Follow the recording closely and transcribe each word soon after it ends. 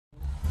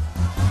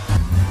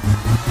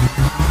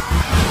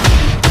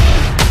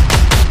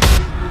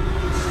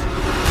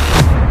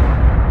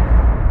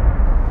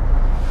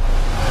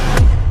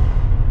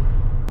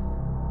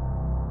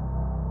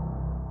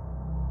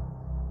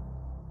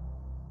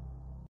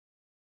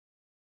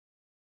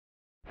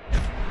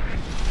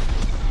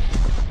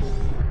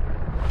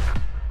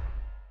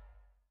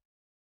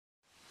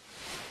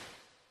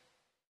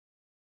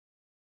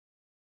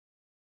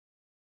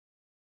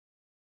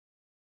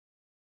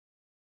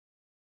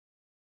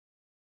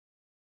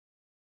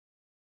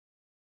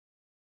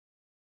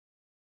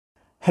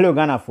Hello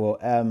Ghana for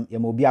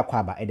Obiri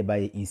Yeboah Edeba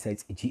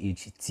Insights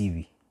GH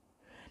TV.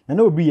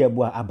 Na Obiri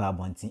Yeboah aba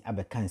abontin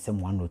abeka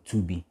nsem 1 or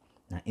 2 bi.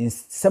 Na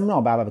nsem na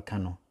oba abeka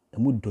no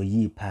emu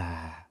doyi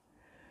pa.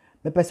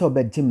 Me pese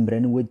obegye mbre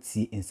ne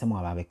wati nsem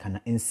oba abeka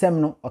na nsem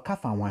no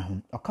okafa wan ho,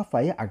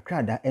 okafa ye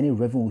Agradaa any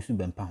Reverend Owusu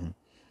Bempah ho.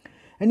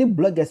 Any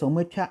bloggers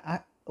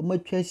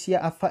omatwa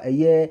hia afa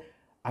eye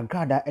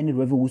Agradaa any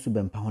Reverend Owusu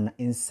Bempah ho na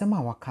nsem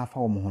a wakafa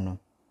wo ho no.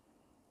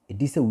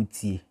 Edi se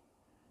wutie.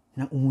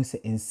 Na uhu se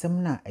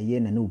ensem na eye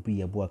na Obiri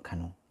Yeboah ka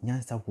no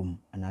nyansa hom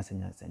anase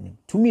nyansa nim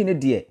tumi ne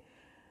de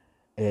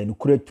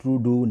nukure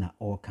trudo na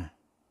oka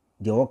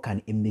de oka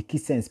ne make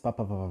sense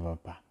papa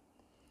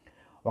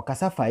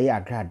wakasa fa ye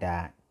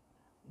Agradaa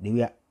de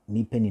wi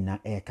ni penina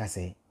ka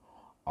se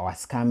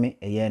owaskame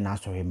eye na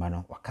asorema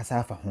no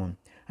wakasa fa hon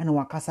ana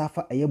wakasa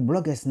fa eye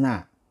bloggers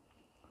na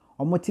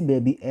omoti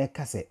baby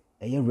ka se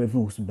eye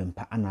Reverend Owusu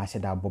Bempah ana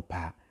ahyeda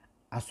bopa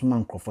asoma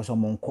nkrofo so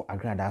monko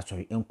Agradaa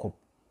asori enko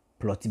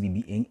plot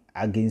bibi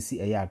against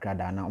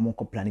Agradaa na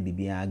omonko plan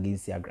bibi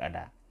against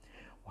Agradaa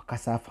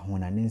wakasa fa ho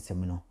na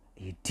nsem no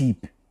e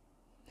deep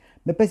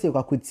me pese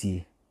kwa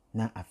kotie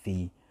na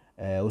afei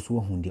oso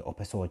hu de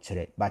opese o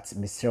kire but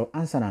Mr.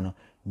 answer na no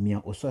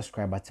mia o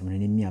subscribe button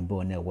na mia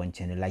bell na won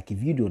channel like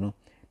video no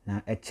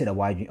na e kire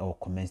wadwen o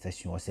comment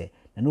section o se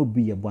na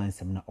Obiri Yeboah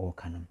nsem na o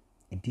kanam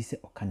e di se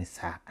o kan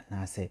sa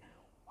na se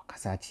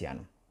wakasa chia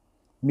no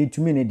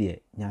metumi ne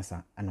de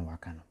nyasa ana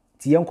waka no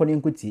ti yenkone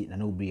nkuti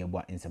na Obiri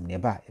Yeboah nsem ne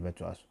ba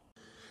ebeto aso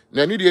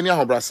na ni de ni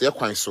ahobrase ye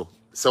kwan so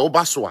se wo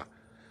ba so a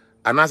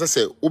anase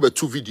se wo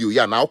betu video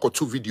ya na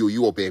akoto video yi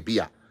wo baabi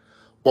a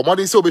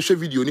bomodin se wo behwe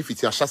video ni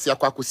fiti ahyase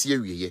akosi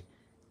awieye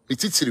ni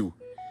titiriw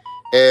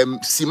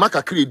si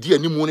maka kredi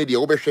animu ne de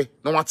wo behwe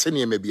na wate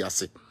ne ma bi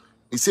ase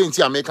ni se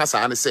nti ameka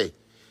sa ne se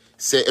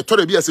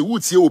etore bi ase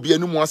wutie obi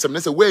animu asem ne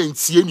se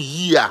wantie ni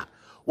yi a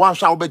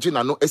wanhwa wo beje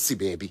na no asi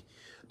baabi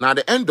na at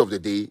the end of the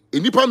day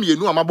enipa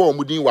mienu amaba wo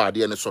mudin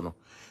waade ne so no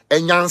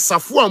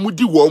enyansafo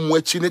amudi wo mu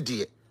achi ne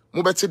de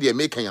mo bete de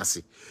meka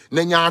yase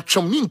na nya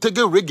atwom ni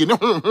ntege regi ne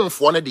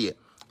honhonfo ne de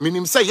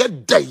minim se ye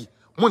dai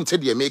mo nte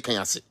de meka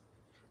yase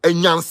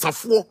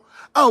enyansafo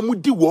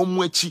amudi wo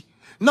mu achi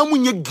na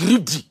munye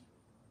greedy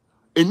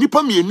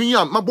enipa mienu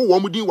ya mabo wo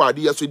mudin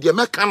waade yaso de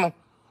meka no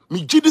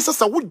mi gidi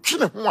sesa wo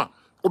dwene ho a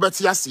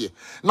obeti ase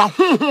na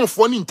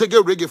honhonfo ni ntege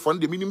regi fo ne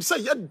de minim se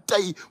ye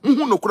dai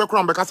muhu no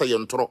korakora mbeka sa ye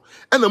ntoro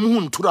ena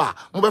muhu ntoro a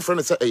mo be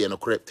frɛ se eye no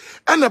korɛ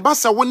ena ba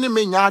sa wo ne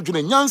me nya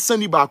adwene nyansa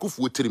ni ba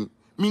akofo tirim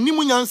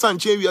minimu nyansa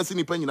nche wiase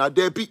nipa nyina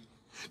dapi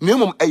na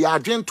emom eye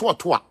adwen to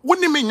a wo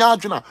ne me nya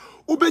adwene a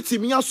obeti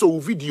mi aso wo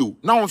video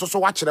na won so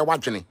wa kyerɛ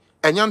wadwene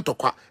enya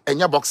ntokwa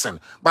enya boxing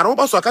bara wo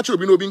ba so aka kyerɛ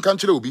obi na obi nka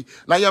kyerɛ obi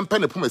na ye mpa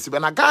ne pomasi be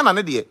na Ghana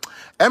ne de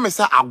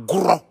emesa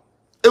agoro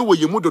ewo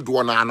ye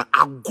mudodo na ana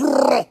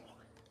agoro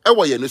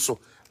ewo ye ne so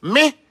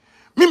me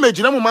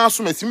megina mu ma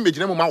so masi me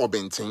megina mu ma wo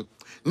benten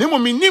ne mo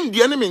minim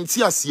de ne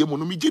menti asie mu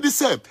no mi gidi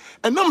se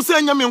enam se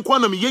anya me nkwa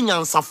na me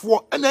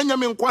yenyansafo ena anya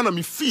me nkwa na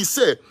me fi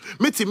se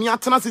metimi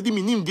atena se di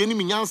minim de ne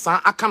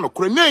minyansa aka no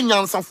kore na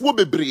enyansafo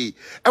bebre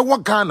ewo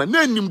Ghana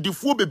na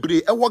animdifo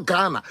bebre ewo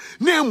Ghana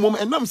na emom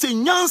enam se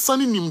nyansa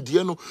ne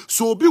nimde no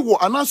so obi wo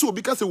anase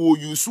obi ka se wo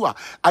yusu a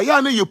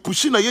aya na ye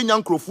pushi na ye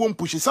nyankrofo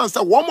mpushi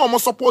sansa wo mo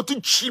support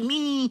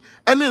chimi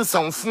ene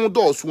nsanfo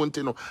do so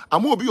nte no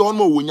ama obi ho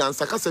no wo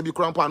nyansa ka se bi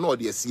krampa na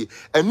ode asie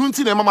enu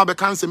nti na mama be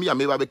kan se mi ya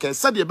me ba be kan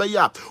se de be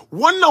ya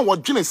wonna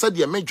wodwene se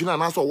de medwene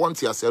na so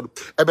wonte ase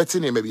ebeti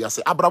na emabi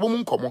ase abrabo mu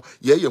nkomo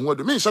ye hu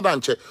adu me nhada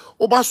nche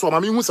wo ba so ma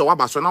me hu se wa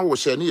ba so na wo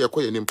hye ne ye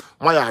koyanim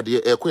moya de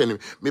koyanim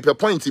me pe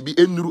point bi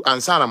enuru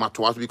ansa na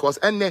matoa because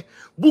enne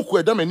book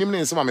edam anim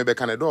ne nsema me be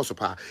kan do so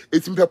pa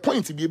etim pe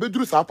point bi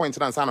ebeduru sa point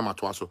na ansa na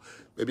matoa so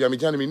bebia me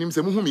gane me nim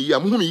se muhu me yi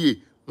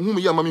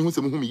ama me hu se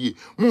muhu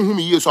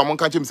me yi so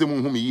amonka chem se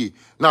muhu me yi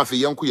na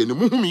afi yenko ye ne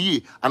muhu me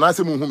yi ana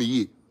se muhu me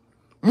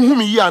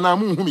yi ana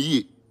muhu me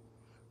yi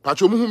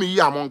pacho muhumi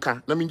yi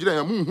amonka na minjira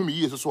ya muhumi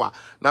yi so a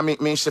na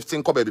me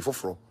shifting ko baby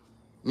foforo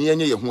ni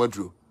yenye ye ho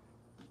aduro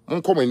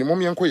monko mani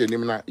mom yenko ye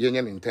nim na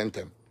yenye ne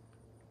ntentem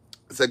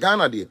se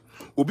Ghana de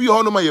obi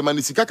ho no ma ye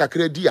manisika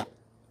kakra dia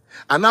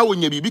ana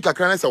wonya bibi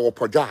kakra na se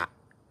wopodwa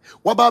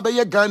wa ba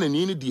ye Ghana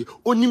ni die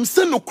onim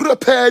se no kura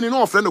pa ni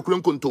na ofre no kura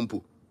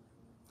nkontompo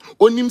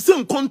onim se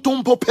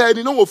nkontompo pa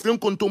ni na ofre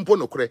nkontompo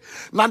no kura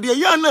na de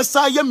ye na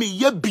sa ye me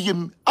ye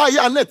biem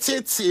aya na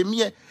tete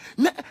me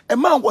na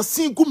ema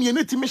wosin gumie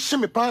na timi hye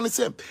me pa ne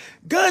se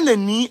Ghana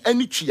ni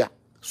ani twia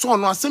so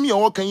no asem ye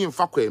wo kan yi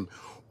mfa kwam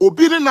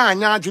obi ne na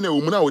anya adwene o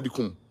mu na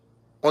odikum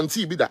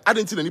onti bi da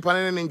adenti na nipa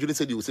ne ndwene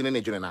se di o se ne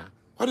ndwene na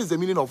what is the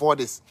meaning of all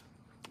this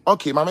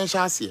okay ma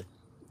mention ase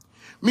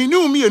me ni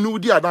umi enu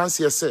di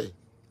adanse se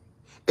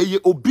eye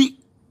obi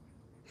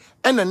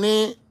ene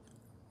ne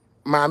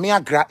maame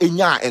agra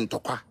enya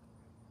entokwa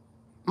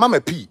mama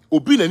pi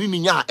obi na ni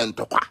nya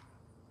entokwa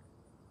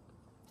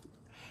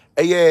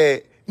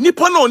eye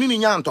nipa na oni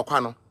nya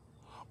ntokwa no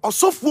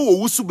osofo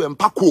Owusu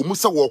Bempah ko mu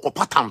se wo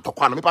kopata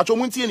ntokwa no me pa cho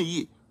mu ntie ne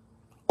yi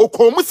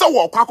okọ mu se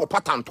wo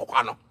kopata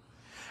ntokwa no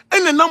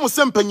ene na mu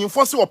se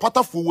mpanyimfo se wo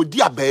patafo wo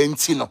di aba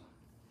nti no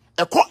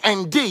eko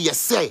ende ye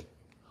se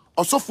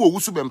Osofo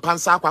Owusu Bempah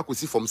nsa akwa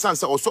akosi from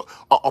sanse oso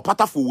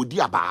opatafo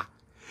wodi aba.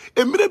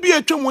 Emire bi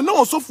atwam na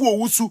Osofo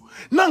Owusu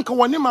na nka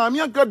wone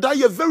maame Agradaa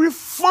ye very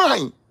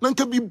fine. Na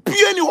nka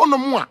bibie ni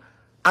honom a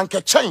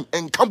anka chen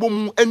enkabo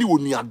mu ani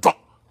onuado.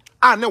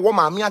 A ne wo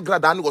maame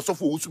Agradaa ne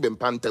Osofo Owusu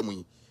Bempah ntamu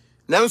yi.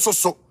 Nanso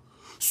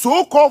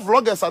so called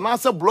vloggers and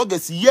answer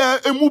bloggers ye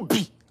emu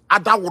bi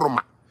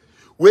adaworoma.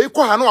 We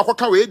ko ha no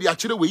akoka we di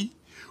akire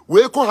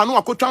we ko ha no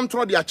akotwa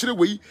ntro di akire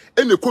we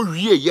ene ko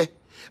wie ye.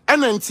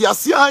 Ene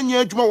ntiase anya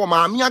adwuma wo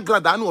maame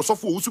Agradaa ne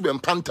Osofo Owusu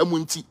Bempah ntamu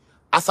nti.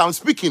 As I'm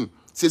speaking,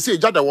 say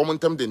jada wo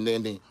montem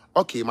den.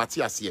 Okay,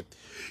 Matias ye.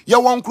 Ya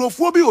won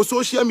krofo bi o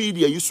social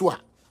media yiso a.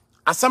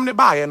 Asam ne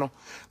baaye no.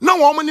 Na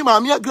wo mo ni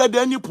maame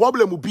Agradaa ni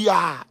problem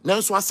bia.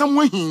 Nanso asam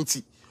wo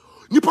hinti.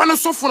 Nipa na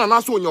sofo na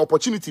naso onya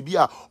opportunity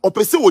bia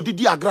opese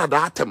odidi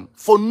Agradaa atem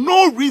for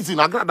no reason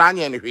Agradaa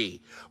anya ne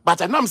hwe.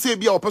 But anam say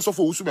bia opese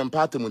Osofo Owusu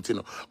Bempah atem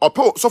ntino.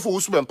 Osofo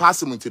Owusu Bempah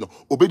asem ntino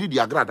obedidi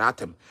Agradaa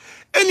atem.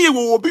 Eni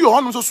wo obi ho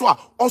no so a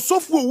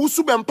Osofo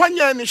Owusu Bempah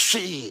nya ne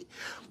hwe.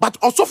 But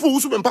Osofo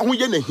Owusu Bempah ho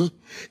ye nahi.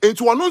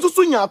 Enti wono nso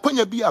so nya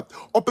akwanya bia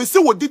opese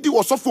odidi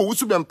Osofo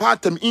Owusu Bempah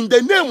atem in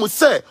the name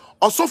say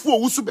Osofo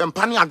Owusu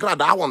Bempah ne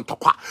Agradaa won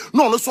tokwa.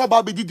 No no so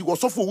ba bedidi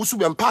Osofo Owusu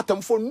Bempah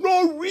atem for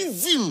no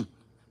reason.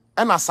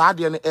 Ena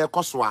saade ne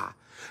ekoso a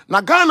na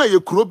Ghana ye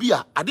kuro bi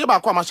a ade ba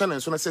kwa mahye ne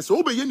so na se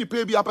wo be ye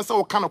nipa bi apesa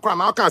wo ka no kra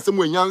na aka asem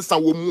anyansa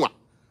wo mu a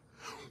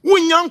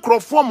wonya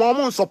nkrofo ma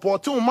omo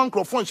support wo man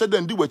nkrofo nhye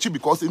dan di wachi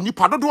because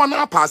nipa dodo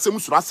na apa asem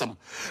suru asem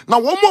na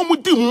wo mo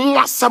di mu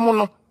asem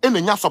no ena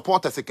nya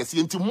support sekese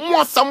enti mu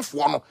asemfo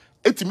no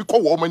etimi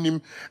kɔ wo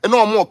manim ena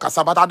omo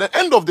kasa but at the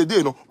end of the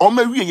day no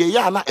omo wie ye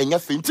ya na enya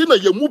fenti na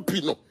ye mu bi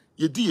no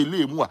ye di ye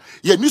le mu a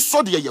ye ni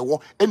so de ye wo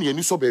ena ye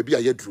ni so ba bi a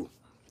ye duru.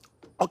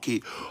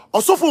 Okay,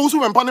 Osofo Owusu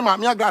Bempah ne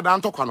maame Agradaa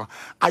ntokwa no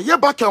aye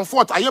back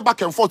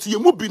and forth ye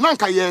mu bi na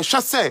nka ye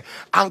hwe se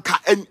anka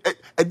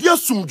edi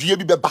asumdue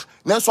bi beba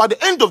nanso at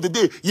the end of the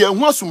day ye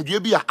hu asumdue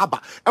bi a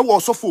aba e wo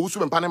Osofo Owusu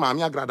Bempah ne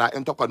maame Agradaa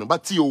ntokwa no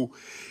but ye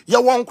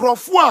won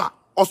krofo a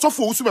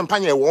Osofo Owusu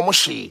Bempah ye wo mo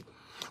hwe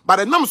but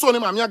the nam so ne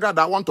maame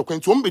Agradaa won tokwa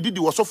nti o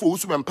mbedidi Osofo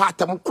Owusu Bempah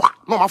atem kwa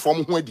na ma fo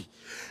mo ho adi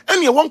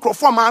ene won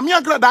krofo maame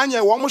Agradaa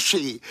anya wo mo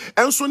hwe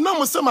enso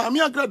nam se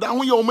maame Agradaa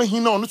ho ye o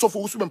mahin na ono Osofo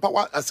Owusu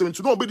Bempah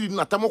asemtu na obedidi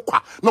na atem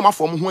kwa na ma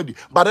fo mo ho adi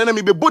but na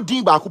me be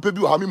bodin ba akopa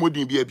bi o ha me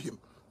modin bi abiem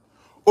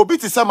obi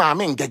ti se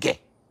maame ngege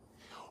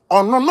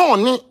ono no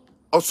ne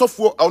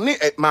Osofo oni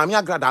maame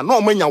Agradaa na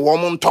o manya wo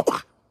mo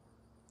ntokwa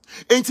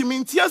enti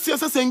mintia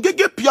se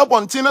ngege pia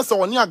bonte na se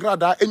oni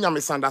Agradaa enya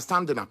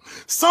misunderstanding na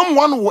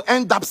someone will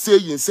end up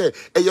saying say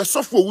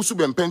Osofo Owusu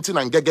Bempah nti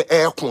na ngege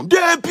ekon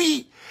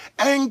debi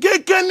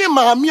engege ni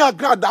maame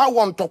Agradaa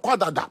won tokwa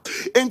dada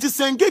enti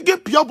se ngege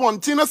pia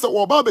bonte na se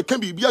oba be kan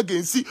bibia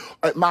gensi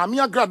maame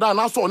Agradaa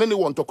na so one ne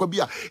won tokwa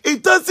bia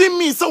it doesn't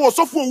mean say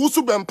Osofo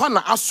Owusu Bempah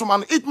na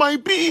asoma it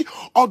might be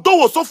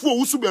although Osofo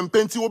Owusu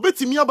Bempah nti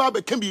obetimi aba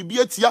be kan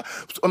bibia tia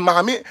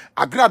maame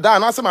Agradaa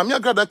na se maame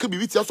Agradaa kan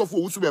bibia tia Osofo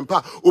Owusu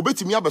Bempah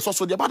obetimi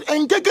abesoso de but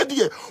engege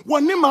de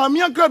woni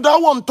maame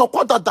Agradaa won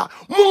tokwa dada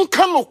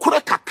munka no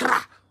kure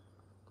kakra.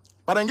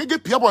 But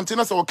engege pia bonte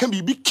na se o kan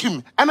bibi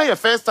kim ana ye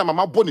first time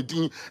ama boni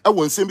din e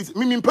won nsem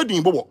bi mi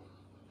mpadin bobo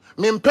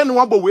mi mpene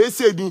wabo we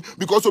say din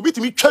because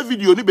obitimi twa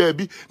video ni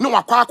baabi na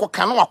wakwa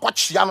akoka na wakwa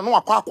chia no na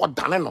wakwa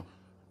akodane no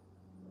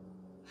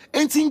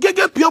enti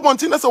engege pia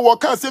bonte na se wo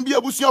kan nsem bi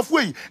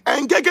abusuafo yi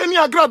engege ni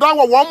Agradaa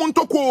wo mo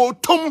ntoko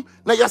tom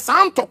na ye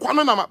san tokwa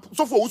no na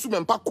Osofo Owusu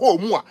Bempah ko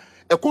mu a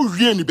e ko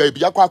wie ni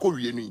baabi akwa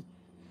wie ni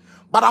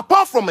but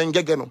apart from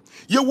engege no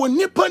ye wo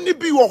nipa ni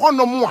bi wo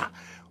hono mu a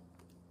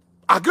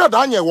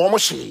Agradaa anya wo mo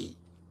hye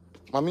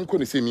mame nko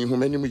ne se mi hu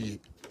manim yi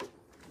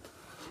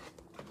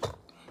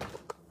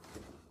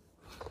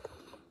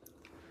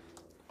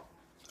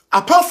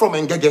apart from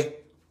engege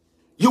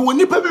ye wo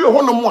nipa bi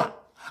ho no mo a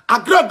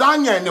Agradaa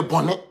anya ne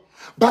bone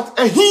but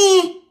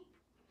ehi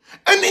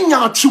eni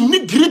nya atwum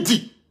ni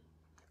greedy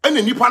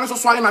eni nipa ne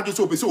so anya na je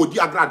se obese odi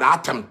Agradaa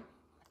atem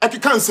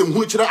ekeka nsem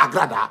hu kire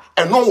Agradaa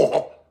eno wo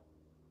ho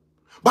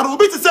but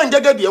obi ti se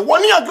engege de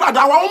woni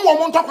Agradaa wa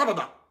mo ntokwa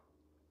dada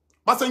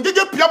but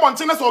engege pia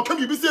bonte na so kan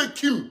bibi se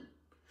kim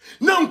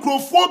na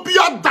nkrofo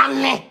bia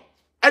dane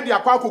e de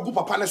akwa akogu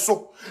papa ne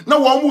so na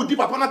wo mu di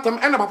papa na tem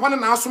e na papa ne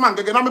na asoma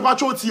ngege na me ba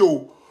choti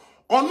o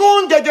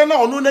ono ngege na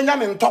ono na nya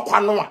ne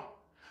ntokwa no a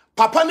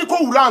papa ni ko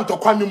wura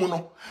ntokwa ni mu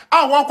no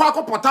a wo akwa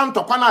akopota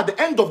ntokwa na at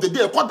the end of the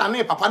day ko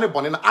dane papa ne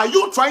bone na are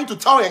you trying to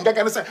tell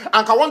ngege ne say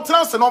anka won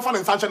trans no fa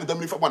ne sanction dem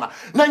ni fa bona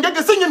na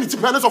ngege se nya ni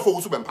tipa ne so for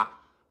Owusu Bempah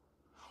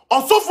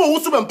Osofo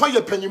Owusu Bempah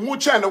ye panyimu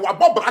chen wa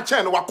bobra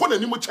chen wa kona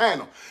nimu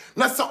chen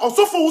na se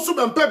Osofo Owusu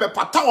Bempah be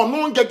pata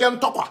ono ngege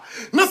ntokwa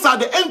na sa at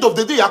the end of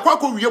the day akwa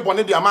ko wie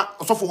bone de ama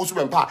Osofo Owusu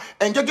Bempah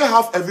ngege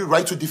have every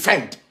right to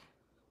defend.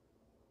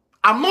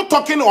 I'm not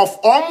talking of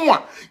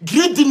omwa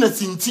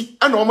greediness inti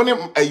and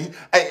omone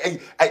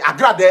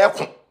Agradaa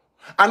ekon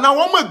and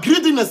now omwa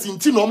greediness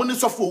inti no omone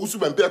Osofo Owusu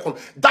Bempah ekon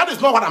that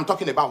is not what I'm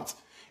talking about.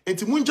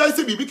 Enti munja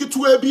se bibiki tu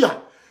ebia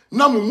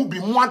na mu bi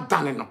mu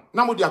adane no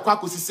na mo de akwa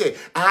akosi say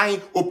ai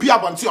opi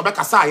abonte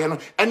obekasa aye no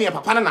ene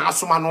papa na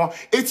asoma no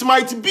it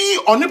might be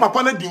oni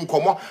papa na di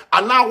nkomo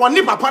ana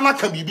woni papa na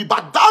ka bibi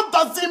but that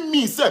doesn't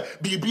mean say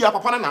bibi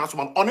papa na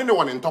asoma oni ne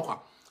woni ntokwa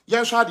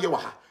yen hwa de wa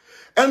ha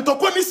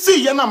entokwa ni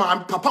see ye na ma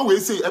papa we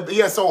say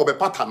ye say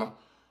obepata no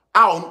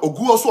a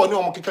ogu oso oni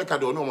omokeka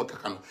de oni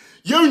omokeka no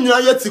ye nwua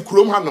ye ti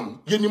kurom hanom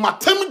ye ni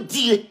matem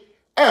die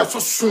so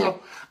so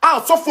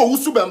so for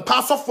Owusu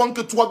Bempah so for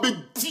nketo be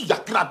di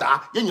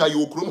Agradaa ye nwua ye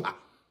okurom ha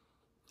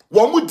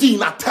wo mu di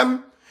na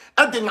tem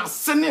e de na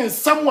sene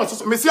nsem wo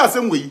so mesi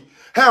asem we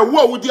he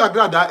wo wo di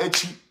Agradaa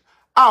achi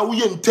a wo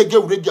ye ntege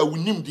wuredi a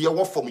wonim de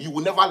wo fom you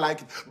will never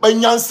like it but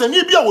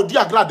nyansani bi a wo di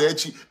Agradaa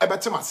achi e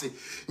betemase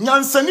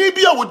nyansani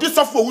bi a wo di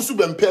so for Owusu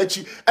Bempah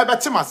achi e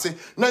betemase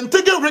na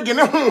ntege wuredi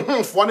ne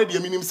honhonfo ne de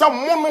minim sa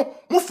mo no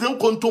mo fire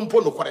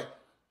nkontompo no kore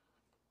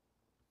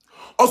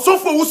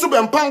Osofo Owusu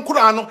Bempah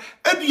nkura no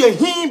edie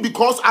hin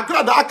because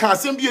Agradaa aka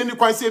asem bi eni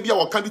kwan se bi a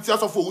wo candidate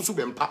Osofo Owusu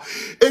Bempah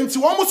enti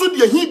wo mo so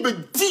de hin be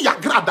di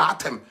Agradaa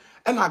atem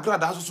and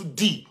Agradaa so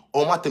di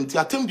o matem ti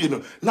atem die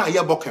no na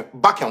ye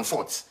back and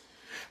forth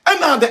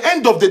and at the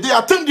end of the day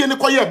atem die ne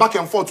kwaye back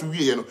and forth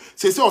wie no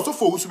say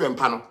Osofo Owusu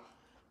Bempah no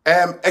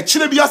e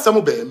kire bi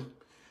asem bam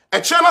e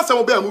kire na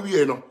asem bam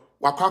wie no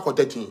wakwa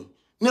akodadin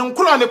ne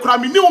nkura ne kura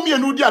me ne omi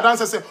enu di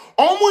adanse se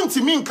o mo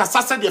ntimi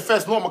nkasa se the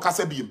first no mo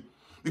kasa biem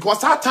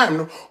because that time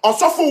no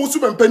Osofo Owusu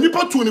Bempah nipa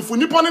tunifo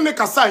nipa ne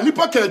kasa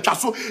nipa ka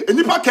atwaso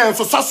nipa ka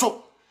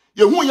ensoso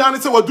ye hu ya ne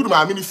se waduru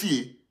ma me ne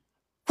fie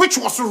which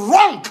was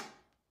wrong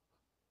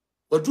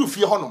waduru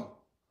fie honom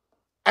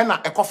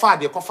ena ekofa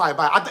de ekofa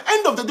by at the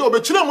end of the day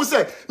obekire mu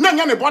say na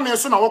nya ne bone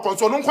so na wo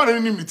konso no nkwa ne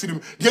nim ne tirim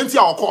de enti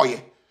a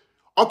wokoye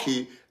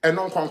okay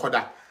eno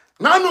nkonkoda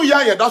na anu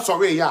ya ye da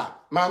sori ya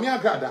maami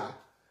Agradaa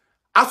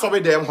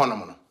asobe dem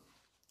honom no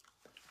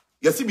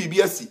yesi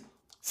bibiasi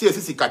si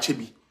esi kache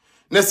bi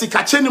na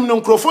sikache nim no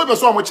nkrofo be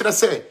so o mo kire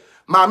se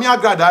maami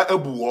Agradaa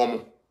abu wo mo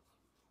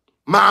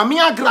maami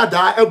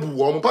Agradaa abu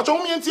wo mo pacho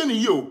mo yentie ne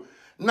yio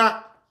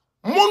na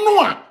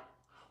mono a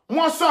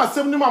mo so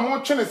asem nim a mo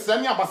twene se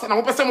ne abasa na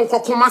mo pese mo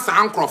kokoma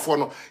sa nkrofo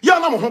no ya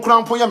na mo ho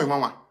krampo ya me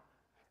nwanwa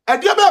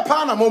ade be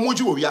pa na mo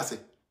moji wo wiase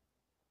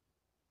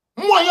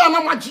mo ya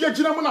na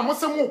magiegira mo na mo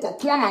se mo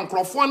kokoma ma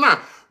nkrofo na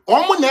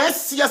o mo na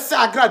esie se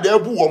Agradaa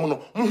abu wo mo no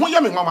mo ho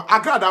ya me nwanwa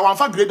Agradaa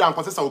wanfa grade an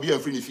kwase sa obi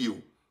amfiri ne fie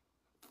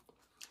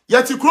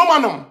yeti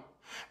kromanom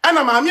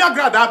ena maami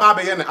Agradaa ba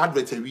be ye na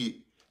advert awie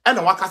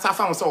ena wakasa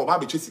fa ho se wo ba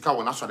be chesika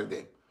wo na sore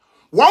dem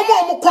wo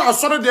mo kwa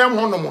asore dem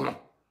honom no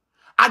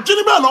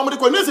agini be na o mo de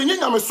ko ne se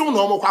nyanya me som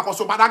na o mo kwa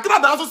akoso but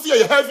Agradaa so se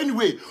ye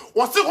hɛavily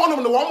wo se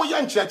honom no wo mo ye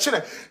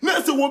nkyerɛkyerɛ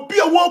na se wo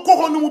bia wo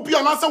kɔ honom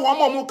bia na se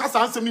wo mo kasa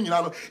ansem ni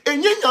nyina no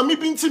enyanya me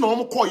bi nti na o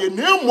mo kɔ ye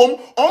na emom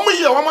o mo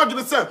ye wo mo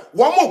agini se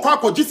wo mo kwa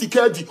akɔgye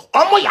sika adi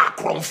o mo ya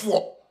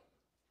akromfo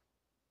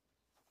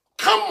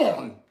come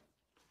on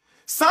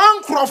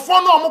San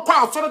krofo no mo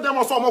kwa asore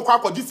dem so mo kwa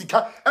akɔgye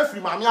sika afiri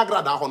maami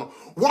Agradaa ho no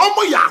wo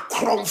mo ya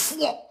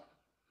akromfo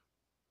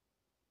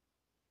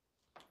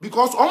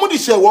because omo di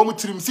share wo mo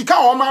tirim sika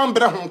o ma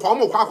mbre ho kwa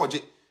mo kwa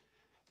akɔgye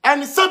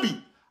en sabi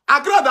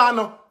Agradaa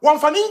no won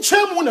fa ni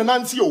nchemu na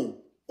nantie o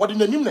wo de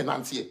nanim na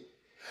nantie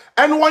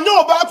en wonye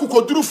oba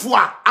akukodurufo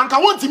a anka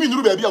wontimi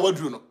nuru ba bia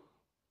waduru no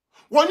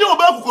wonye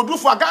oba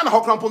akukodurufo a ga na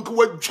hokrampo nka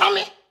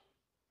wadwane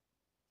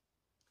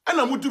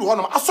ena muduru ho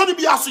no asode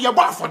bia so ye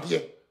bɔ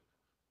afɔde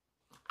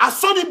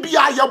asode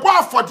bia ye bɔ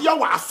afɔde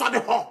wa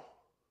asode ho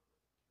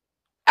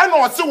ena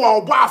o se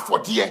wo bɔ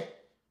afɔde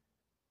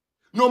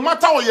no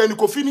matter o ye ni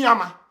kofini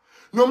ama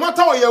no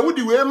matter o ye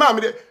wudi we ma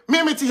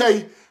me ti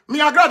hei me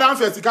Agradaa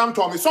first come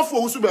to me so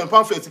for Owusu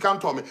Bempah first come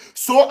to me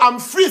so I'm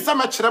free some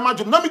kire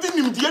madwem na me di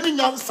nimdie ni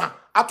nyansa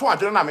ato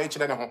adwene na me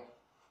kire ne ho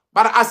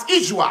but as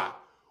usual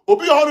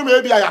obi ho no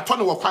me bia ya to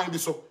ne wo kwan bi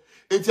so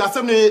enti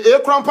asem ne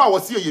krampa wo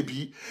se ye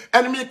bi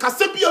and me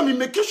kasa bia me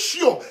make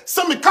sure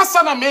se me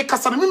kasa na me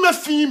kasa na me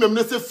mafi me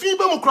ne se fi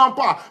be mo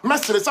krampa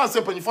mesere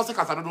sanse panifo se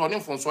kasa do ne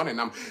mfonso ne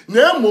nam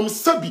na emom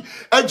sabi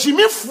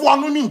agimifo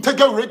no ni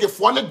ntega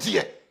regefo ne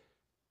de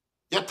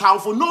ye town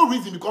for no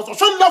reason because o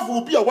so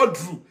level bi a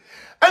wadru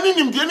ani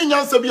nimdie ni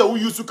nyansa bi a wo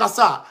use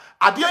kasa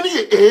ade ne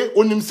ye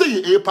onim se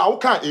ye pa wo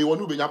kan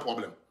wonu benya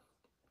problem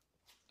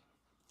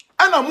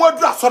ana mo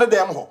adru asore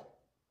dem ho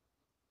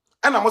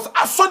ana mo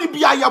asode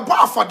bia ye bo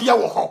afode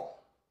wo ho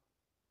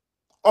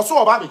oso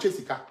oba be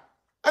chesika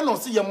ana o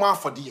se ye mo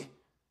afode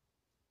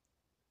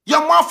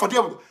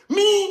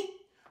me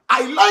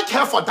I like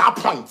her for that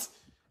point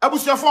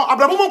abusiafo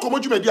abrabom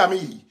nkomodwumadi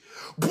ameyi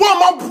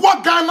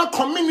Boa Ghana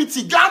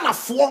community Ghana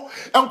for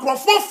and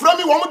crofo from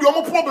me one of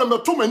the problem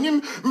to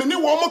manim many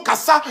one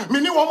kasa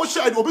many one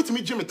share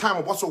obitimi Jimmy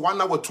time also 1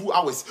 hour 2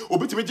 hours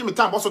obitimi Jimmy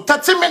time also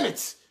 30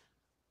 minutes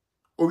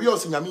owi o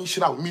senyame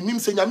nhira minim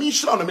senyame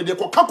nhira no me de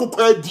koka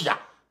kokwa dia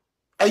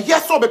e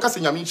yes o beka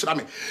senyame nhira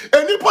me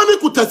enipo ni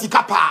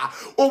kutasika pa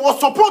o wo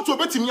support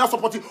obitimi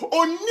support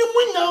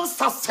onimu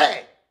nyansa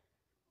se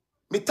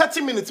me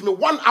 30 minutes me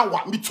 1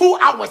 hour me 2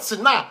 hours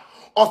na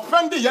or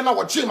spend the yana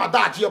or chima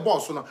daji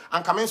boss no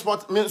and come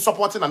in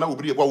supporting an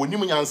Obiri Yeboah with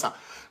Nimu answer.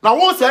 Now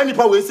won't say any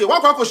power say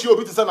what could she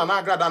obi to send an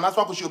Agradaa and that's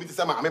what she obi to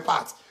send my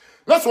part.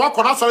 That's what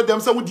could answer them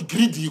say with the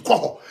greedy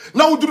call.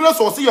 Now do this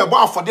or see a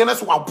bar for the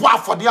next one bar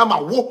for the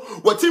ama wo.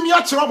 What Timmy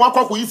Achima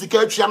Wako easy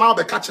catch and now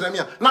be catching them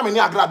here. Now me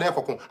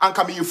Agradaa and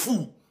come a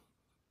fool.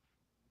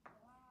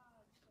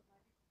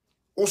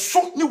 O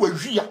so ni we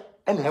ria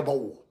and eba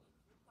wo.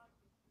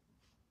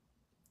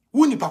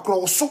 Wuni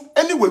pakro so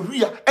anyway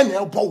we are any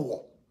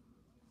elbow.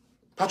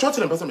 Patrot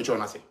and person me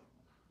say.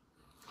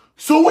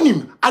 So when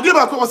him, I did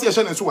back was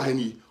a and so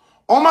henny.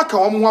 O maka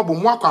omuabu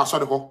mwaka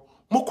asode ho.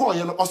 Moko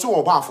ye no oso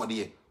oba for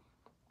the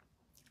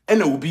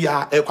and will be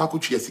a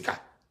kwakuchi sika.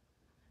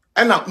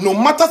 And no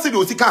matter say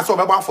the sika so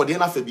oba for the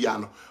na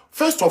fabiano.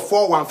 First of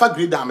all, one fa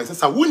grade damage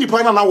say wuni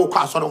point na wo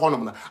kwa asode ho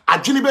no.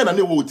 Adwene be na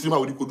ne wo tirima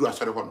wo di kodu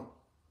asode ho no.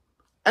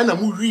 And na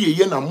mu wie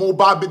ye na mo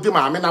ba be de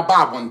ma me na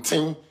ba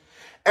abonten.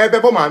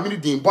 Ebebo ma mini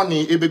din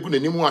bone ebegu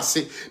nanimu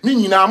ase ni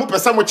nyina mo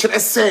pesa mo kire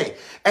se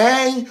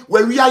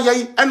we wi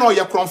aye e na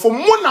oye kronfo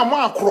mo na mo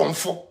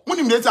akronfo mo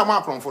nim dey ta mo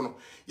akronfo no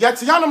yet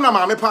yanom na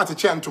ma me party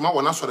che ntoma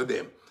wona sore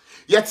dem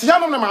yet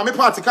yanom na ma me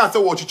party ka se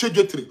wo chiche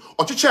dwetri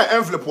o chiche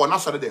envelope wona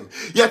sore dem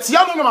yet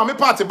yanom na ma me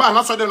party ba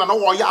na sore dem na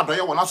wo ye adoye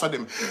wona sore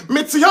dem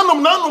meti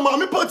yanom na no ma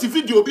me party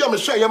video bi a me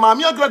share ye ma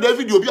me Agradaa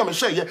video bi a me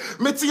share ye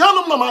meti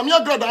yanom na ma me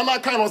Agradaa na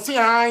kan no se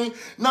an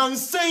na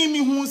nsɛn mi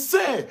hu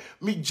se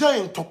mi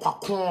giant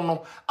tokwa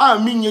no a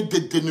minye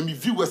dede no mi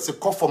viewers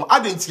call from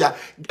adentia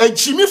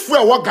echimi fu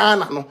e wo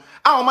Ghana no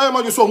a o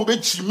ma so mo be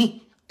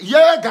chimi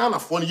ye Ghana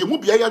fo no ye mu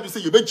bia ya do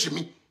say ye be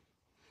chimi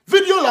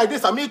video like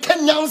this I mean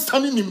Kenyan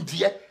standing nim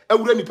de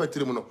ewura ni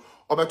patrimu no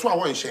obeto a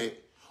won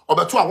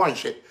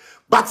hye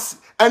but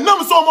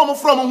enam so mo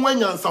from ho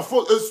anyansa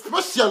for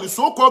especially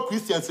so called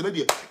Christians na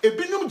de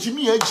ebinum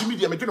jimi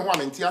de me dwene ho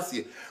amenti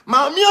ase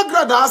ma me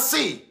Agradaa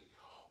say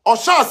o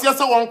sha ase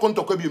se won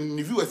kontokwa bi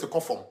ni viewers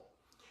call from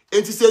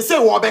enti say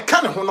wo be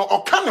ka ne ho no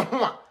o ka ne ho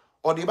a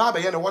o de ba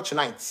be ye ne watch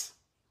night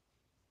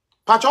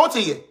pacha o te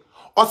ye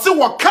o se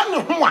wo ka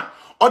ne ho a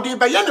o de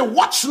be ye ne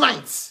watch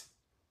night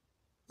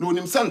no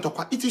nim se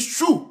ntokwa it is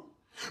true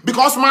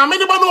because ma me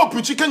de ba no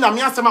preach Kenya me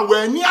asema we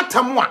ani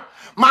atam a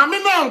ma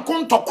me na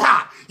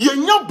nkontokwa ye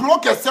nya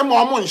blog esem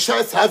o mo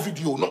share sa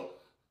video no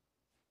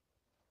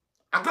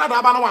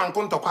Agradaa ba no wan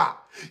nkontokwa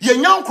ye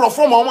nya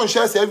nkrofo mo mo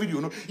share sa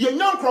video no ye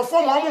nya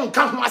nkrofo mo mo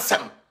nka ho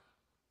asem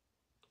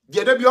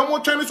ye da bi o mo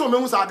twene so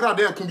mehu sa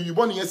Agradaa e kun bi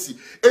bo ne yasi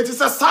enti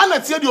se sa na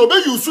tie de obe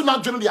yusu na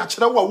dwene de a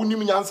kire wo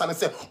wonim nyansa ne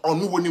se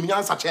onu wonim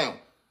nyansa chen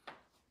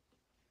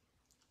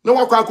no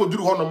wakwa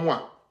akoduru ho no mo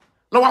a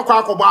na wakwa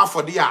akogbo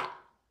afode a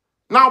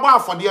na ogbo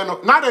afode no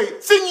na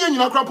de sinye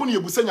nyina krapo ne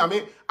yebusa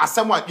nyame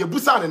asem a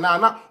yebusa ne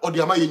na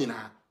ode ama ye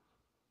nyina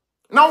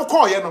na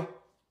wokọ ye no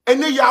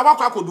ene ya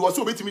wakwa akodu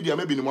so obetimi de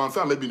ama bi ne mo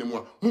anfa ama bi ne mo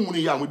a mumunu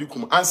ya amodi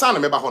kum ansa na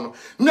meba ho no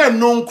na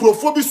no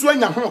nkrofo bi so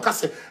anya ho ka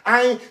se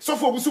ai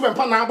sofo Owusu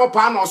Bempah na agbo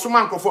pa na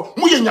osoma nkrofo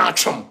mu ye nya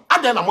atwom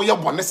ade na mo ye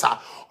bone sa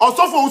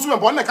osofo Owusu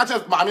Bempah na ka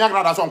che ma me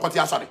Agradaa so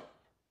nkote asore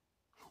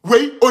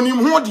wei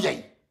onim ho de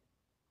ye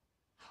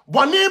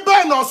boni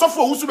be na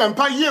osofo Owusu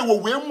Bempah ye wo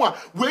we mu a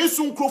we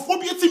su nkrofo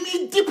bi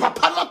etimi di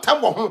papa na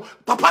tam wo ho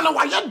papa na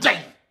wa ye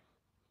den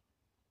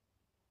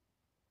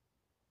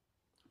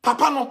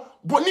papa no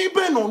boni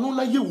be no no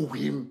na ye wo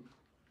we mu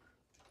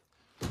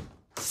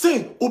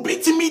say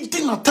obetimi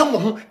di na tam wo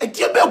ho e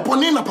die be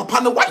boni na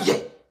papa na wa ye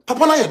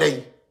papa na ye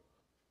den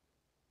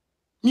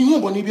mi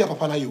hu boni bi a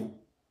papa na ye wo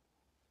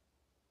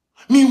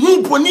mi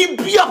hu boni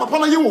bi a papa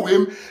na ye wo we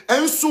mu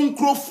enso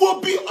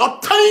nkrofo bi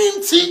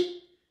otanti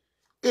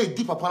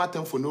di papa na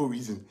tem for no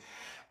reason.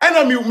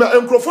 Enemy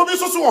microphone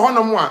so so ho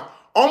no mo a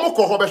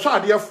omukọ ho be hwa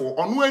ade efo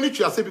onu ani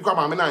twa se bi kwa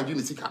maame na anje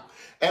ni sika.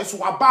 Enso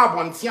wa ba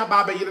abontia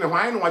ba ba yire ne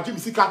hwan no waje mi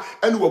sika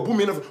ene wabu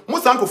mi no mo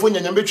san kofo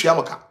nyanya betwa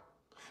moka.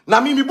 Na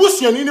mi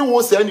busuani ne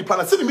wo sa nipa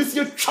na se de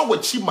mesie twa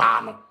wachi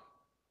ma no.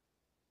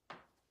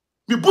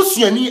 Mi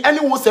busuani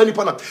ene wo sa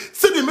nipa na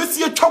se de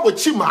mesie twa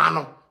wachi ma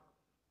no.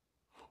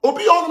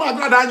 Obi on ma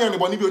Agradaa anya ne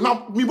boni bi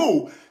na mi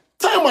bo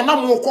time na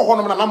mo kọ ho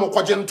no na mo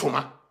kwaje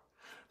ntoma.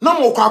 Na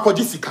mo kwa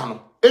akwaji sika no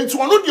enti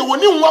wono de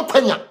woni nwa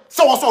kwanya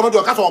se wo so no de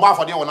o ka se wo ba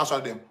afode wona so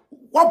dem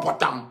what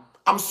bottom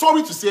I'm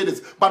sorry to say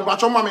this but ba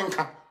choma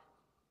menka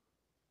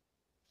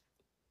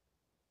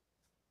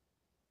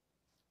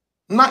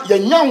na ya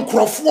nya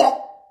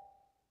nkrofo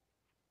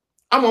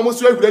ama mo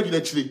so ahura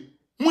gina chire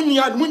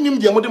munim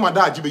de mo de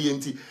mada age be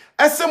yenti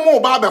ese mo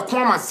ba be ko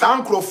ama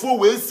san nkrofo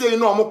we sei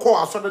no mo ko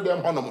aso de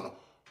dem hono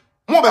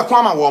mo be ko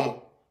ama wo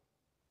mo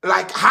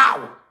like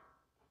how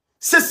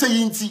se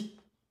yenti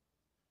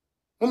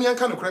Mumi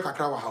yanka no kure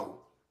kakra wa hawo.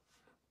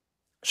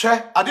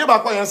 Hwe, ade ba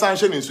kwa yensa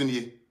nhye ne nsu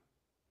nie.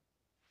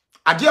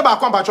 Ade ba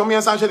kwa ba chom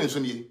yensa nhye ne nsu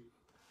nie.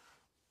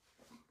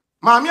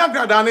 Ma me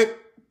Agradaa ne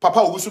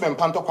papa Owusu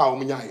Bempah ntokwa wo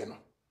munya ye no.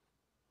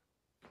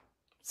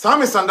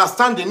 Some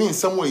misunderstanding ni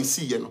nsem wo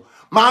esi ye no.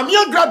 Ma me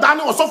Agradaa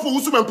ne osofo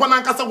Owusu Bempah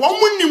na nkasa wo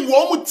munim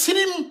wo mu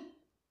tirim.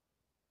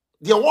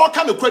 De wo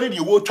ka ne kwani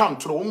de wo twam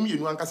toro wo mu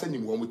yenu ankasa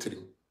nim wo mu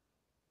tirim.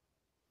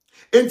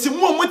 Enti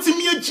mo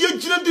motimi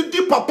agiagina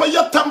didi papa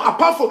yatam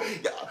apart from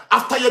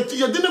after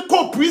you didn't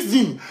call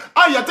prison,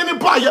 you didn't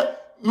buy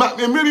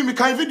maybe me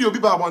kind video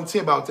people want to say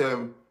about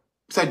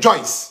say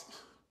Joyce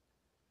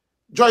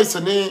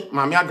and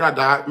Mami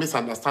Agradaa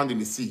misunderstanding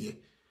the see.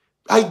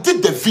 I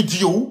did the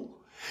video,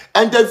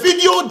 and the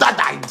video that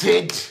I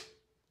did,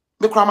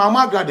 me cry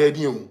Mama Agradaa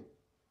you.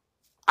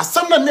 As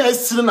some na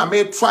sitting na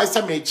me try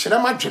say me chere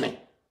ma dwene.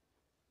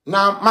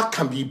 Na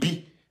maka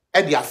bibi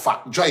e de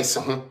afa Joyce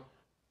ho.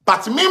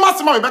 But me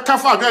masema me beka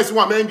fa Joyce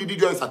one man didi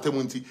Joyce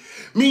atemunti.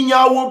 Me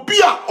nya wo bi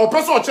a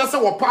opeso o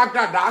chese wo pa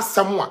Agradaa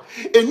asem a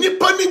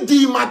enipa ni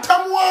di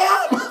matam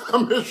wa.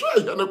 Me sure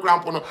you no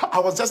crampo no. I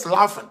was just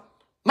laughing.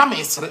 Na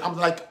me sere I'm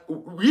like,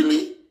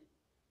 really?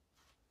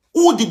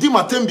 Who did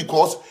matem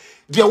because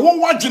the wo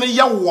wadwene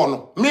ye wo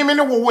no. Me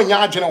ne wo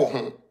nya adwene wo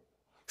ho.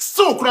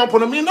 So crampo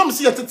no me na me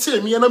see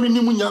atete me na me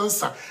nimu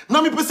nyansa.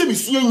 Na me pese me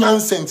sua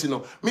nyansa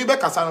ntino. Me be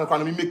kasa no kwa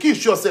no me make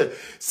sure say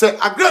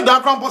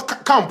Agradaa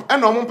crampo camp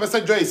and no mo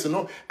pese Joyce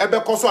no e be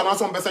koso ana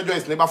so mo pese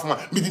Joyce ne ba foma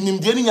me di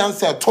nimde ni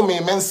nyansa to me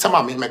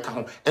nsema me meka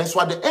ho. And so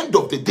at the end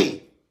of the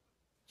day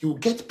you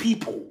get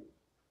people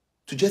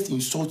to just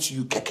insult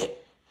you keke.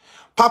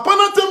 Papa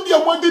na tem dia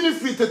mo di ni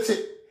fitete.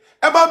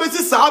 E ba be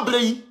si sa abre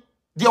yi.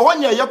 The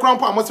one year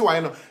crampo amosi wa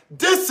no.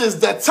 This is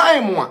the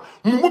time one.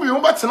 Mubi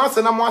mo betena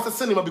se na mo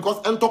asese ni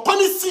because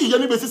entokoni si ye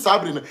ni besi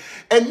sabre no.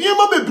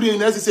 Eniema bebre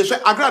na asese hwe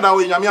Agradaa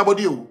we nyame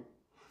abode ewu.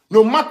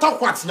 No matter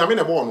what nyame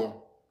ne bo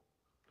no.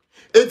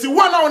 Eti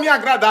one na oni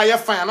Agradaa ye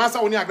fan na sa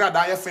oni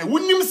Agradaa ye fan.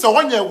 Wonim se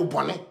onye wo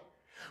bone.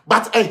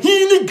 But a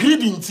hini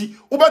greedy nti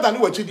obeda ne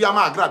wachidi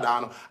ama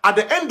Agradaa no. At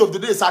the end of the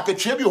day sa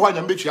aketwe bi ho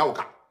anyam betua wo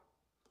ka.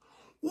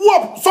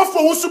 Wo so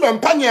for Owusu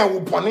Bempah nya wo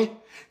bone.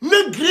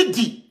 Ne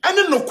greedy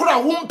ene nokura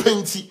wo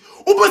mpenti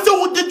ubese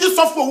wo didi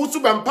sofo Owusu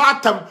Bempah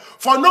atam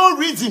for no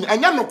reason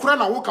enya nokura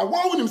na wo ka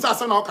wo wonim se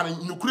asem na wo ka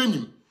nokura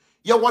nim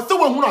ye wo se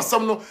wo hunu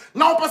asem no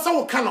na wo pese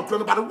wo ka nokura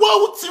no but wo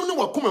wo tim ni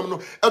wakomam no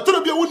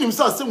etoro bia wonim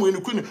se asem wo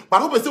nokura ni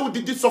but wo pese wo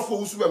didi sofo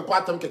Owusu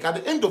Bempah atam keka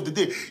at the end of the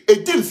day e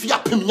din fi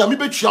apem nyame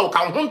betua wo ka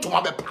ho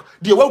ntoma bepa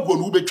de wo aguo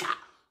no wo betwa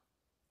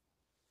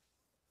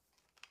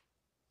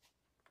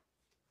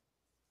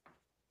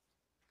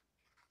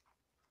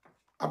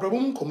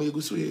Abrabom komo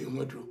yeguso ye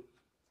nwadro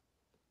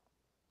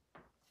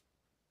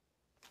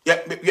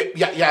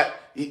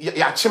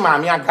ya chima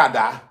Mami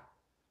Agradaa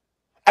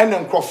ene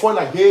nkrofo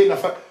na he na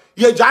fa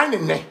ye gyan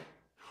ne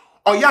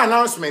o ya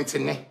announcement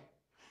ne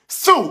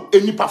so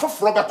enipa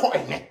foforo be ko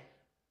ene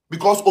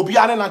because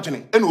obiare na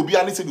gene ene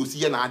obiare se de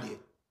osi ye na ade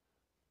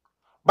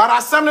but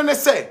asem ne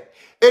say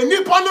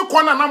enipa ne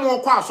ko na na mo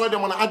kwa aso de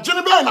mo na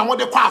agene be na mo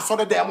de kwa aso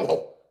de dem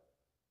ho.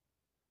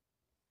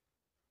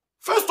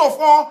 First of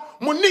all,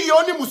 mo ni ye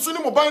oni musu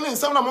ni mo ban ne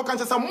nsem na mo kan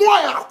say mo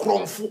ya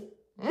akromfo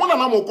mo na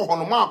mo ko ho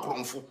no mo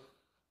akromfo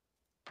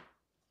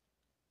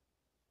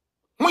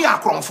mo ya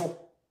akromfo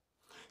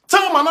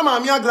tama na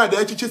Mami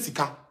Agradaa echiche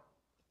sika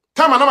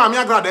tama na Mami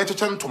Agradaa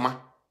echiche ntoma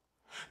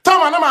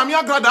tama na Mami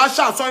Agradaa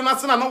sha so na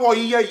se na wo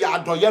ye ya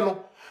adoye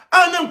no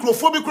ane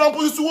nkrofo bi krampo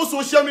su wo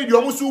social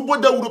media mo su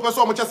boda wuro pese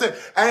o mo chese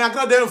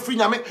Agradaa mfiri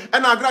nyame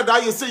ena Agradaa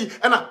ye sei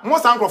ena mo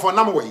san nkrofo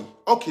na mo we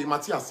okay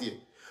Matias ye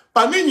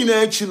pa ne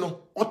nyina echi no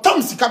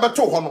otam sika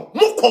beto ho no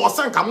mo ko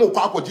senka mo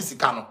kwa akodi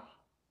sika no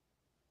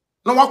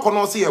na wako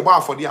no se ye gba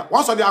afode a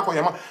waso de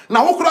akoye ma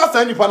na wo kura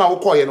san nipa na wo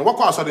koye no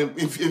wako aso de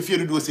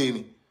mfie do sei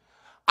ni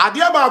ade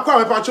ba akwa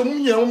me pa che mu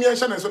nya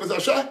hye na so de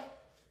hwe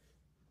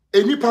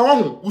enipa wo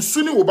hu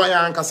usuni wo ban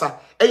ankasa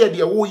eye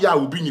de wo ya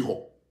obi ni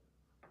ho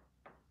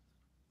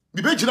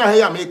bi be gina he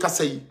ya me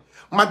kasa yi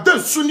madan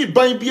suni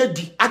ban bi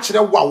adi a kire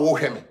wo a wo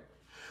hwe me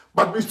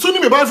but suni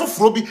me ban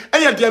foforo bi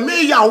eye de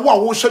me ya wo a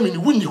wo hwe me ni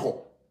wuni ho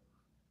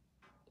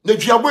na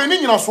duabo ni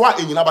nyina so a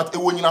enyina but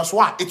ewo nyina so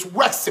a it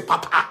works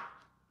papa.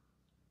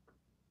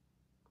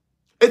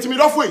 Eti mi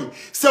dofo yi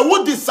se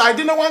wo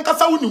decide na wan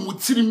kasa woni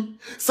mutirim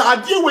sa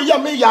ade we ya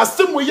me ya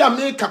asem we ya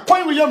me ka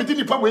kwan we ya me di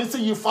nipa we se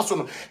yi faso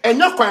no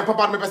enya kwan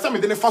papa me pese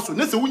me de ne faso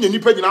ne se wonya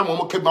nipa nyina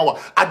mo kema wa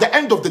at the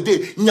end of the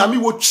day nyame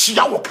wo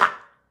chia wo ka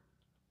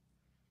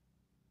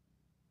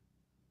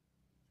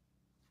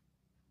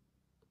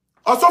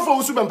osofo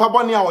Owusu Bempah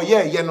bone a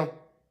ye no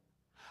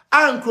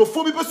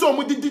ankrofo bi pese o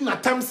mo didi na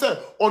tem se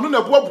ono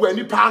na boaboa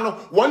nipa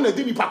no won na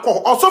di nipa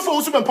ko osofo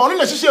Owusu Bempah ono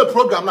na hihye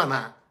program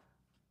na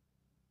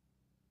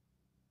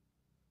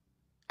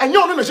and you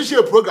know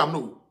the program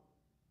no.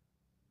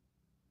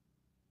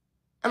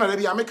 And I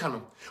be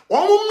American.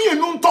 One me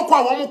no talk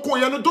one ko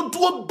ye no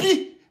do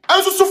bi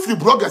enso so free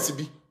bloggers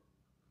bi.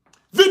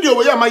 Video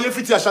we ya ma ye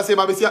fiti ahase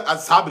ba be si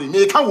asabre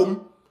me ka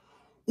wom.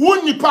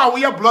 Won nipa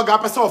we ya blogger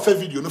pese of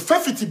video no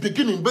fiti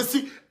beginning be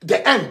si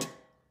the end.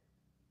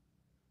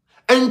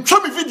 And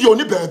try me video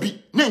ni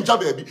baby, ne nja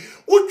baby.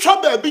 Wo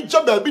twa baby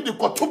ja baby de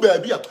koto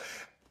baby a.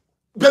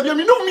 Baby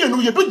me no me no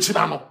ye do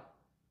gina no.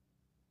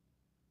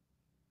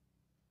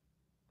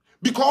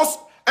 Because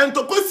and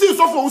to see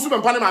so for Owusu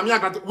Bempah Mami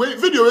Agradaa we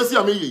video we see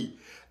am yi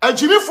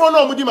ajimi fo na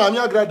omudi Mami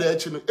Agradaa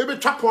echi no ebe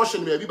twa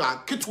portion me bi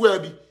ba kitwa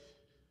bi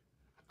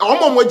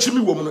omo mo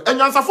ajimi wo mu no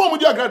enyansa fo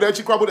omudi Agradaa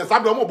echi kwabo de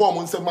sabe omo bo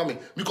mo nsem mame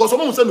because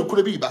omo nsem no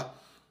kure bi ba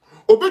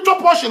obi twa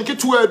portion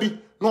kitwa bi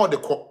na o de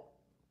ko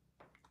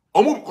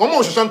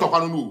Omo hyehyɛ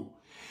ntɔkwa no.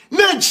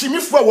 Na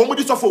nchimifo a wɔn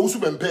di sɔfo Owusu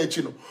Bempah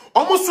akyi no.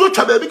 Omo so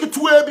twa baabi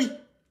ketewa bi.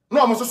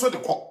 Na omo so de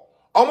kɔ.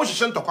 Omo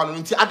hyehyɛ ntɔkwa no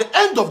nti at the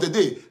end of the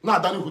day na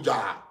adane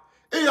hujaa.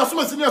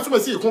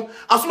 Asomasi ko.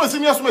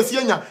 Asomasi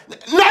anya.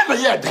 Na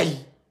ye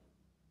dai.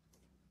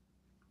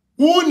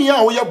 Who near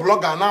or your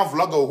blogger now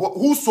vlogger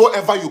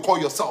whosoever you call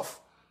yourself.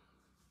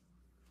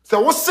 So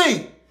what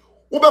say?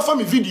 Obe for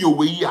me video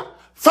we ya.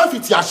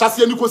 550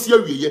 ashasi ani kosi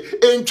awie.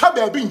 Entwa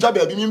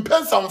baabi mi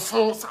mpensa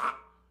mfonsa.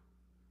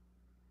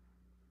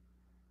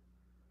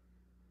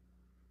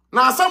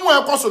 Na asamu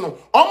ekoso no,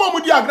 omo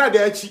mu di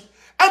Agradaa akyi.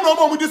 Ana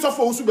omo mu di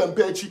sofo Owusu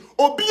Bempah akyi.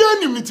 Obi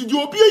anim ni ti di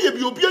obi ye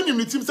bi obi anim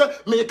ni tim se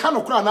me ka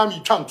no kra na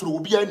me twa ntoro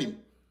obi anim.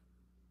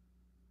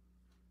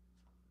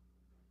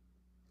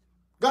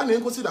 Gana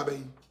enkosi da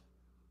bayi.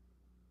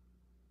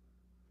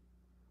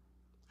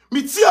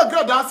 Me ti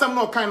Agradaa asem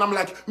no kind I'm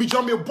like me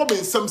jam me bob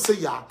en sem say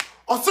ya.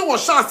 O se wo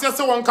sha ase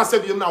se won kasa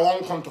bi na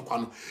won kontokwa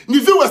no. Ni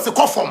viewers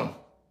ko fom.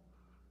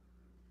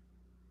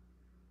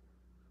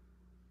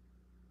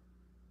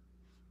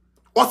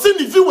 O se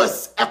ni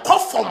viewers e ko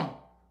fom.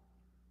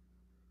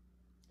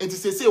 Enti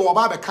say wo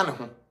ba be ka ne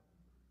ho.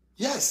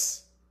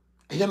 Yes.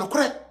 Eye no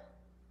kore.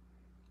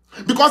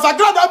 Because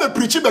Agradaa be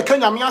preach be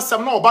Kenya me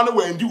asem na oba no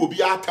wa ndi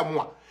obi atam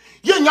a.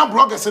 Ye nya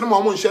bloggers no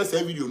mo share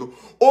say video no.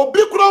 Obi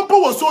kura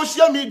mpo wo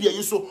social media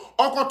yi so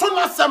okoto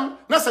na sem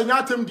na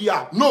sanya atem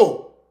dia.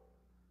 No.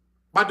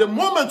 But the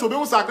moment obi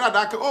was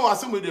Agradaa oh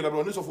asem we dey na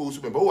bro no so for Owusu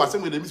Bempah. Oh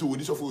asem we dey miss we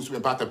dey so for Owusu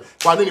Bempah atem.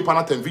 Kwa no ni pa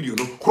na atem video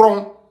no.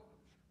 Kron.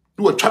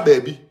 Do a twa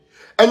baabi.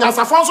 Enya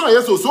safon so na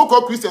yeso so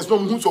called Christians no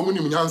mu so mu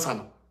nim nyansa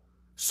no.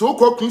 So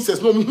called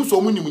Christians no mu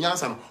so mu nim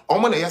nyansa no.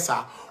 Omo na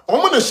yesa.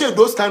 Omo na share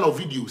those kind of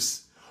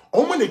videos.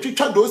 Omo na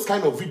twitwa those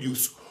kind of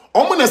videos.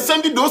 Omo na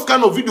send those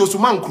kind of videos to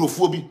man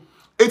krofo bi.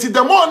 Enti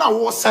the more na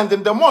wo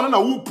sending the more na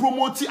wo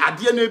promote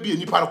ade na bi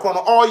nipa no no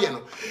all ye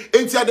no.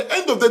 Enti at the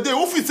end of the day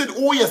wo fit said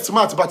oh yes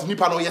smart but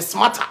nipa no yes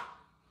smarter.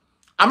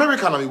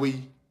 America na we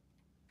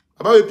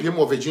aba we PM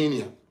of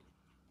Virginia.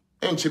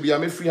 Enche bia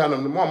me free hand no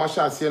mo ma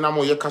sha ase na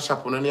mo ye cash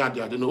up no ne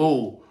ade no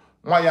oh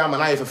mo ya ma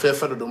na ye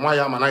fefe dodo mo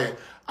ya ma na ye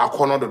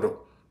akono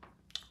dodo.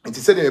 Enti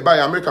said me buy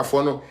America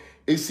for no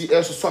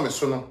ACS so me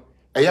so no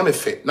eya me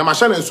fe na ma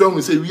sha na nso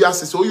ahu se wi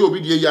ase so ye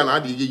obi die ya na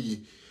ade ye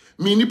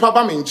mi nipa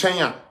ba me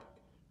nchen a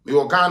me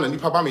organ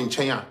nipa ba me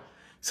nchen a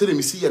se de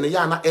me si ye na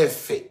ya na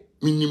efe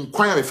me nim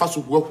kwan a me fa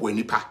so huahu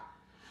nipa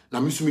na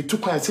me so me tu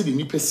kwan se de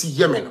nipa si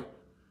ye me no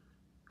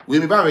we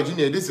me ba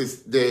Virginia this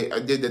is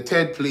the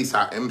third place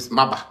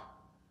maba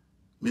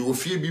me wo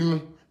fie bi mu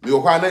me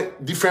wo na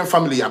different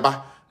family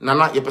aba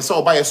na ye pese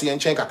oba ye so ye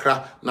nchen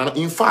kakra na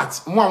in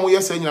fact mo a mo ye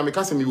se nyina me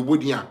ka se me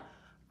bobodi a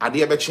ade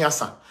ye be kye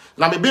asa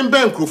na me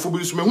bemben krofo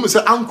bi so me hu se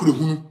ankure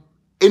hunu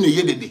ene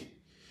ye dede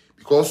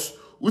because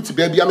uti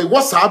baby me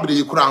what sabre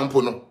ye kura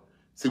ampo no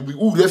say we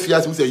who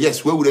refuse say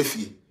yes we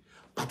refuse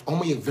but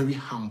omo ye very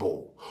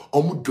humble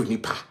omo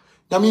donipa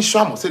na me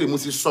shamo say the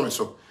musi so me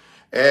so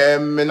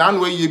me na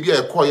no ye bi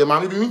e call ye ma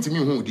me bi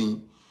ntimi hu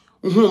din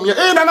hu me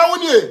na na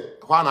woni e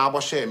kwa na abo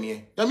share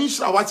me na me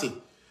shira wate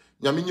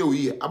nya me nye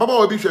oyi ababa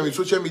wa bi hwe me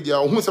social media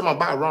hu se ma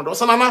ba around o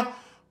sana na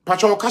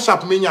pacho cash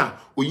up me nya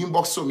o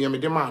inbox so me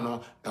de ma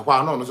no e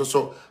kwa na no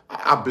so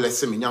a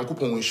bless me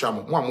nyankopon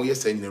nhamo mo amoye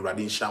sa ni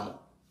Awurade nhamo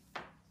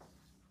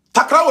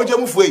takra wo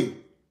jemu fuei.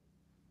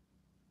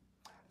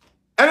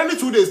 And any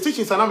 2 days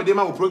teaching sanam de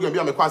ma wo program bi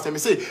o me kwa say me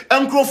say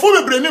enkrofo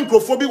bebre ne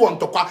enkrofo bi won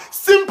tokwa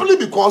simply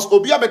because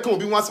obi abeka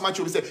obi wan asema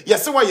che obi say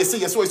yes why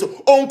yes so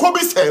onko bi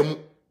sam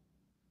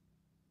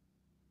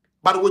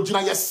but wo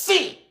gina yes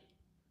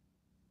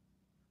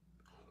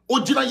o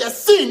gina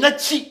yes na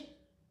chi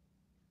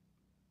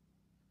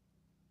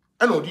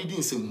and odi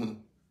din sem hu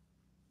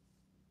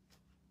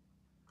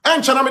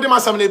en chana me de ma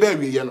sam na be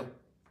awie no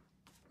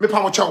me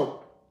pa mo chawo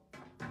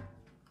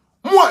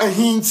mo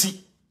ahinti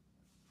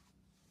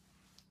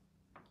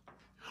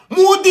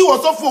Mudi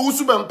was off for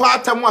Owusu Bempah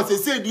atam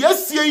as say the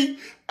SCA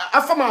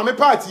afama me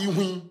party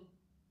hu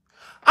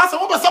asa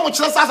wo be say mo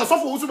kire sa so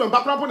for Owusu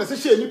Bempah prampo na say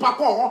she nipa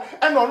ko ho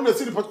e no no na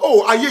say report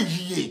oh aye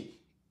yie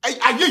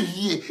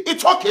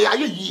it's okay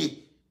aye yie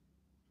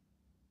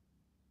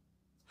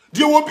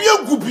de wo bi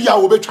agubia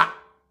wo betwa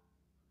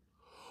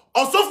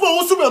osofo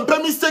Owusu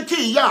Bempah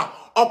mistake ya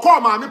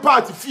okọ ma me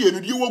party fie no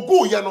de wo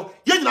go ye no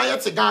ye nyina ye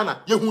te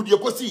Ghana ye hu de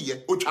kosi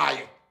ye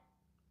otwaye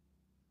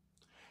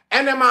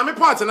ene ma me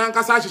party na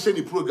nkasa ahihye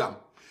ni program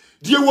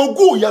de wo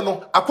go ye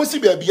no akosi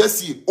ba bia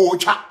sie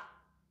otwa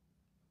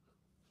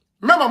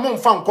mema mo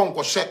mfa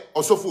nkonko hye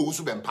osofo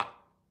Owusu Bempah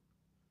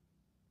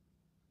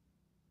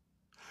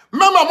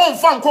mema mo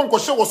mfa nkonko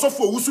hye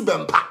osofo Owusu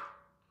Bempah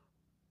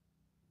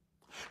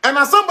and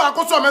asamba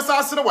akoso mesa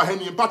asere wa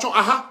hani mpacho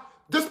aha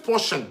this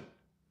portion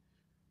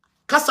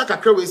kasa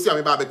kakra we si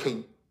ame ba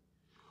bekan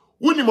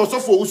woni mo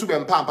osofo Owusu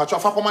Bempah mpacho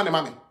afa koma ne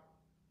mame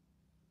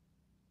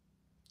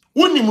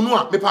woni mu no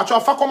a me pacho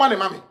afa koma ne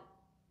mame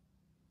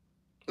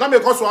na me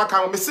koso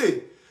aka me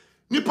say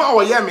nipa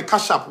o ye me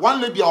cash up one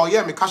lady o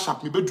ye me cash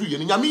up me bedu ye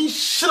nyame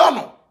nhira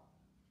no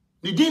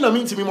ni din na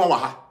me ntimi mo wa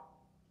ha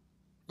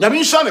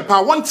Nyame hia ne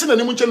pa won ti na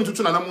ne mu nche ne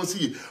tutu na na mo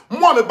si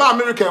mo me ba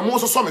America mo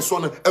so me so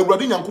no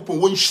Awurade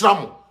Nyankopon won hira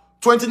mo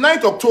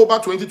 29th October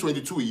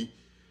 2022 yi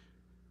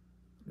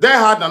there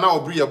had na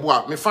Obiri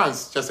Yeboah me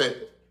fans che say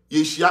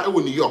ye hia e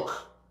wo New York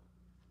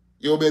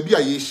ye baby a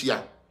ye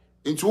hia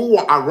into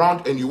wo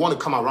around and you want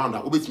to come around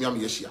that obetimi am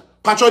ye hia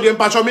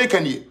pacho make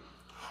any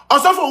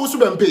osofo Owusu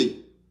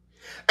Bempah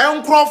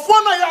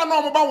enkrofo na ya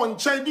na mo ba won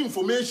chen di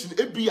information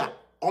e bia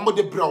omo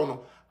de brown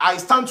no I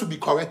stand to be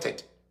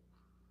corrected.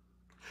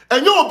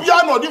 And you be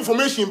no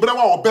information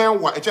brewa or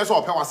ben wa e chese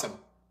ope wasem.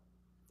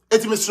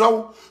 Eti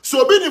misrawo.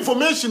 So be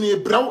information e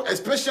brew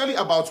especially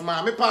about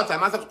my part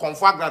and as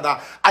confirm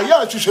Agradaa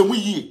aya hwehwemu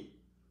yi.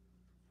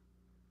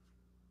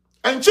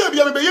 Enche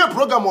bia me be ye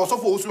program or so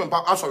for Owusu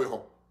Bempah asori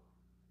ho.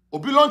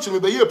 Obi launch me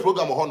be ye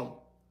program ho no.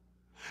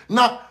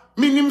 Na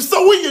minim se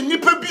wo ye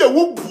nipa bia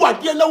wo bu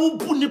ade na wo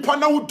bu nipa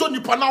na wo do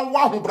nipa na wo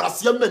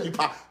ahobrase ma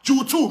nipa.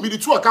 Jutu mi di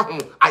tu aka ho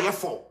aye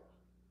for.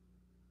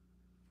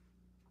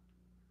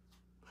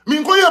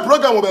 Minko ye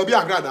program wo baby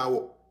Agradaa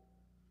wo.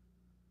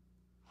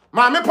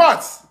 Ma me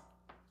parts.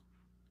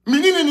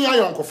 Minini ni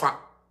ayonkofa.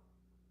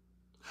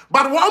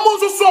 But one mo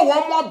so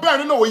one more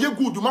ben na wo ye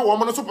good ma wo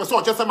mo no so pese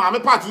o chese ma me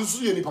parts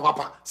so ye ni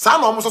papa. Sa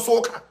na o mo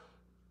so ka.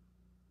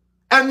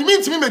 And me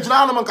ntimi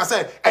megina na man ka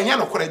say enye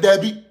no kore da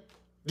bi.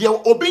 De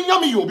obi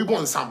nyame ye obi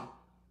bonsam.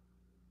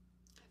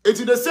 It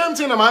is the same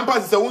thing na my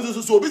parts say won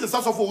so obi se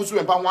sasofo Owusu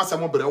Bempah ho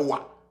asem bre wo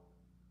a.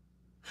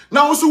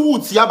 Na wo so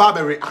wuti aba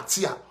be react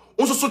a.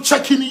 So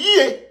checking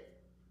ye.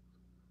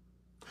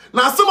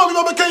 Now some of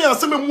you be can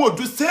say me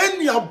do say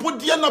ni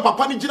abode na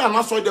papa ni gina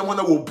na so dem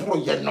na wo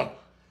buro ye no.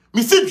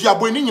 Me say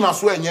duabo ni nyina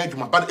so anya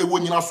adwuma but e wo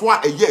nyina so a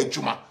eye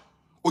adwuma.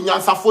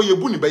 Onyansafo ye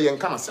bu ni be ye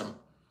nka nasem.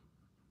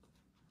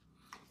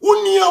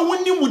 Woni a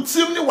woni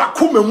mutim ni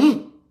wakoma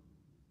mu.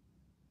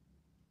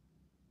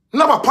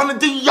 Na papa ne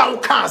de yaw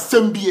ka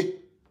asem bie.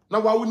 Na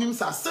wa wonim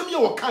sa asem ye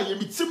wo ka ye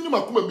mitim ni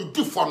makoma mi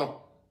di fo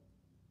no.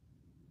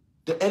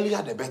 The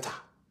earlier the better.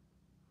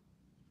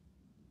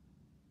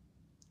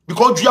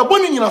 Because you are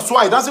born in it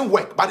doesn't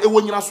work, but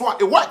when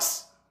it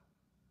works.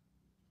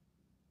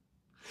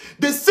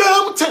 The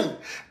same thing,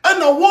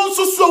 and I want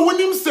to so when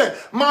him say,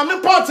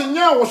 "Mammy part in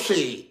your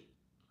she,"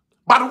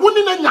 but when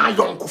in a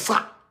young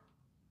kufa.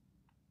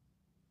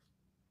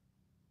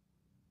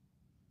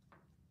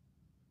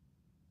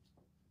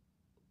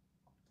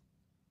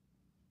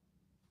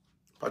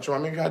 But you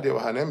make her de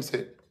her name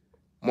say,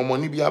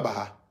 "Momoni bi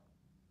abaha."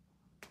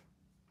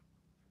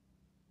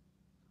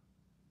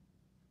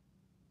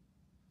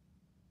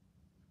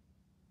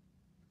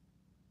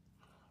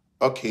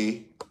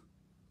 Okay.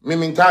 Me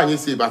minta you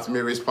say but me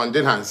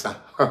responding answer.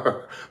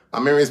 I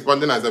me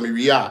responding answer me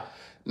we are.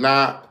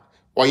 Na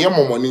oye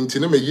momoni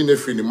ntine me yi na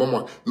free ni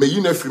momo. Me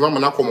yi na free mama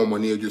na ko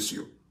momoni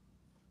adwusu.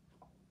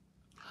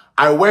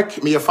 I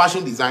work me a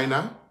fashion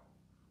designer,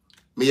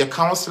 me a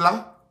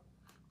counselor,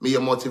 me a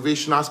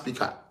motivational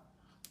speaker.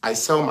 I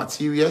sell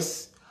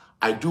materials.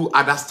 I do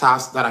other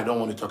stuff that I don't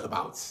want to talk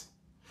about.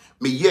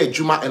 Me ye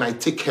juma and I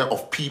take care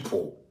of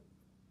people.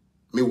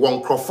 Me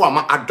one crofo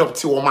ama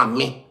adopt woman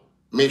me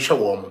hwe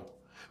wo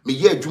me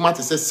ye adwuma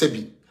te se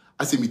sebi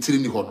ase me tiri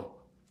ni ho no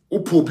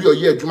upo obi o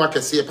ye adwuma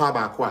kese pa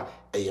ba ko a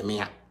eye me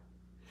a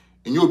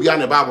enye obi a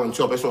ne bible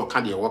nti obeso o ka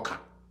de wo ka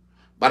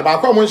but ba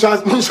ko mo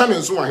nsha me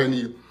nso wa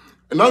hani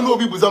na no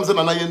obi buzam se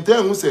na ye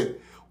ntan hu se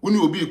uni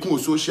obi ku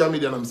social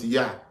media na msi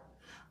ya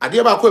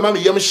ade ba ko ma me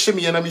yem hye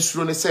me na me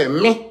suro ne se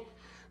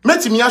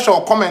metimi a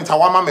show comment a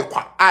wa ma me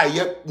kwa a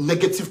ye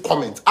negative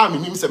comment a me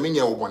nim se me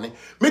nye wo bone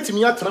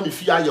metimi a tena me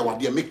fi aye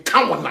wade me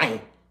ka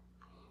wonan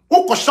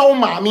Oko shaw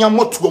ma me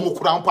amoto mo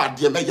kura mpa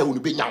ade me ya wonu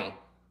benya.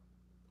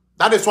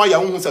 That is why ya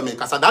hu say me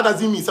kasa that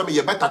doesn't mean say me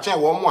better chen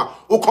wo mo a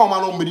oko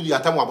ma no mmedi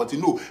atam about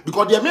no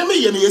because the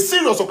me ye na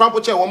serious o krampo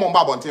chen wo mo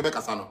mba bonte be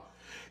kasa no.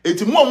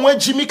 Eti mo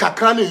agimi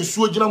kakra na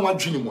nsuo gina mo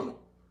adwini mo no.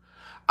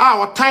 A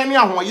o tan ne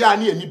ahoye a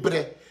ne ani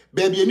bre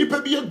baby enipa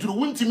bi aduru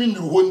wontimi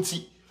nduru ho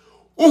nti.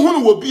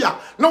 Uhunu wo bia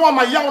na wa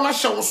ma ya wo na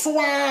hye wo so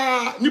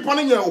a nipa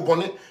ne nya wo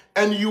bone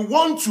and you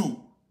want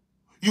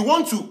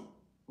to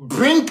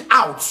bring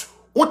out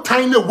what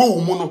tiny wo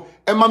mu no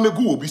e ma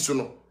megu obi so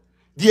no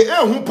de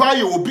hu pa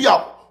ye obi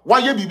a wa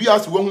ye bibi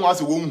as wo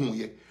hu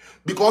ye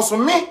because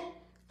me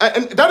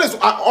and that is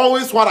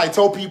always what I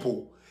tell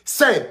people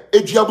say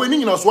eduabo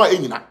ni nyina so a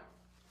enyina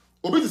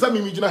obi tisa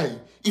mi gina he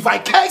if I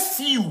curse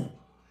you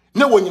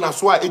na wo nyina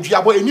so a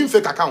eduabo eni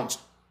fake account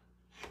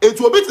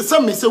etu obi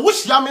tisa me say wo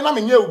hia me na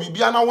me nya obi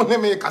bia na wo ne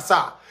me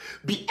kasa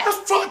be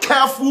extra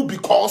careful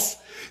because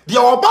the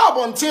oba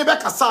abonte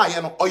be kasa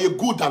ye no or you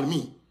good than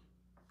me.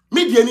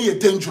 Media ni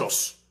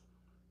dangerous.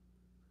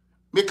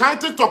 Me kan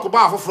TikTok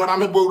ba afoforo na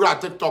me bowura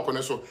TikTok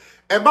ne so.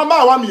 E ba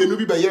ma wa me yenu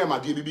bi be ye ma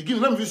de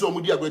begin na me fi so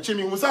omudi agwache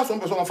mi hu sa so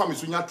person fa me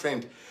sunya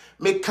trend.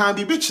 Me kan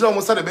bi kire o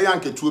mo sa de be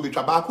yanke tuo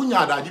betwa ba ko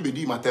nya adaje be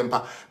di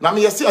matempa. Na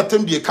me yesi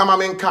atem die kama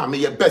me nka me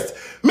ye best.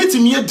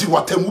 Metimi edi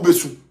watamu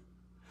besu.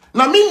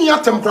 Na me ni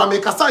atem kra me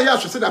kasa ya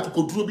hwese da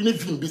kokoduro bi ne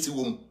vim bi si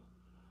wom.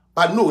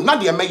 But no,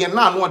 not the mayor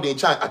now no the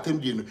child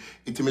attempt it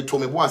me to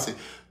me boss.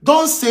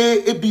 Don't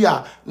say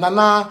ebia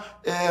nana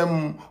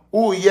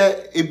oh yeah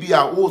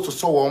ebia oh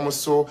so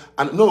almost so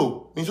and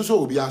no me so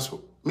obi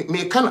aso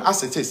me can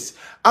as it is.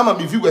 Ama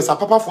me viewers a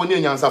papa for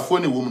any answer for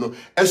any woman no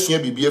esua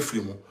bibia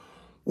free mu.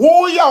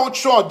 Wo ya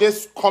outro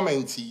this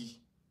comment.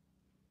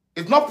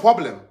 It's not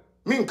problem.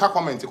 Me nka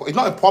comment it's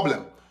not a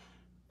problem.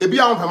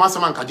 Ebia on pema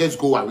man can just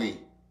go away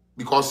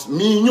because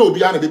me nyo obi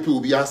na be pe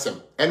obi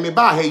asem and me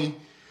ba hey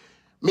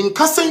me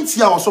nka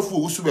sentia osofo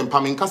Owusu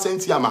Bempah me nka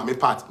sentia ma me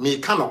part me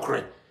ka no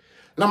kre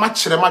na ma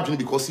kire ma dwene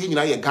because ye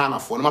nyina ye Ghana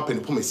for na ma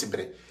penipo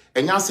mesibre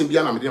enya asem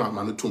bia na me de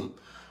ma no tum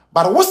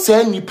but what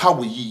say nipa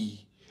we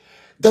yi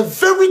the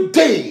very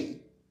day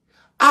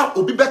a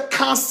obi be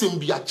ka asem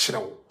bia kire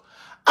wo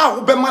a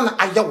wo be ma na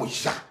aya wo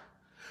ya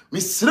me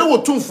sire wo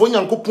tumfo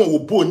nyankopon wo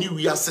bo ni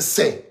wi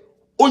asese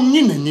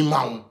onyi nani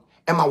ma wo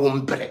e ma wo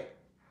mbre.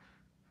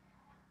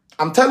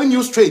 I'm telling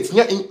you straight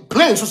nya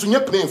plain so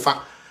nya plain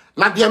fa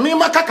na de me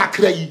maka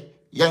kakra yi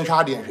yen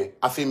hwa de hwe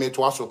afi me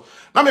to aso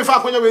na me fa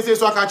akonya we say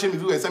so aka che me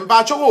viewers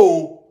mba che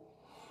wo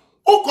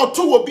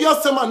ukoto obi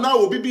asema na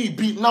obi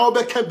bi na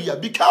obeka bia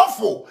be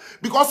careful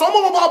because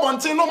omo ba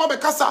bonten no ma be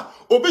kasa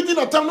obi di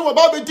na tam no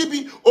ba be di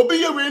bi obi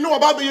ye we no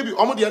ba be ye bi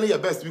omo de na ye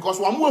best because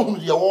omo ehunu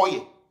de wo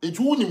ye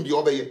etu unim de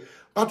obeye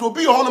but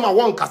obi ho no ma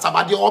won kasa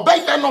ba de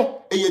obeye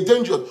no e ye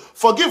dangerous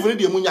forgive ni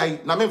de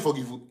munyai na me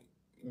forgive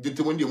de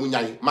te de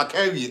munyai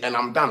makari and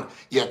I'm done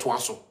ye to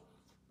aso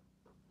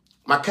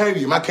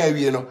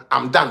makari no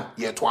I'm done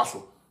ye to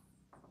aso.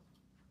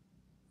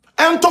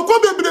 And toko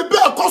bebrebe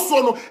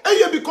akoso no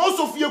eye because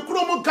of ye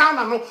kromo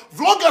Ghana no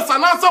vloggers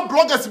and answer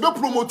bloggers be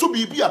promote to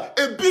bibia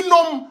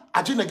ebinom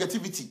age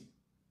negativity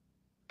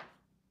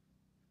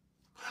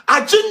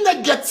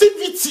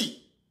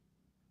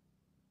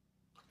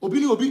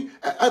obi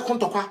e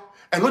kontokwa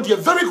and no dey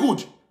very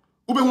good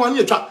ube nwani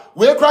etwa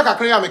we kra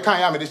kakra ya me kan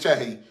ya me de share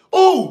hey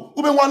oh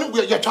ube nwani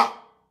we yetwa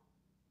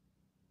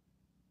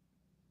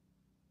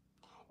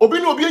obi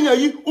no obi anya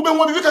yi ube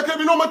nwa bibi kakra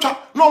bi no matwa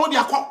no mo de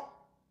akọ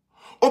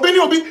obi ni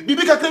obi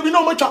bibi kakra bi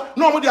no matwa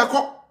no mo de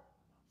akọ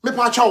me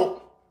pa acha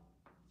wo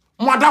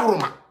mo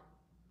adaworoma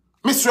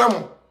me sre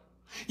mo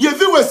ye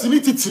viewers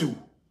ni titiriw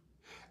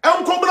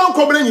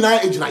enkombra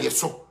nyina ejina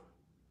yeso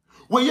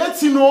we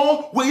yeti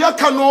no we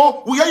yaka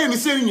no we ye ni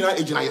se nyina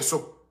ejina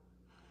yeso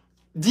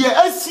de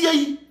asie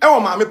yi e wo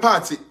ma me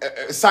party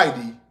side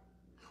yi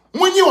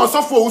munyi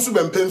osofo Owusu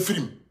Bempah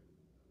mfirim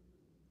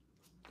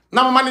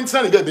na mama ni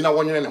ntina ne bi na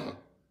wonwene ne ho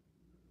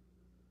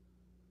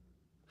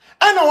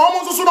ena wo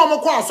mo so na mo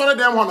kwa asore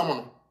dem ho no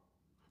mo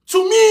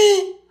to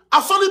me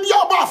asore bi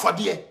aba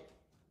afade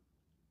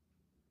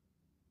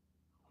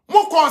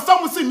mo ko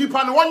asam si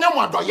nipa ne wonya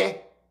mo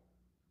adoye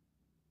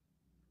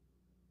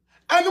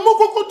and mo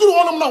ko duru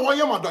wonom na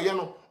wonya mo adoye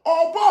no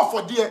oba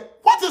afade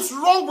what is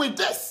wrong with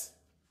this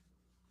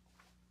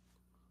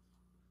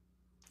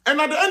and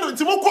at the end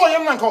of mo ko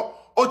yem na nko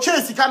o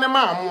chesika ne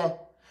ma mo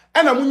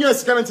ena munya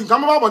sika ne tinka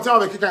mo ba bonte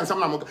ba keka nsam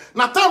na mo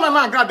na time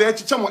na Agradaa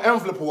echiche mo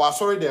envelope wa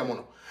asore dem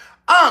no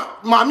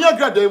Mami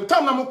Agradaa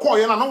time na mo call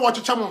ye na no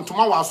watch chama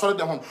ntoma wa asore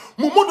dem ho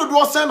mo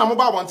mododo sen na mo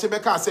ba bonte be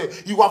ka say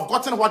you have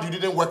gotten what you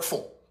didn't work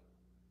for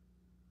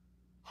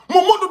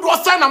mo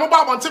mododo sen na mo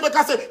ba bonte be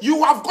ka say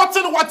you have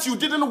gotten what you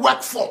didn't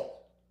work for.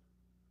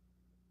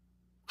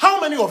 How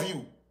many of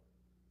you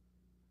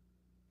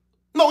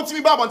no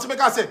timi ba bonte be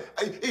ka say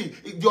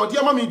the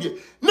odiema media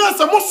na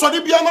say mo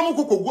sori bia na mo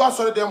kokogu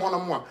asore dem ho no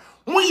mo a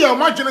mo ye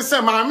madwene say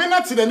maame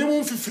na te nani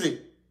mo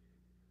mfifire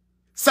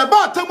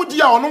seba atem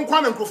dia ono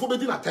nkwa na nkrofo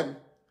bedi na tem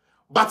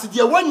but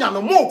dia wanya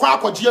no mo kwa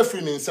akogye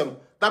afiri ne nsem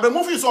da be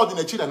mo fi so odi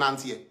na chi na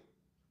nante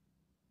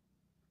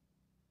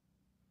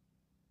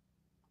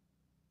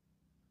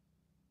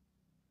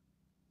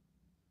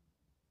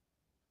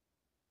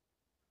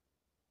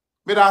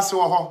me da se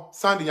wo ho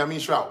sande nyame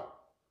hwira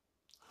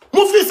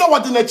mo fi so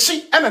odi na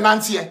chi na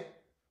nante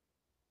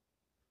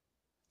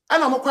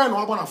ana mo kwa na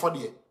wabo na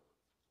fode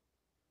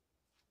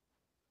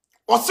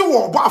Ose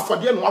wo obo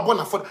afode no abo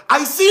na fode.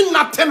 I see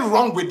nothing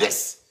wrong with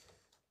this.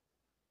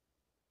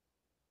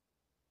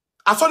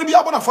 Asori bi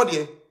abo na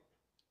fode.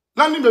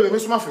 Landi bebe me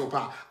suma fe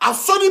opa.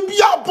 Asori bi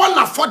abo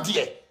na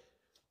fode.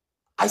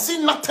 I see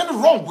nothing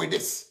wrong with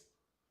this.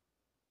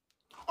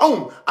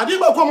 Oh, ade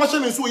ba ko mo hye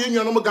ne so ye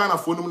nua no mo Ghana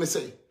fo no ne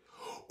say.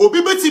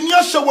 Obi betimi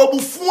ahye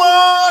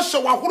wabufua,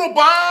 hye wahoro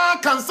ba,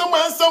 kansem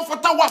ansem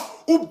fatawa,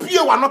 ubie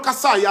wa no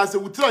kasa ya se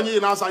wutira nye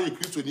na asa ye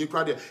Kristo ni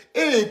kra de.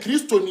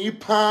 Kristo ni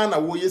pa na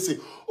wo ye se,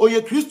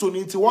 oye Kristo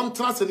ni nti won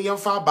tra se ne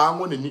yemfa ba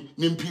ngo nani,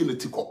 ne mpie ne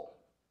tiko.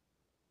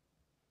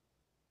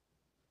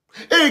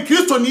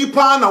 Kristo ni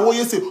pa na wo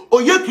ye se,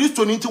 oye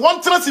Kristo ni nti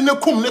won tra se ne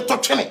kum ne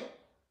totwene.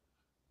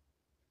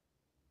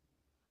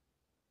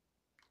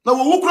 Na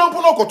wo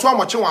wukrampo no koto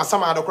amoche wan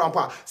asama ado krampo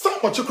a, sam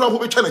moche krampo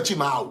be twa na chi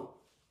ma awo.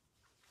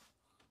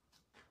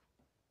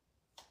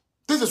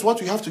 This is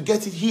what we have to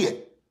get it here.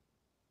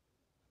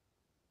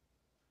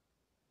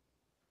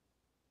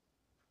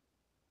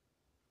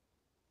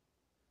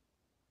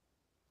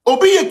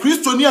 Obi ye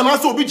Kristo ni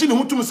anase obi ji ne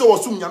hutum se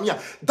wosum nyame a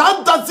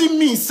that doesn't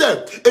mean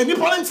say any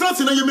parent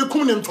na ye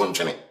mekum ne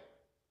ntontwene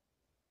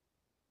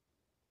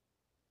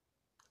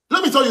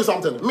me tell you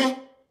something. Me,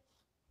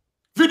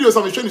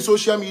 videos I'm showing in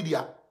social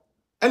media,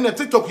 and the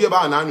TikTok here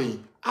about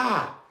an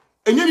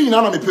and you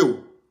know me pay.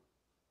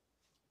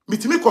 Me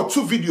to make 2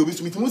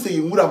 videos, me to say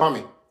you mura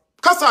mame.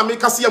 Kasa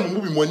make us see a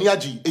movie money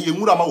aji, and you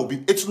mura ma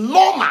obi. It's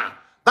normal.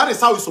 That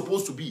is how it's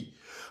supposed to be.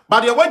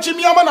 But the when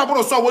Jimmy Amana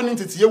bro so one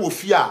into tie wo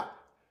fear.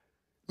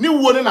 Ni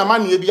wo ne na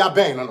man ye bia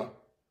ben no.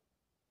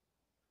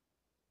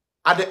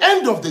 At the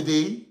end of the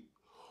day,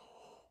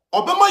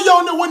 Obama ya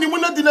one woni mu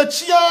na di na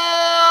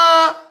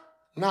chia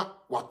na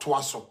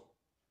watoa so.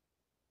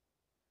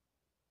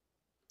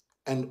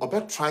 And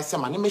Obe try say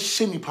man me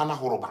hye nipa na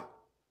horoba.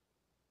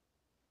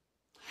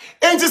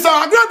 Enti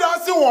sa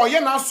Agradaa say wo ye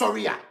na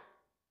sorry a.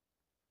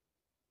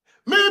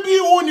 Maybe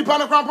wo nipa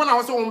na krampo na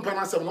wo say wo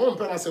mpena sem no wo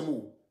mpena sem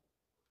wo.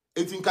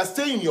 Enti nka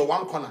stay in your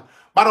one corner.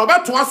 But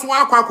Obe toa so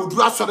akwa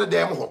koduru asore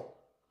dem ho.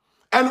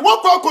 And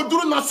what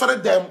koduru na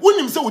asore dem,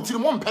 wonim say wo tiri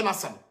mo mpena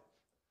sem.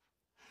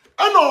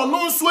 And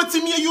no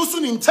sweating me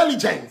using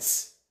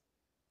intelligence.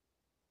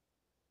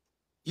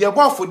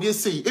 Yeboah for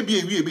this say,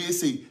 we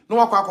say, no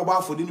one quack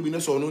about for the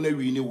business or no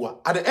we knew.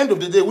 At the end of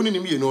the day, we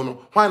need me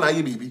no. Why not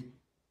you, baby?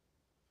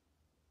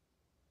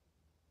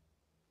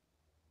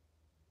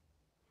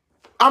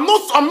 I'm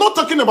not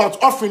talking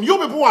about offering. You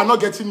people are not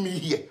getting me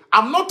here.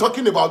 I'm not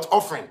talking about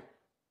offering.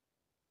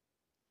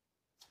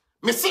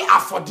 Me say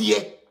for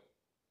dear.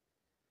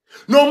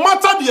 No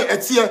matter the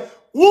etie,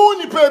 who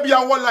ni pay be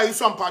a wala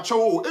isu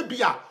ampacho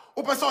ebia.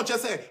 O person che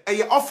say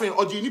e offering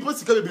or you nipa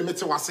sika be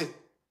mete wase.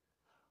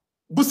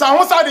 Busa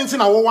ho side nti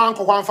na wo wan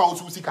kokwan fa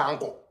osu sika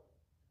anko.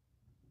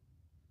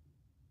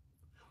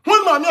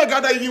 When Mami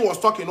Agradaa even was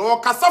talking,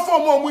 or kasafo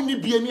mo ni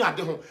bi ani ade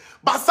ho.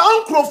 But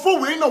some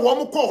crofo we na wo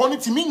mo call honey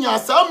timi nya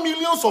some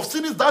millions of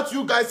cities that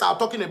you guys are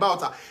talking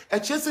about. A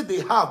chase they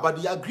have,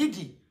 but they are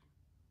greedy.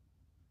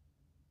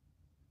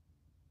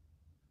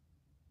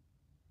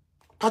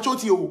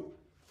 Pachoti o.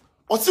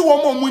 O si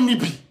wo mo ni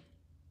bi.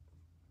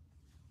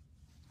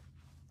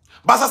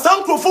 But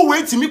some crofo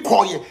we timi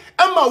call ye.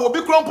 Emma will be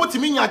crumpo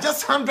timi nya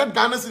just 100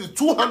 Ghana cedis,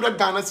 200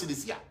 Ghana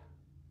cedis here.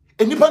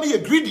 Anybody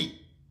greedy?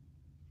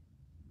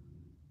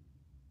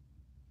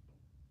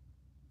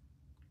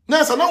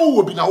 Nasa na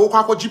wo bi na wo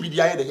kwa GBD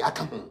aye de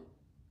aka ho.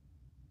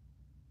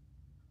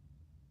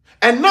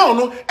 And now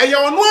no e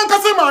ya ono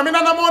ankase maame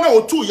na mo na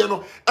otu ye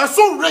no e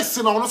so race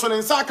na ono so ne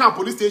nsa aka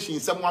police station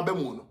sem aba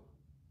mu no.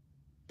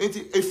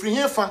 Enti efri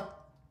hefa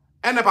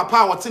ene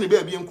papa wote ne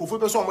ba bi enkofo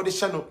pe so omo de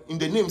hye no in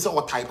the name say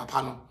what type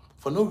papa no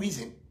for no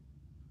reason.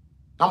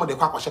 Na mo de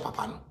kwa hye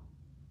papa no.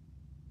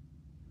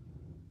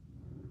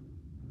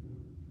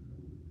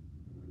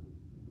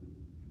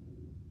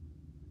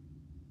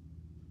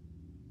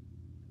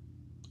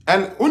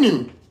 And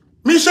unim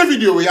me share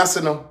video we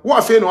ase no wo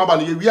afa no aba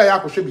no ye wia ya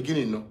akwohwe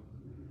beginning no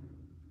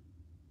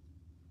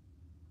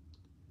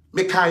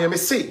me kan ye me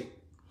say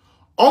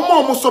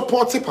omo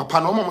support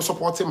papa no omo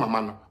support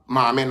mama no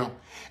maame no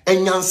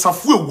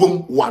enyansafo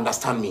egwom wo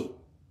understand me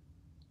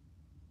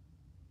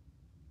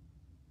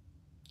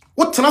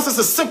what tena se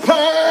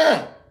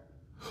sepa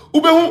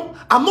ubehu.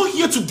 I'm not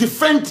here to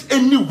defend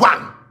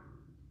anyone.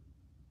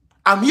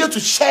 I'm here to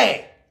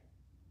share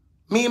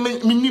me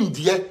nim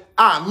dear.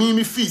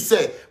 Me feel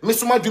say, me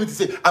so much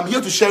say, I'm here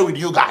to share with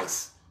you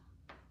guys.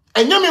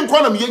 And you mean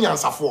call me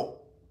answer.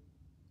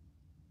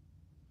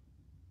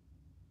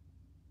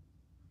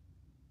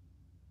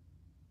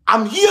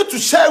 I'm here to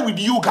share with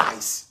you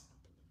guys.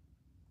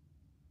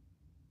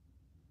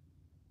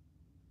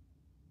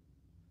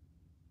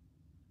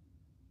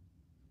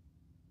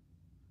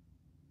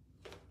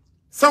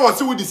 So I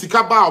see with the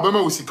sika ba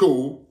obema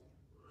usiko.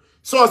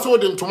 So I saw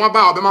the ntoma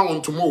ba obema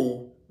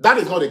wontomo. That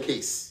is not the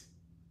case.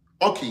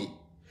 Okay.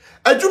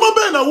 Adwuma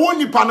be na wo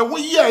nipa na wo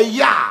ye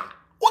ya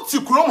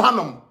uti krom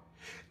hanom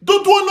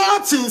dodo na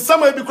atin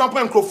sama bi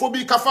kwampa nkrofo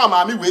bi kafa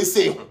maami we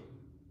say ho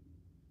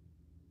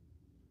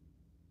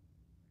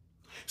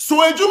so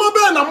adwuma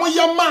be na mo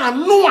ye ma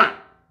no a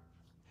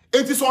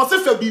enti so se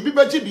fa bibi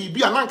baji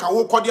bibi ananka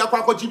wo kode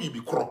akwakoji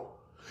bibi kro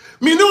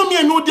me ne omi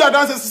enu di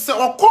adanse se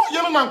okọ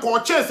ye no nanka o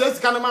che se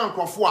sika ne ma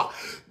nkrofo a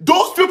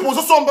those people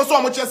so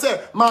mo che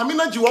se maami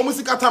na ji wo mo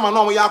sika tama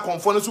na mo ya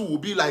konfo no so will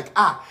be like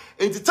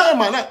enti time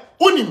na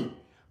onim.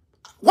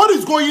 What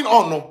is going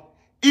on? No?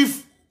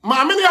 If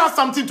Mamini has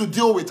something to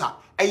deal with her,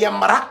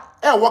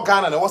 what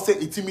Ghana and what say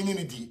 80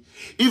 minutes.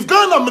 If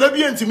Ghana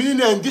maybe 80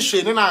 minutes and this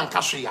shade and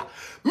Kashia,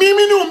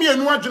 Mimi knew me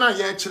and what Jana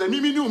yet,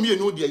 Mimi knew me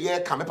and no dear year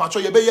come a patch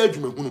of your bay. Yet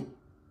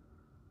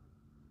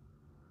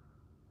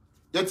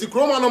the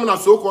Chroma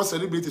so called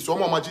celebrity so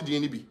much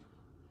DNB.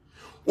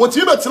 What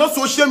you better not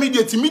social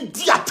media to me,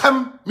 dear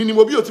time,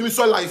 minimobile to me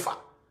so life.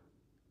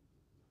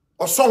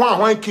 Or so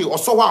 1K or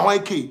so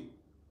 1K.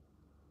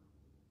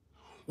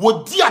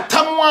 Wo di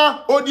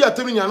atamwa o di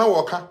atami nya na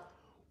woka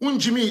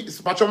unjimi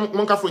pacho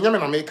monka fo nyame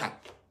na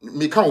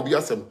meka obi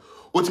asem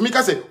otimi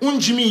ka se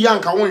unjimi ya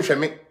nka wonhwe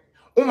me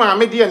o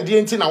maame de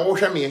enti na wo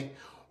hwe me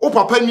o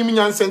papa nim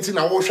nyansa enti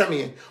na wo hwe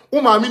me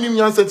o maame nim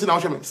nyansa enti na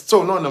wo hwe me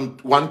still no na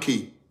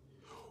 1K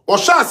o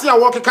sha ase a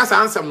wo keka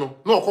sa ansem no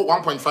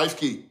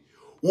 1.5K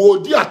wo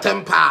di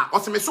atempa o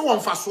se me so won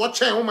fa so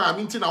chen wo ma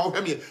minti na wo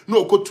hwe me na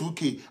okọ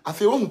 2k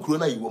afi wo nkuro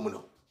na yiwo mu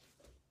no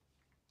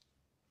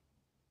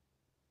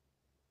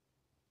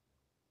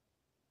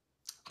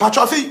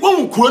pacho afi wo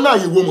nkuro na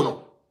yiwo mu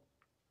no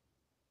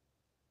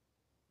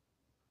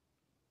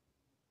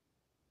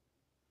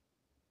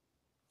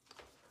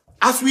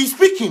as we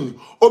speaking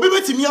obi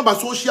betimi aba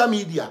social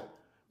media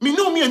me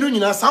no me enu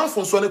nyina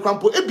sanfo so ne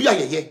krampo ebia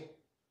yeye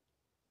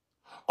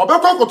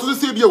obekwa koto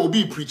se bia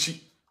obi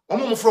preachi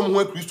omo from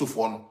ho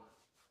Christopher no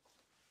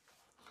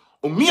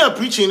Omia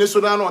preaching ne so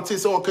da na ote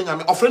se o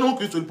kanyame ofre no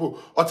Christo po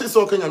ote se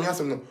o kanyame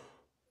asem no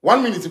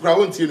 1 minute kra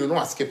won tie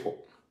no skip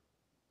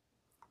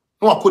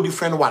no akọ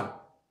different one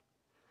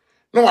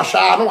no wa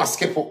sha no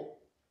skip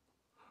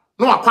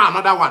no akọ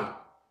another one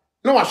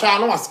no wa sha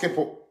no skip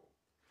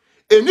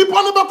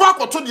enipa no bekọ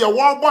akoto de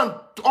wo bon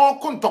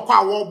okọ ntokọ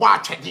a wo bo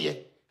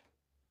achede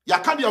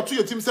yaka de oto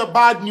yetim say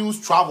bad news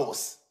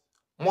travels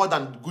more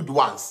than good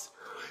ones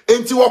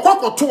enti wo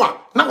kokoto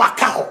a na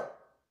waka ho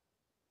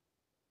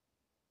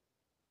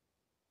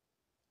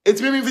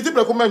enti me invite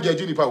pre comment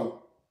judge ni pa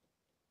wo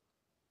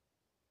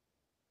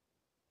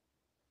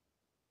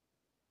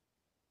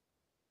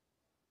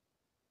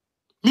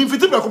me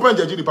invite pre comment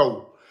judge ni pa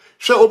wo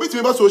hwe obi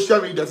timi ba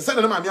social media say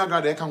na ma me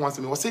Agradaa ka ho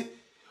asem wo say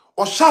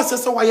o sha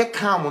se wa ye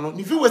calm no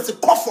ni viewers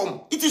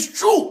confirm it is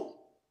true.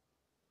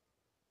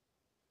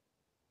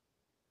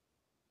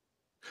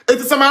 It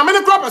is a man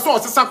many crop so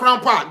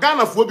sakran pa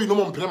Ghana fo bi no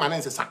mo mpene ma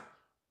nsesa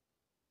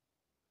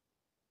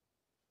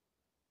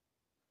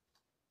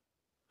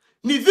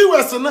ni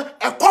viewers no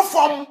e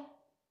confirm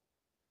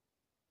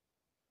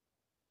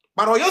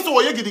but o yeso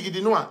o ye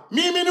gidigidi no a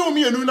mi ni o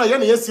mi enu na ye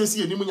na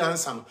yesiesie enimu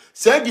nyansa no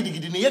se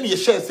gidigidi ne ye na ye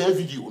share se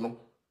video no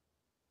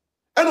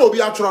e na obi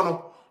atworo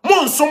no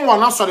mo nsom wa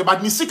na sori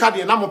but ni sika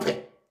de na mo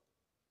pe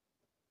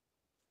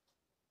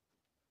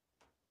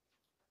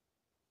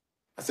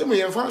ase mo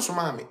ye mfa so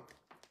ma me.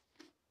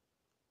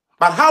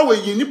 But how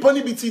will you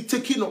niponi biti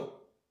taking no?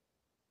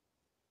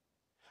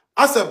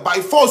 As a by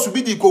force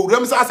be the go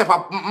rems as a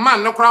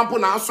man no crampo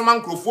na so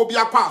man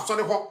crophobia kwa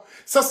sorry ho.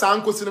 Say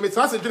sanko cinema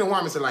trans didn't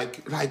want me say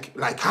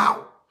like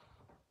how?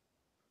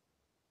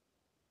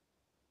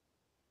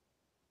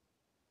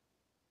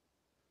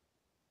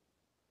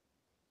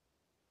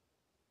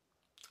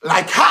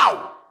 Like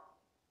how?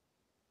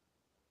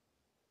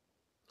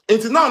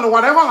 It's now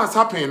whatever has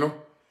happened, no.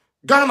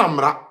 Ghana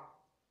mra.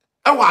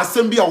 E wa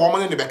asem a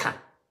woman in the beka.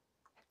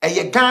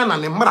 Eye Ghana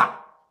ne mra.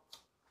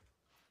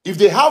 If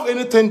they have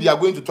anything they are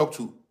going to talk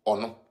to or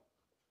no.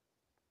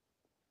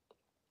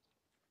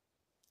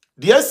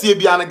 The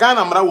SCB and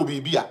Ghana mra will be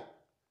bia.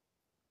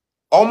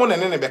 Omo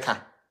ne beka.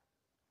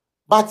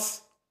 But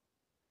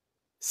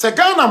se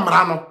Ghana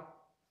mra no.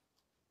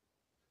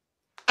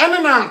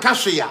 Ene na nka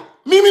hwe ya.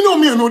 Mimi no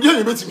me no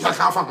dey betimi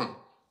aka afa ho.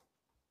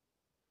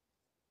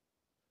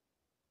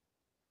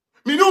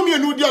 Me no me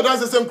no dey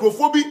adanse sem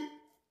krofobi.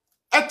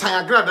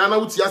 Etan Agradaa na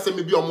wuti asem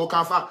bi omo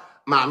ka afa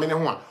ma me ne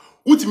ho a.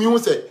 Utimi hu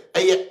se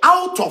eye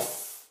out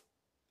of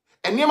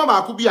enema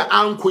ba ko bi a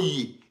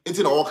ankoyie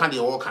enti na wo ka de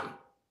wo ka no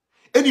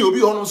eni obi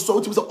ho no so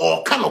utimi se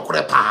o ka no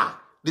kore pa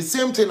the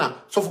same thing na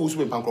so for Owusu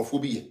Bempah nkrofo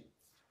bi ye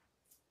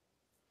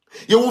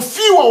ye wo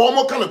fi wo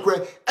mo ka no kore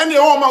eni e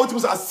wo ma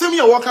utimi se asem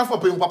ye wo ka fa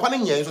pe papa ne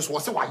nya so wo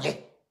se wa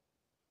ye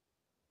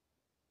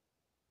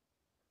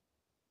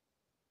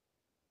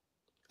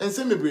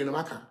ensem mebre no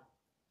maka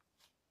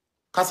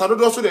kasa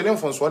dodo so de ne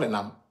mfonso ne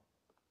nam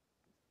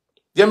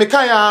ye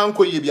meka ya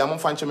ankoyie bi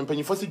amfa nche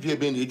mpanyifo se due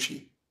be na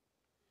etwie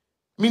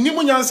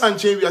minimu nyansa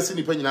nche wiase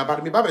nipa nyina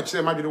ba me ba be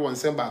kire madwene won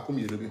sem ba ko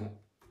mielo bi ho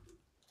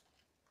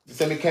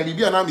se me kan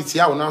bi ana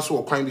metia wo na so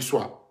okwan bi so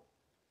a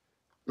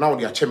na wo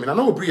de ache me na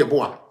Obiri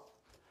Yeboah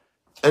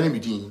ene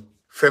midin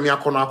fremi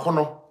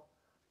akono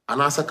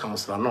anasa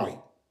counselor noy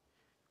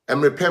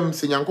emrepem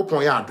se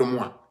nyankopon ya adom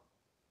a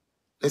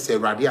ne se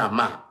Agradaa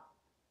ama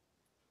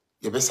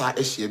ye besa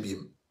ehia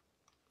biem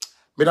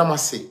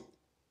medamase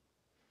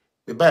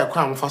me ba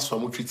yakwa amfa so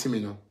mo twiti me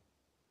no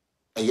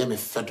eye me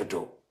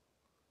fedodo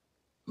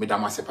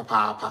medamase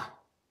papa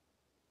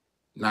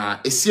na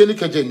esie ni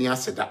kaje ni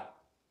aseda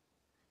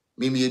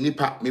me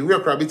nipa me we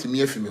kra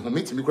betimi afi me ho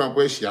metimi kra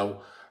bo ahia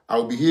wo I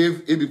will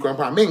behave ebi kra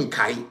pa me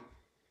nkai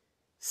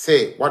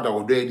say what I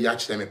would do di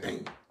akire me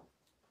pen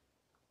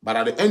but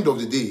at the end of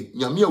the day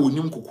nyame a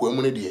wonim kokko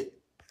amu ne de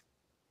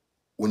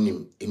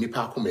wonim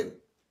enipa akomem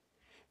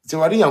ti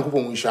wade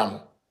yankopon nhia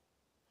mo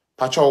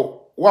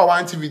pacho wa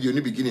wanti video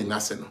ni beginning na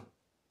se no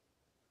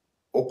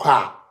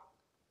okwa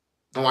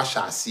na wa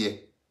sha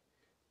ase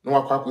na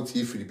wa kwa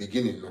koti free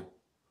beginning no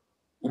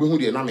obehu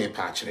de na me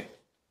pa akire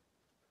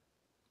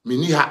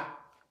mini ha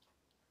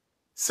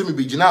se me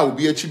begina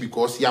obi achi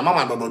because ya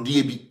mama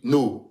dodode bi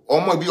no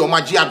omo bi omo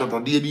agi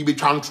adodode bi be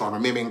twantro no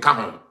me nka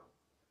ho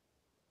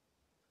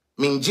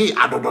minji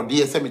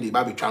adodode se me de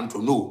ba be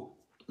twantro no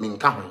me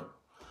nka ho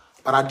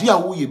but ade a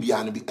wo ye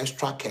bia no be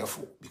extra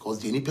careful because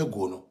the nipa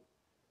go no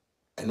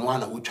eno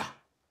ana wotwa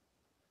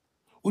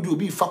udi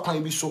obi fa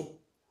kwan bi so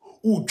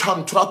u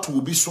twantro to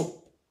obi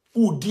so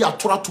u di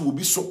atora to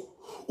obi so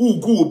u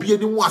gu obi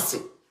ani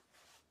wase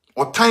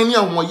or tiny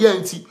and one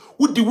yanti,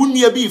 would the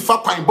wouldn't be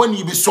fat pine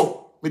bunny be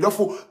so.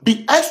 Therefore,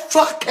 be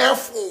extra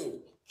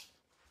careful.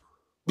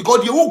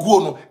 Because you will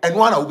go and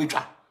one will be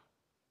trapped.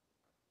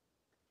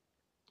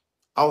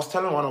 I was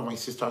telling one of my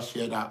sisters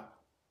here that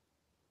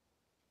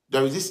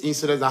there is this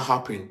incident that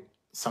happened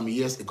some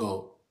years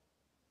ago.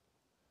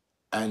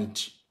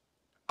 And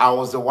I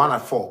was the one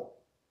at fault.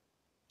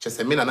 Just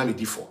a minute, I'm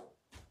D4.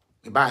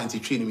 Me buy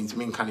anti-training means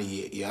me kind of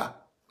yeah.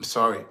 I'm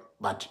sorry,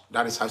 but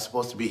that is how it's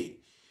supposed to be.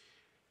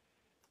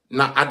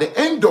 Now, at the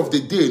end of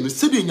the day, no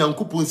see the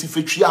Nyankopon si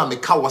fetria me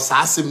ka was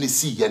asem ne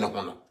si ye ne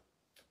ho no.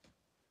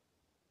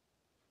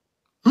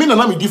 Me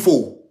na me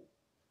D4.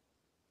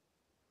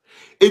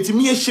 Eti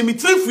me ehye me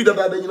tren free that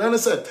the nyina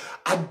said,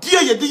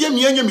 ade ye de ye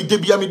me anya me de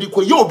bia me de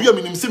ko ye obi a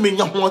me nim se me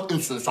nya ho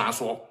nsunsan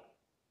so.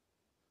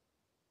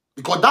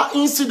 Because that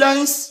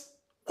incident,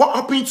 what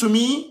happened to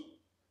me,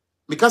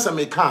 because I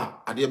make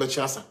car, I did a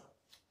chance.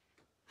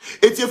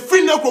 It's a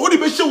free now. What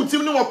if I show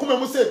you no come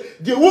and say,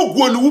 they will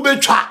go and will be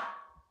chat.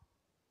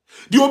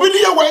 The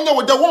obedient when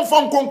with the one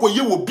phone conquer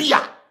you will be.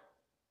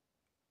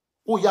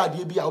 Oh, yeah,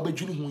 dear, be I'll be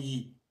drinking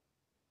ye.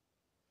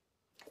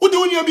 What do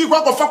you be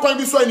work of fuck and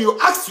this one? You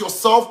ask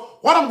yourself,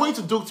 what I'm going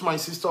to do to my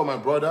sister or my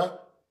brother,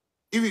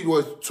 if it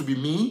was to be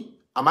me,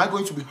 am I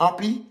going to be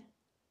happy?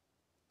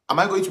 Am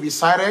I going to be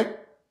excited?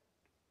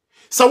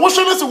 So what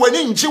should I say when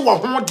you enjoy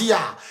one dear?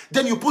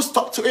 Then you put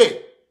stop to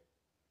it.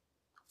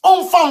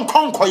 On found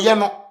conquer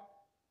yeno.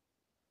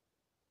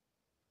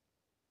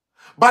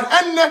 But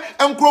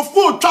and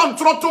crofo cham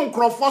troton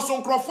crofo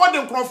so crofo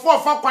den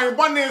crofo fa kwan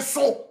bone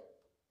so.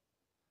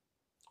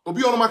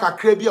 Obi ono maka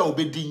krabia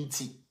obedi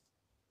nti.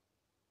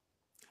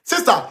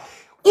 Sister,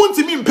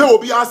 untimi mpe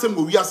obi asem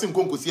go wi asem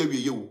konkosi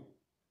awie ye wo.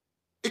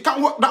 It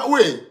can work that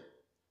way.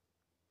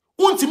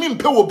 Untimi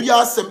mpe obi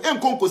asem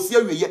enkonkosi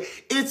awie ye.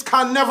 It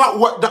can never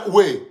work that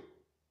way.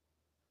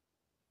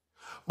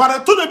 But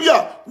I told you,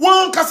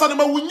 one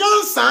kasanema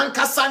wunyansan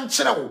kasan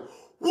chire.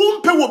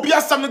 Wumpe will be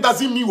a something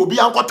doesn't mean will be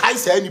uncle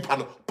ties any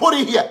panel. Put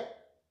it here.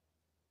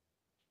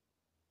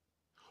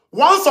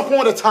 Once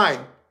upon a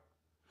time,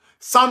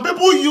 some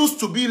people used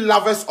to be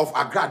lovers of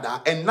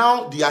Agradaa and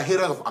now they are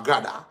haters of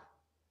Agradaa.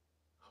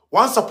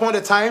 Once upon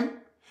a time,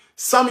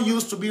 some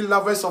used to be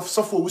lovers of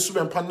Owusu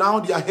Bempah, now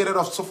they are haters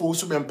of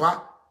Owusu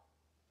Bempah.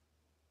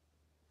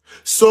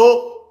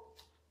 So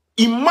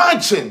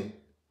imagine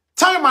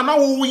time and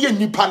now we are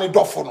nipane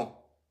dofono.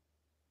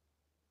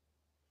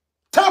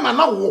 Time and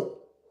now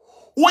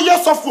we are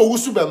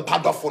Owusu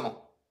Bempah dofono.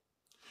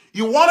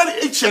 You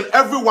wanted each and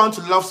everyone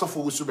to love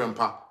Owusu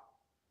Bempah.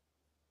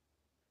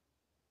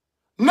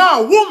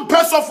 Now, one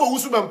person for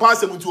Owusu Bempah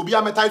se muntu obi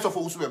ametai of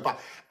Owusu Bempah.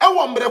 E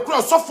wo mbre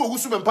kura so for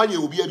Owusu Bempah ye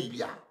obi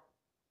abibia.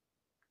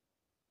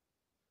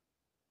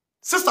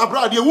 Sister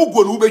brother, ye wo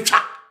go no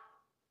betwa.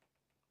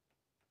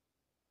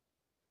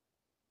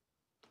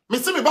 Me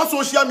se me ba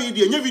social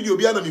media nye video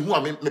bia na me hu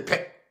a me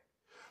pe.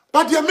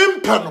 But the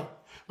mempe no,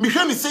 me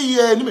hwe me say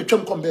ye ni me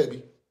twem come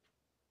baby.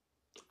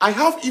 I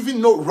have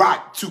even no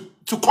right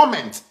to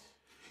comment.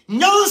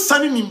 Nyansa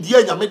ni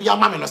nimdia nya me dia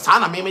ma me no sa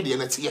na me de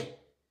na tie.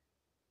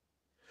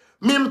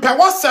 Mempe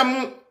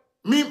wasem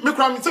me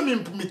kra me say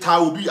me ta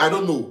obi, I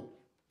don't know.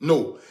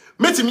 No.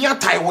 Meti me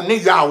atai wo ne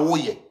ya wo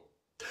ye.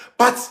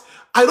 But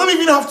I don't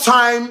even have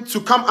time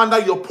to come under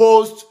your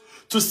post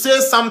to say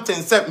something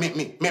say me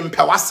mempe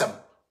wasem.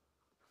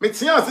 Me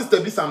tia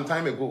sister be some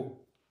time ago.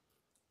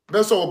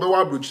 Be so obe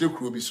wa brochire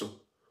kuro bi so.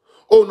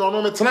 Oh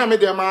no me tena me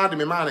de ma de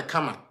me ma ne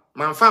kama.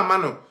 Man fa ma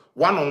no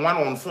one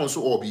on phone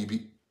so or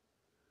bibi.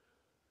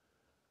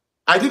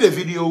 I did a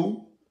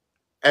video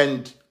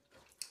and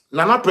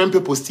Nana Prempe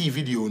posti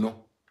video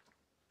no.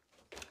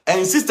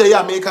 And sister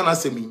ya American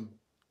asemi.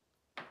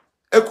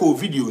 Echo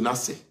video na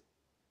se.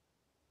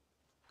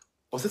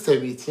 O se se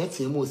we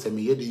tie mo se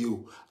me ye de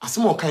yo.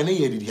 Asem o kan na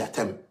ye de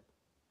atem.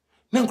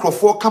 Na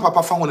nkrofo ka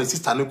papa fa wona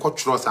sister ne ko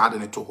twro sa ade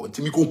ne to ho.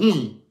 Nti mi ko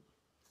hu.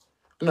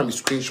 Na me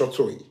screenshot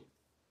so yi.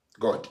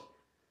 God.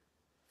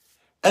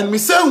 And me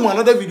say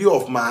another video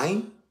of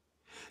mine.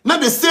 Not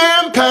the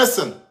same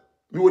person.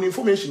 Me want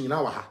information in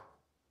our ha.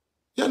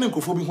 Ya ne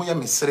nkrofo bi ho ya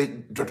mesere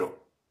dodo.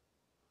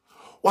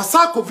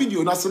 Wasako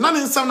video na se na ne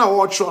nsam na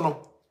watch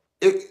no.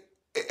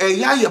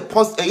 Ya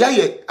post ya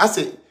as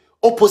a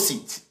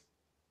opposite.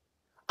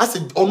 As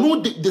a or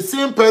no the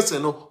same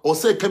person or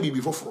say can be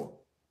before from.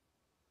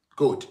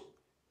 Good.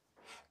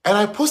 And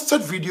I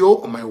posted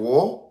video on my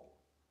wall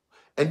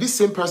and this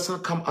same person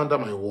come under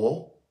my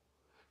wall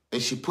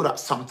and she put up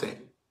something.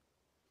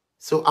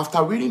 So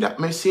after reading that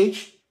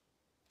message,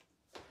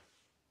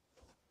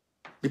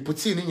 we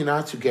put it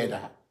in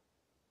together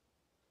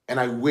and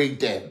I weighed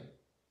them.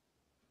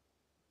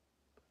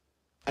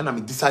 And I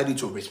decided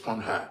to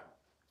respond her.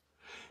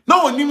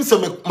 Now when you say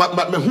me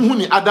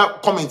other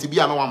comment be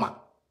another.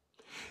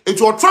 It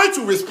will try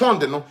to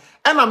respond, and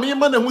I mean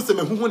man who say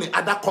me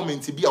other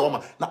comment be a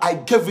woman. Now I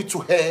gave it to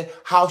her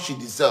how she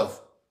deserve.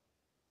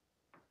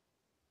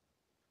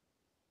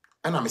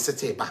 And I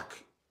set her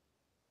back.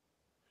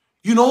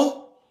 You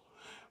know,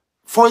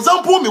 for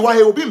example, me why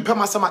he will be in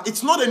Pema Sama,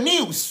 it's not a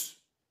news.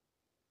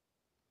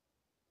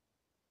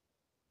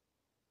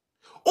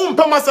 So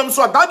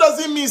that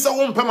doesn't mean so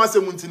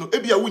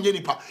ebi a wunye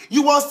nipa.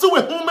 You are still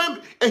a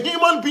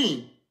human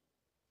being.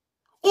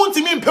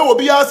 Untimi mpe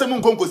obi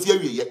asem nkonkosi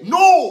awiye.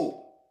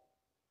 No.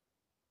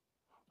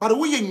 But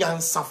we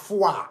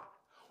nyansafo a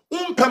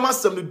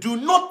umpema do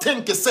not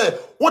think say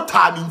what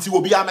time inti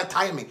obi am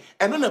timing.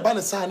 And no ba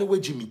ne sa ne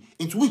wagimi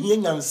into we hia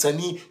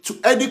nyansani to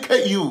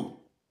educate you.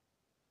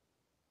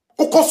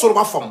 Okosoro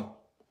ba fam.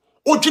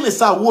 Ojine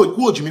sa wo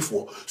ojimi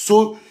for.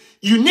 So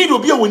you need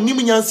obi a wonim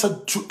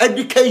nyansa to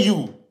educate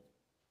you.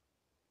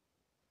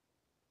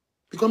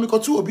 Because me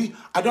kotu obi,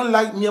 I don't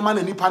like me man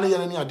any pane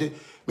any ade.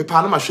 Me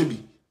pa na ma hwebi.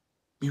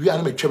 Me wi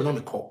ana me twem na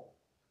me call.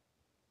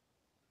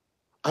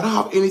 I don't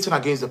have anything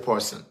against the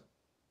person.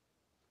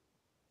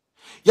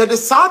 Yeah, the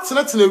sad thing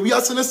in we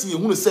are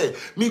saying you say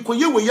me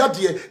koye we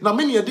yade na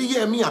me ne yade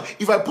ye me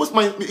if I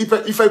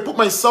put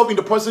myself in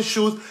the person's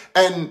shoes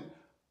and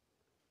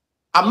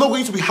I'm not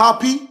going to be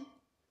happy,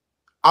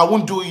 I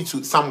won't do it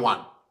to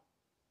someone.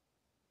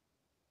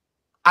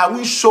 I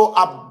won't show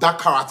up that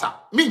character.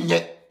 Me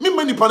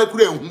many pane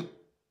kure hu.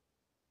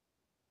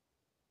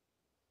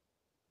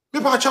 Me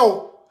pa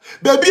chao.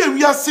 Baby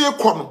we are say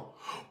kono.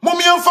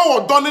 Mommy amfa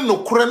wo done no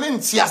kure ne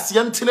ntiase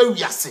ntena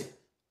wiase.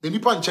 The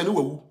nipa nche ne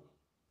wawu.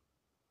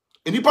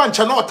 Enipa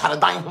nche na otare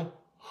dan ho.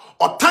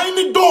 Otan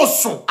ni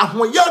doso,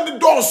 ahoya ni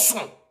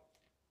doso.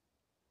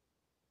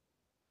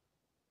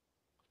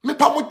 Me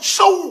pa mo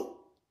chow.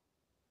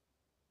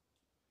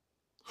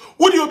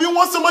 Would you be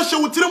one so much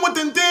with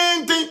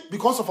ding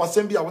because of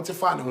assembly I want to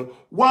find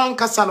one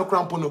kasano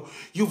crampono.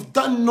 You've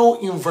done no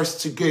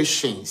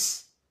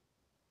investigations.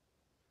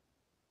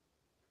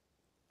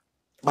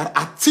 But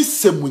at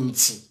this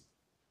semunti.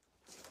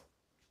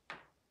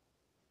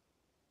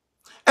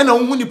 And a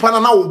woman nipa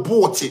na wo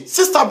bought it.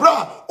 Sister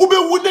bra,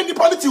 ube wouldn't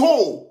nipa niti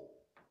ho.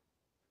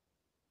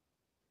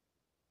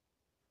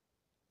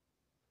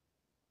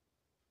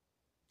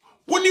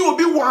 When you will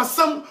be one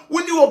some,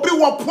 when you will be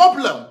one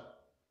problem.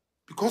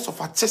 Because of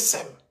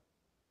autism,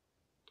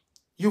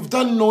 you've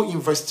done no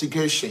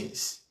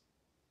investigations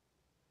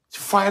to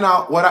find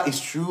out whether it's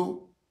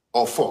true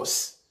or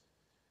false.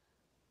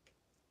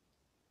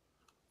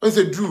 I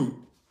said,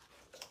 Drew,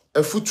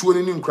 a foot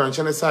in crunch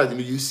on the side,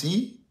 and you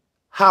see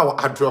how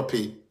I drop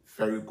it.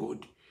 Very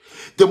good.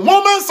 The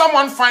moment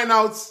someone find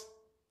out,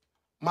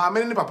 my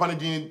man papa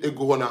didn't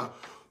go on.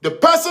 The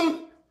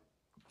person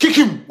kick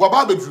him. What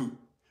about Drew?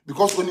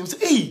 Because when he say,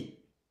 hey,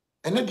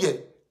 and then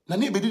yet. No,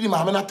 me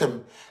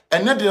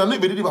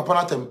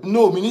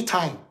need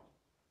time.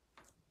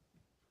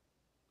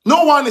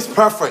 No one is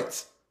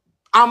perfect.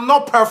 I'm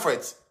not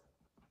perfect.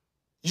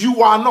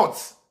 You are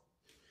not.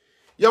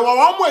 You are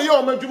one way you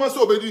are doing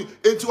so baby.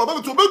 Into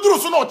about to be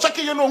so no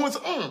checking you know who's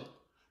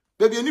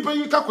baby anybody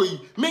you kakoi.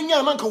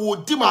 Menya nanka wo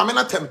di ma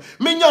menatem.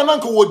 Menya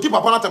nanka wo di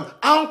papa natem.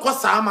 Anko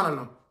sa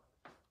no.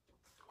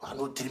 Wa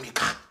no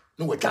tirimika.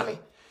 No we gane.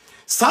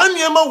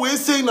 Sanyema we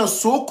say na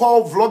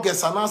so-called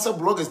vloggers and answer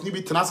bloggers ni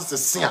bi tenase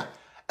se a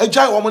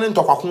ejai woman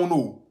ntokwa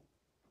no.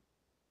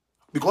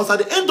 Because at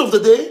the end of the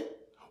day,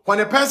 when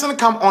a person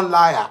come on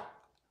liar,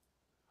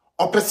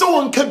 or person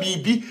won ka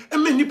bibi, e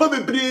me nipa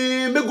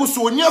bebre me go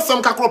so oni asam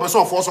kakro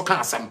person of also kan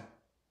asam.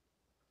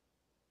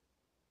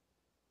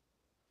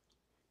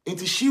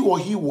 Until she or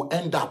he will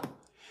end up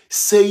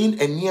saying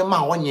a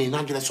niema wanye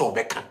na dwene so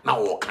obeka na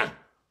wo kan.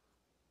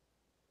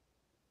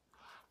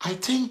 I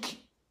think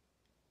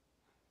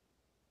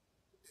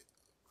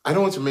I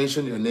don't want to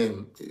mention your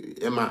name,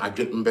 Emma. I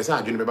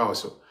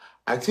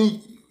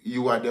think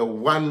you are the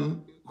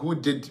one who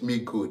did me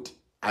good.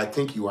 I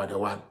think you are the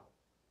one.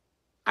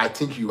 I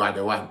think you are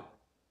the one.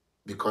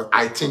 Because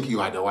I think you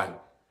are the one.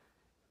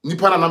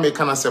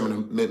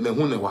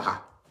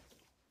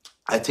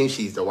 I think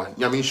she is the one.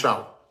 Yamin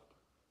Shao.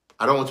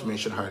 I don't want to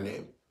mention her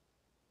name.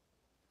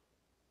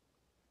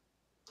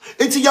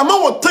 It's Yama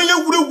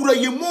Wataya Wura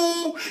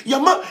Yemu.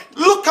 Yama,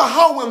 look at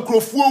how when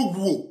Crofo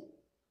grew.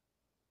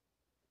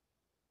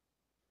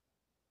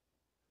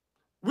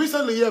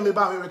 Recently, yeah, me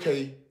ba me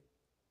okay.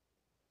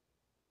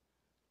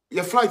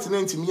 Your flight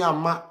in to me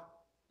ama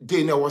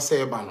day na was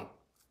say ba no.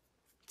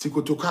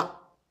 Tikotoka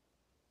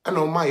and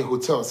on my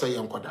hotel say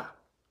yankoda.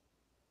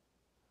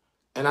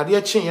 And I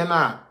dey chen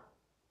na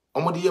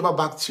omodi yeba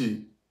back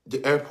to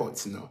the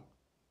airport, you know.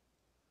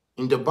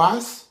 In the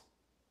bus,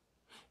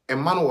 a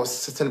man was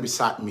sitting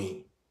beside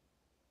me.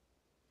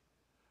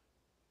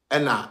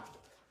 And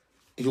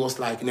he was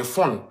like in a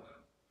phone.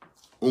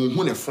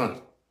 A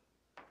phone.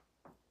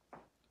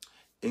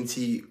 And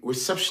the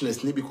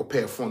receptionist need to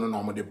compare phone on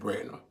normal the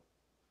brain.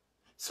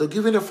 So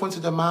giving the phone to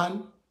the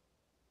man,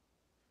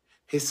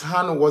 his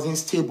hand wasn't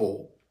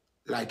stable,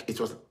 like it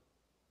was.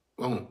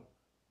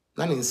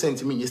 Nothing sent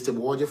to me yesterday.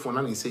 What your phone?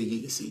 Nothing say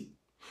you see.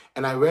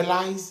 And I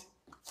realized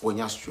when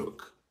you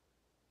stroke,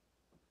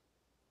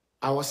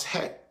 I was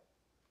hurt.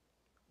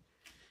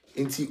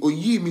 Until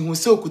oyi me who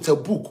say okuta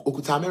book,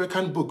 okuta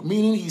American book,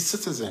 meaning he's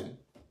citizen.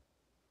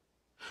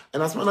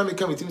 And as man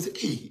come with him say,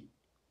 hey.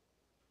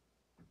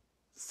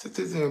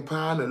 Citizen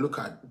pan and look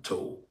at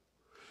Joe.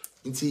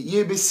 Inti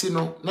ye be si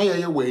no na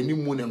ye we ni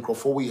mu ne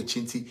nkrofo we ye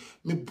chinti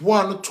me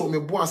boa no to me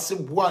boa se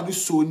boa ni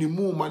so ni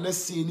mu ma na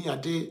si ni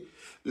ade.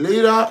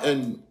 Later,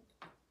 and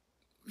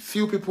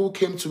few people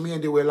came to me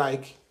and they were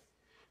like,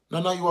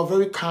 Nana, you are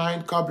very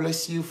kind. God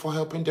bless you for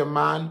helping the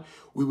man.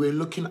 We were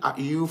looking at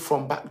you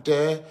from back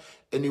there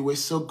and you were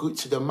so good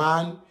to the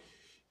man.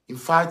 In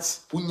fact,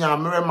 unya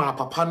mere ma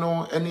papa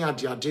no any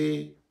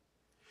ade.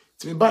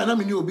 To me ba na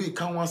me ni obi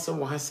kan wan say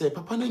won say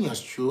papa na nya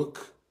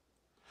stroke.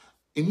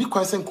 Inni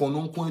kwan se nkon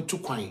no nkon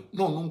etu kwan.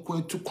 No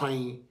nkon etu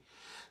kwan.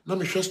 Na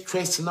me hwe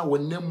stress na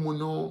wonam mu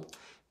no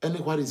any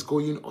what is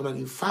going on, and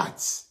in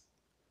fact,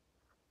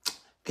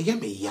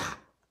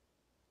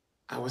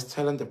 I was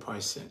telling the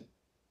person,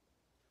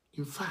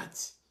 in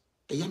fact,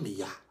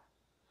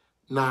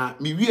 na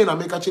mi wie na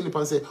make a change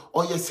nipa say,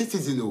 oh you're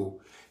citizen o.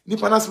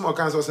 Nipa na small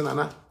council say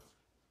nana.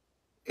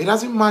 It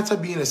doesn't matter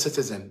being a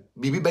citizen.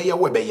 Bibi be ye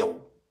we be ye.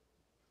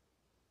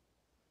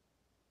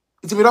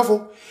 It's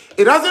beautiful.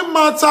 It doesn't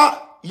matter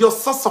your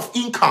source of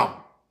income.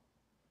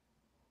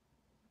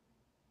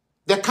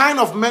 The kind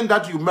of men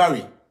that you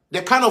marry,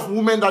 the kind of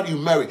woman that you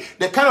marry,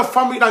 the kind of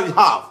family that you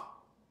have.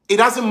 It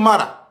doesn't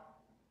matter.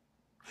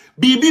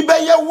 Bibi be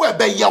ye we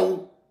be ye.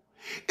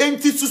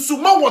 Enti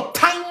susuma wo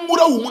tan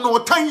mura wo mu na wo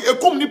tan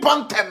ekom nipa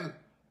ntem.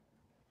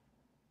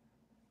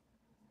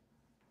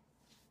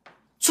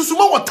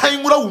 Susuma wo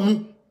tan mura wo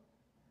mu.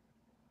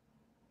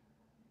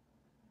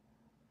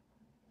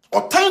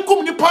 O tan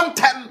kom nipa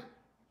ntem.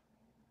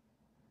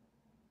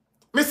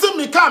 Me se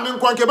me ka me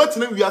nkwan ke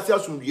betina wiase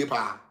asomdue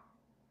pa.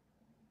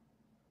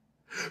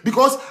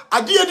 Because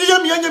ade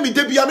me anya me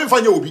de bia me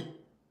fanya obi.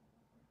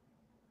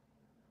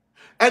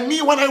 And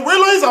me, when I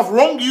realize I've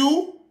wronged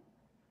you,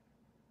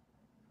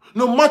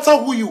 no matter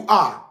who you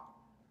are,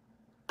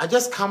 I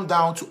just come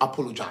down to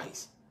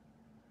apologize.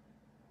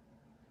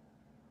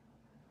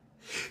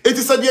 It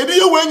is a the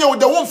idea when you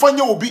won't find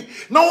your obi.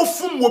 Now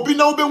fum will be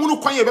now be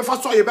wunu kwan ye be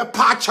fa so ye be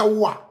pacha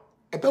wo.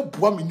 E be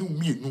boa me nu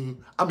mi nu.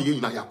 Am ye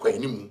nyina ya kwa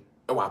animu.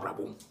 E wa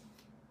abrabo.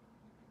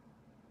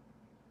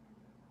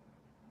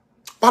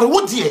 But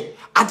what dear?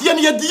 At the end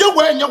of the year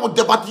when you would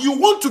but you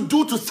want to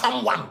do to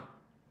someone.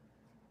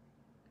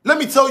 Let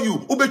me tell you,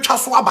 ube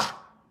chaswaba.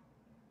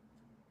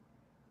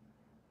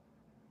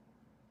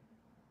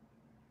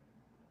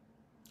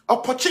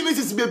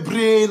 Opportunities be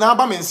brain,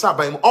 aba mensa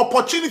ba.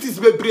 Opportunities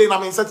be brain,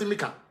 na mensa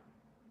timika.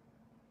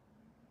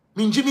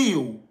 Minjimi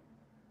you.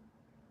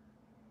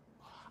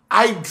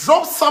 I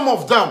drop some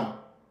of them.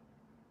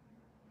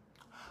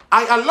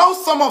 I allow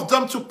some of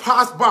them to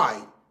pass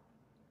by.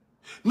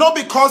 Not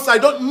because I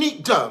don't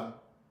need them,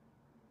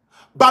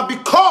 but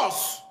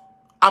because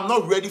I'm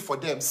not ready for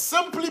them.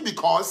 Simply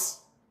because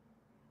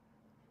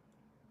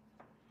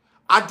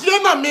at the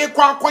end of me,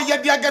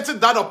 I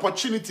get that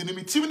opportunity.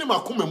 Me timi ni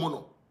makume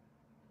mono.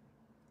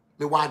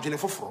 Me wajine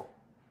foforo.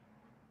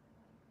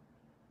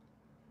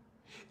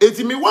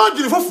 Eti me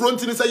wajine foforo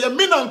ntini say ye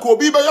me na nko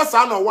obi be ya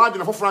sa na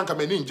wajine foforo anka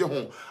me ni nje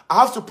ho.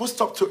 I have to put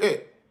stop to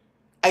it.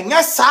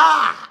 Enya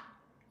sa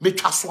me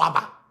twa so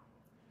aba.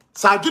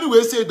 Sa adwene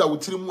we say da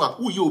wotiri mu a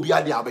wo ye obi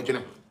ade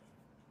abedwene.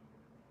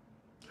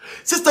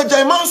 Sister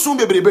Jaiman soon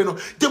bebrebe no.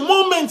 The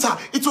moment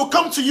it will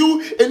come to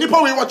you,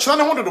 enipa we watch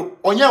na ho dodo.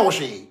 Onya wo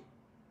hwe.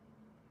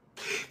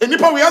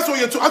 Enipa we aso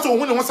ye to aso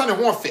hu ne ho sa ne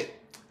ho ofe.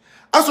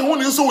 Aso hu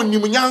ne so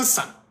onim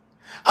nyansa.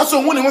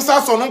 Aso hu ne ho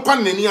sa aso no kwa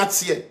nani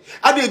ate.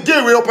 Ade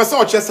gay we opese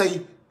o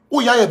chese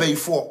wo ya ye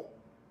bayifo.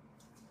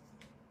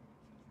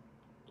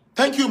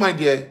 Thank you my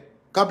dear.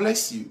 God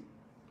bless you.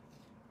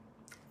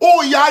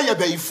 Oh ya ye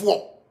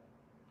bayifo.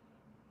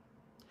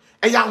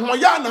 Eya ho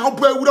ya na ho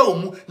bo awura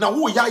omu na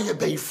wo ya ye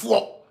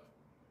bayifo.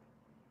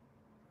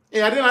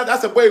 I didn't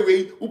ask a boy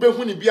way, Ube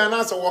Huni be an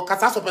answer or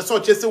Casasso Peso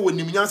Chester with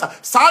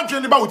Nimiansa.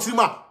 Sergeant about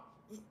Tima.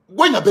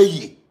 When a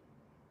bay.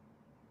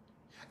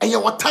 And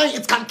your time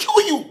it can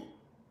kill you.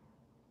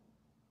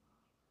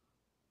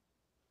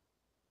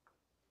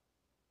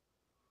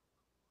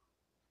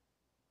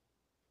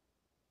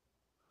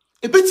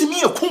 A bit to me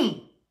a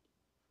coon.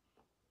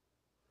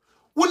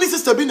 When is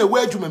sister being a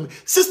word to me?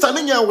 Sister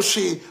Nina was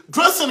she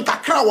dressing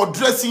kakra or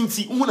dressing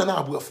tea, one and a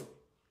half.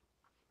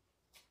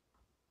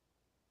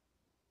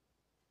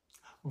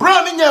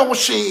 Browning ya was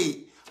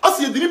she. As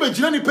you didn't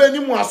journey penny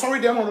more sorry,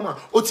 dear mama,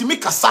 or to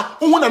make a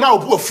sack, one and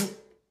out of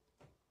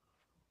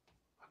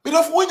but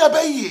of when you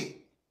bay.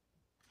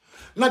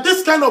 Now,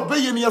 this kind of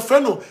bay, my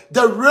friend,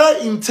 the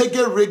rare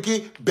integer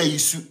reggae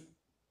basu.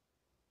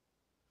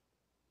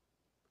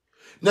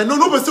 Now,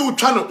 no, say we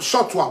trying to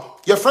short one.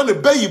 Your friend, a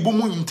bay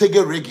boom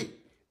integer reggae.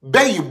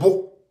 Bay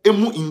bo,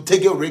 emu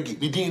integer reggae.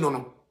 We didn't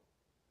know.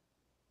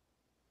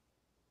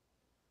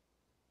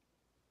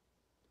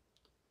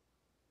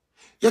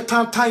 Ya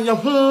tantan ya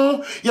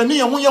ho ya ne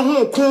ya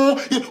ho ko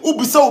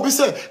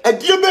ubisa e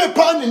die be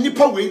pa ne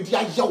nipa we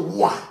dia ya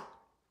wa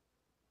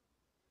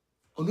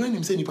onu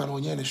anim se nipa na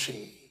onye ne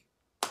hwe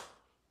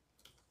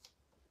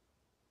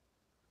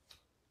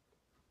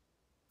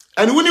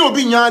and when you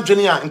obi nya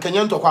adwene a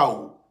nkanya ntokwa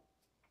o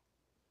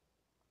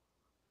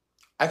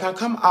I can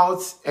come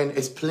out and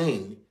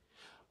explain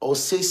or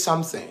say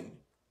something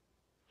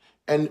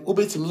and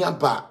ubetimi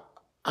aba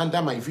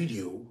under my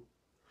video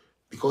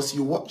because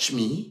you watch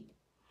me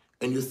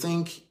and you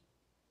think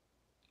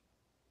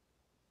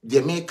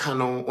they may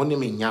canon only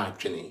me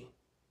nyadwene.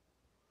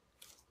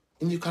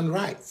 And you can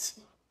write.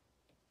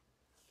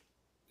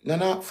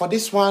 Nana, for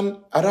this one,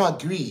 I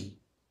don't agree.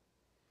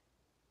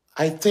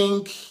 I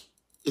think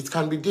it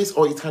can be this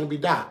or it can be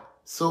that.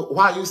 So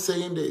why are you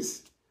saying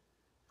this?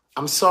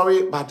 I'm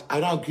sorry, but I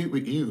don't agree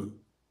with you.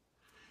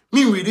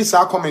 Me with this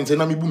comment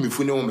and I'm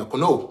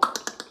no.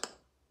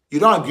 You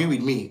don't agree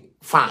with me.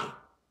 Fine.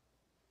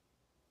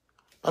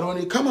 But when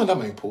you come under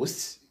my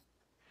post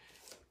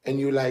and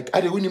you like,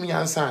 I don't want me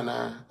answer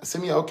na. I say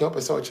me okay, I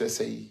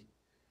say.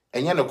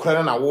 And you're no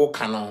crying na walk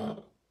canon.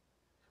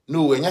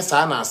 No, and yes,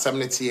 I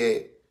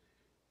 70.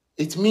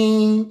 It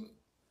means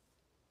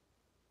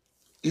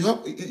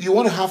you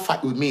want to have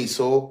fight with me.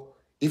 So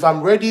if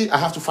I'm ready, I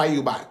have to fight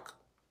you back.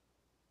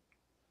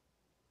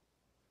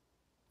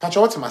 Patch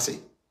what am I say?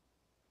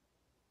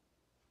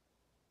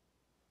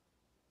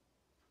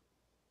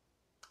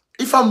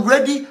 If I'm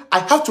ready, I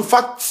have to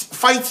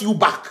fight you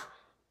back.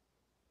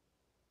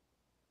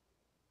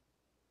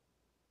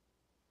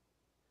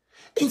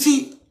 And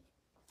see,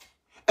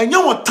 and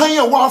you want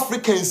tanya wa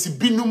Africans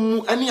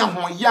binumu any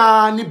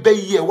ahoya ni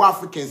beye wa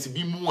Africans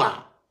bi mu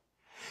a.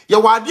 Ya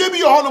wade bi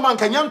ho no man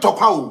kanya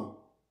ntokwa o.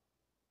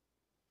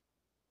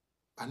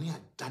 Ani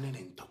adane ne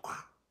ntokwa.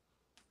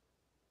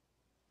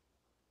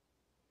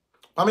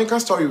 Mama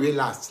story we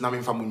last na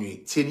me fa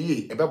munwe. Tie ni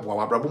e bebo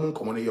wa brabo mu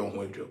nkomo no ye ho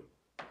adwo.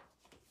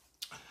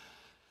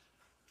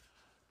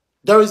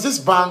 There is this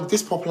bank,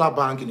 this popular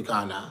bank in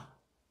Ghana.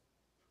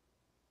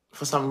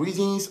 For some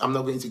reasons, I'm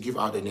not going to give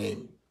out the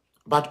name.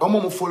 But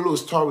Omomo follow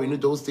story in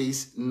those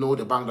days know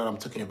the bank that I'm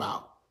talking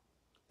about.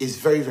 It's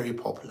very, very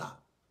popular.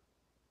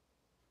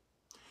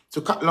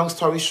 To cut long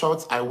story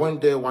short, I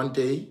went there one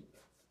day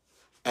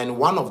and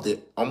one of the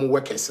Omo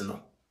workers,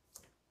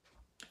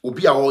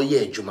 Obi a all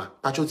year, Juma,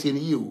 Pachoti ni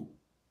you.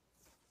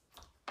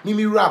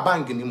 Mimi ra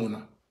bank ni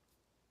muna.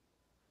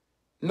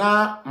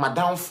 Na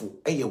madam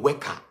fu eye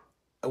worker.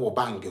 Ewo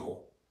bank ho.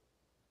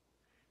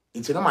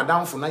 Inti na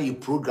madam fu na ye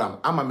program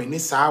ama me ne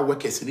saa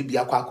workers ni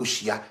bia kwa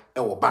akohia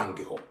ewo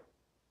bank ho.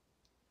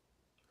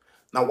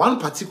 Now one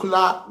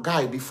particular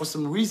guy be for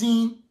some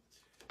reason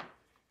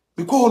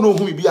me ko no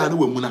hu bia na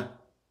wamu na.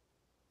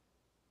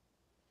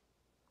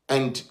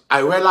 And I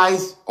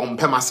realized on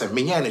pemasem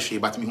me nya na hwe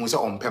but me hu say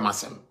on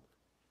pemasem.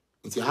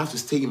 Inti I have to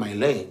stay in my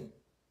lane.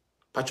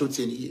 Pacho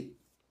tie.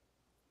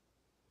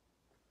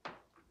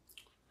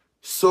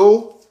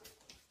 So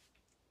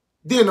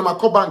then my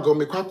bank go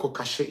me kwa ko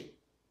kashe.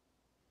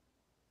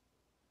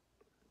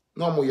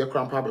 No mo ye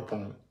krampa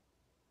bepon.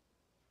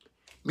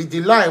 Me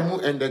delay mu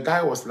and the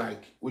guy was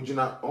like,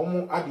 "Ujina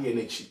omo adi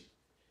enechi."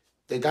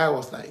 The guy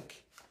was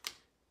like,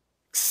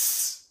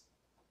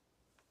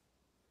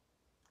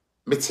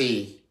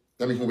 "Meti,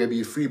 let me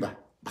be free ba,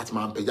 but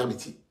my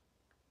pejamiti."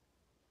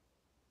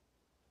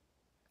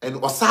 And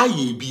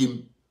osaye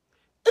biem.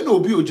 And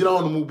obi ojina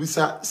onu mu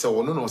bisa se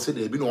wono no se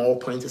de bi no all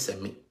point se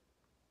me.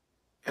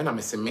 And I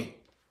say me.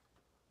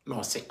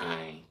 No say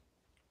I.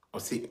 Or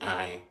say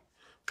I.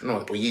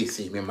 No, o ye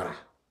say memra.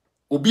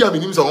 Obi a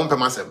minim so won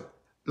pemasem.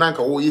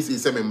 Nanka o ye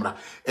say memra.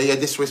 E ye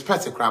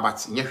disrespect e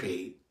krabat nye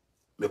hwe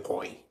me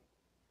koi.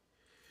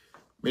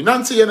 Me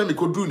nante ye na me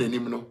kodru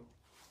nanim no.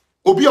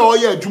 Obi a o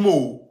ye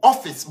adwuma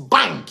office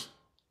bank.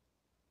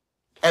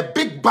 A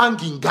big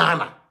bank in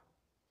Ghana.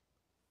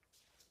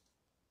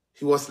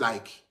 He was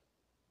like,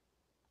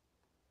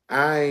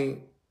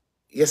 I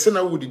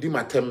yesena wo didi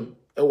matem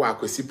e wa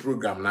akwesi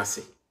program na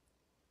se.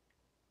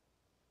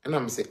 And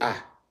I'm say,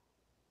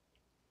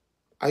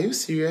 are you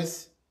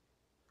serious?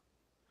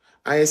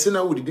 I say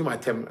now would my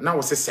term. Now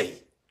was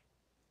say.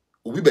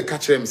 Ubi be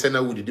catch him say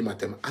now would my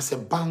term. As a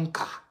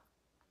banker.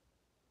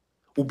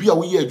 Ubi a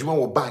we adwuma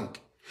wo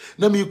bank.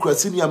 Na me kura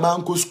senior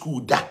manko school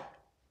da.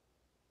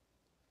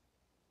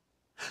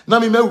 Na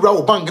me mewura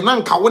wo bank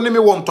na nka wo ne me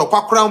won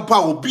tokwa kra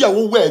mpa obi a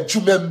wo we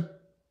adwumam.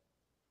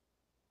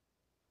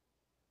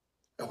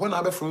 E ho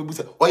na be from bu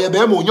say oye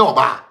be ma onya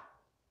oba.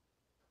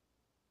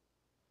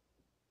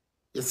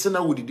 Yes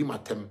na would my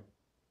term.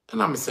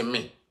 And I'm saying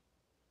me.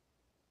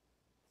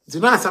 The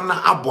nice I'm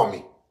not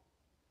abomi.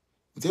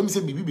 Them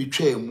say bibi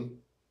betray mu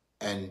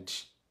and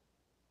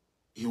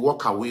he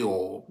walk away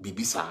or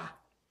bibi sa.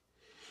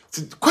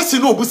 The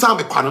question no busa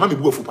me kwana na me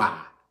bu afupa.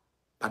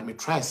 But me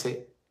try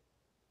say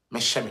me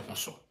share me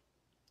honso.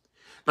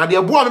 Na de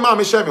abo me ma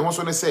me share me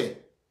honso ne say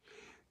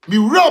me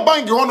real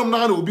bank honom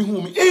na na obi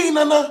hu me. Eh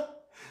nana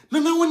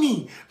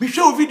woni me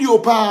share video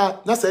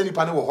pa na say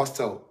nipa ne wo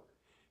hostel.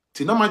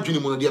 Ti na madwini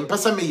mu no de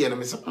mpesa me ye no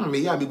me se me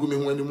ye amegu me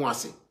hu animu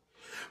ase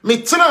me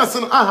tena ase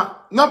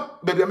na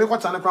baby me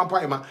kwata ne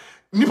krampa ema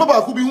nipa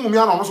ba ku bi hu me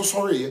ana no so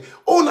sorry ye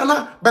oh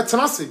nana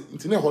betena ase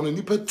nti ne ho no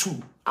nipa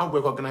 2 I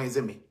recognize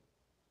me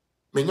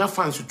nya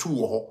fancy 2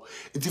 wo ho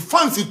nti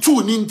fancy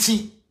 2 ni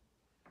nti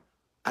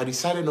I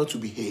decided not to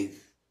behave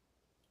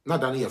not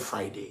than a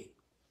Friday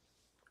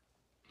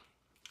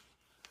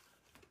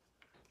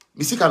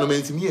misika no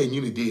menti me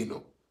anyi ne day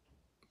no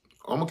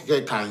omo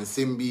keke kan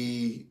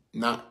sembi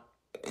na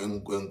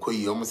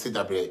enkoyi almost say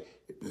that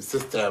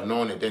system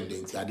no ne den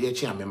den ti ade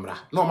chi amemra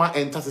no ma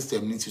enter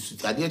system ni ti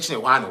suti ade chi ne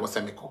wa na wo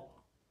se me ko.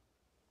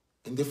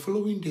 And the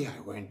following day I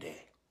went there.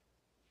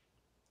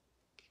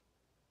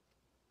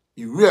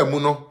 Iwe mu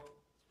no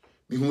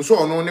mi hu so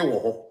ono ne wo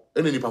ho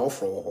ene nipa ho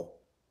fro wo ho.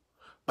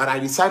 But I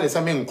decided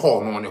say me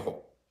nko no ne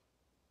ho.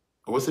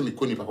 I was say me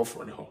ko nipa ho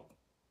fro ne ho.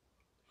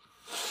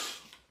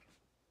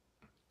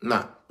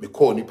 Na me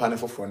call nipa ne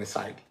foforo ne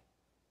side.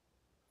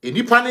 E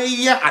nipa ne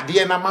ye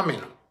ade na mame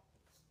no.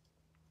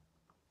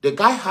 The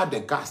guy had the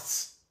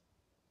guts.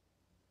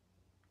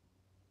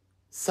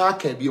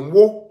 Saka bi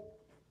nwo.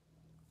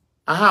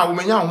 Aha, wo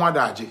menya ho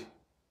adaje.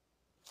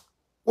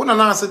 Wona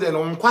na ase de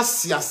no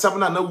nkwasi asem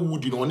na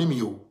wudi no ne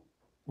mi o.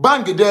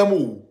 Bang dem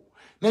o.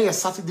 Na ye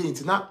Saturday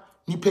nti na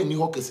nipa ni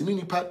ho kese ni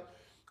nipa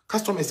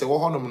customers e wo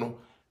ho no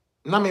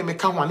na me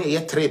ka ho na ye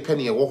 3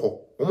 penny e wo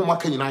ho. Wo mo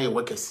maka nyina ye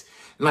workers.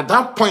 Na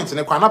that point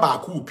ne kwa na ba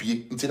akọ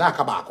opie nti na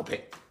aka ba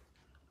akọpe.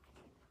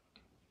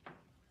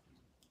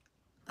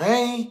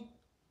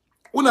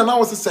 Una na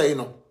was say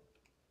no.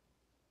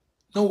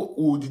 No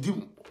o didi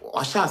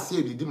ahya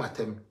ase didi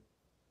matem.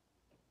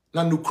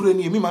 Na nukure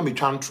ni mi ma me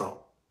twantro.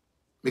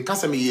 Me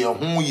kasa me ye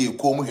ho ye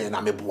kom he na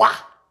me boa.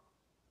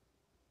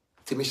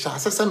 Ti me sha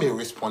ase me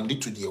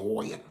respond to the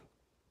warrior.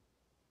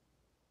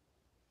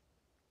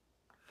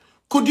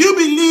 Could you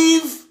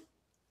believe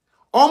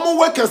omo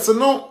workers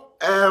no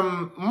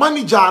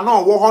manager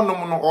no wo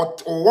honom no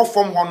or wo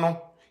from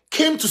hono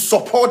came to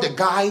support the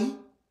guy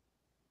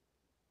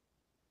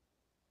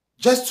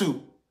just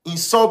to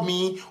insult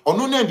me or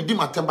no na did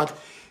matter but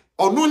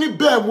or no ni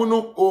bear mu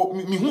no o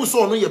mi hu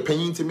so no ye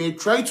panyin ti me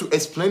try to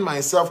explain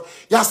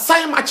myself ya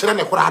sign match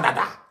na kura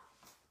dada.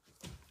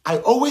 I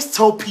always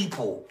tell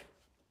people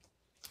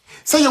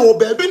say your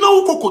baby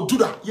no go do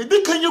that. You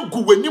dey kan you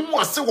go wanimu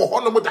ase wo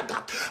honom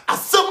dada.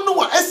 Asem no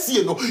wa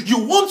asie no. You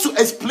want to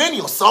explain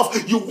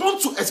yourself, you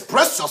want to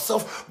express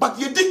yourself, but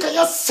you dey kan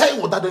you say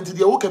what that into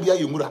the wo ka bia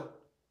yemura.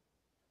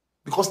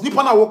 Because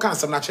nipa na wo kan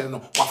asem na kire no,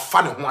 wa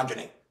fa ne ho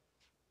adwene.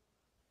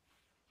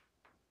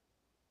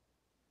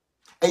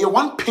 And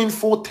one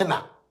painful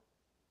tenor.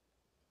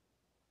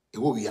 It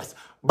will be yes.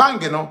 Bang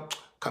no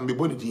can be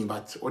body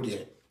but oh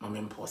dear, my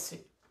main posse.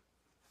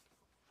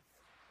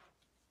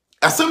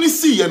 As only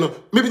see, you know,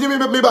 maybe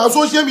on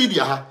social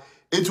media,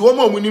 it's one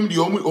more munim the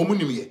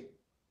omunim ye.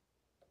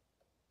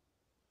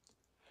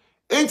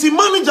 Ain't the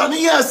manager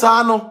yes,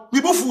 I know,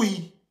 we both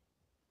we.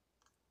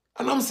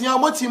 And I'm seeing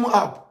what him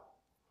up.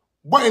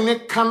 Boy, ne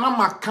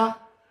kanamaka,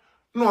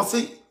 no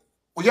say,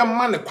 we young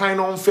man a quite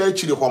unfair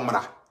chili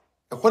homra.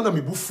 A corner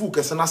me bufu,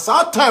 cause na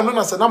sa time, no,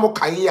 I said, I'm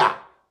okay.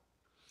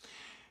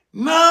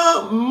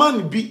 Na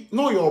man be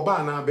no your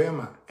banner,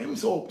 Bema. I'm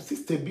so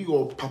sister be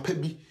or papa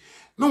be.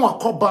 No, I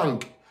call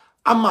bank.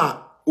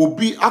 Ama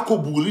obi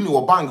akobuli ni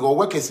wo bank or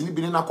workers ni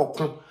bi na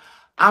kokon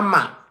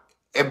ama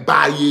e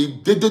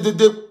baaye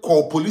de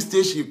call police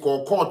station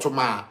call court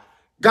ma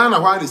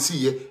Ghana wa see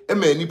ye e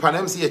ma nipa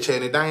na mse ye che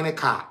ne dan ne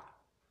car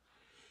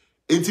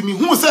enti mi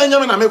hu se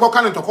nyame na me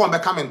koka ne ntokwa be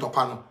ka me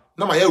ntokwa no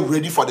na ma ye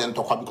ready for the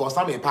ntokwa because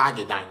na me pa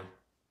age dan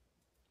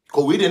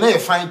ko we dey na ye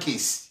fine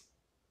case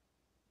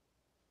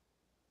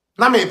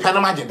na me pa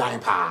na ma age dan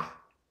pa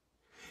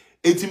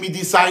enti mi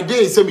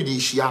decide say me di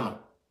hia no.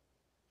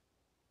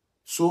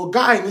 So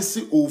guy ni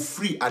si o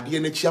free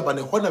ade na chia ba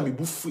ne ho na me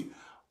bu free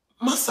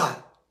masa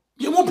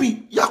ye mo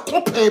bi ya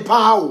kope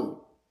pa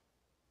o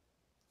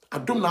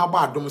adom na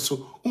agba adom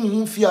so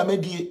unhu fi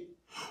amedie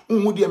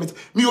unhu die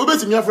me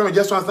obeti me afra me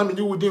just answer me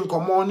di wudi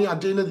nkomo ni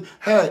ade na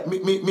he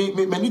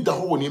me ni da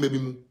ho ni me bi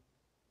mu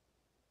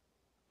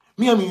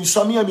me am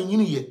nso me am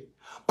nyini ye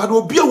but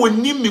obi a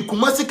woni me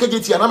kuma se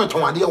kageti na me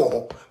ton ade wo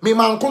ho me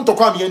man konto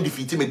kwa me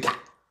defeat me da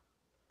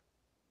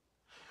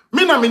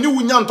me na me ni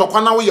wunya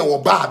ntokwa na wo ye wo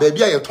ba ba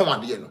bia ye ton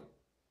ade no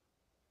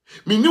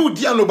me ni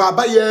udi ano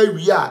baba ye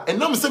awi a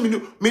enam se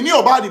me ni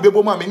oba de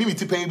bebo ma me ni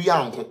mitipan bia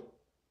anko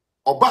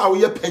oba wo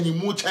ye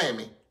panyimu chan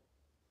me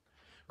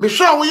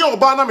hwa wo ye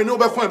oba na me ni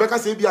obekon ebeka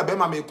se bia be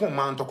ma me kon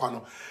ma ntokwa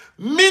no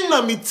me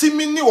na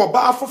mitimi ni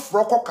oba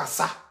afoforo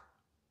kokasa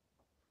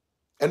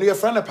eno ye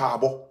friend pa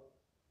abo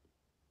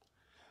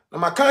na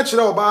maka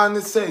kire oba ne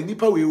se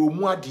nipa we wo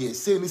mu ade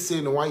se ni se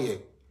no wa ye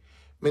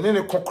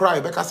menene kokra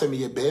e beka se me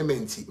ye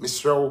beementi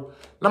mesrew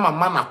na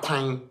mama na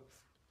kwan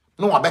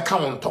no wa beka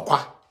won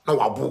tokwa na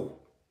wabo.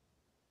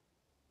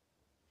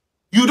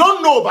 You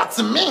don't know but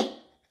me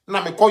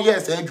na me call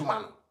yes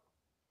adwuma no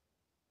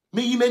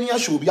me yi mani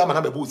ahwe obi ama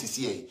na bebo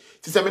osisi e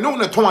ti se me no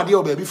ne ton ade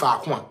o ba bi fa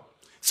ako a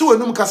se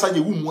wenum kasa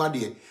ye wu mu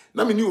ade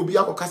na me ni obi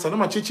akokasa na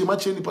ma cheche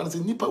nipa na se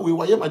nipa we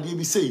wa ye made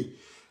bi sei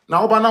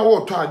na oba na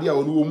wo to ade a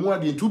wo mu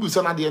ade tu bu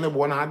se na ade ne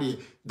bo na ade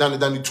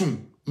dan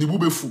tum ni bu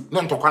befu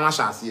na ntokwa na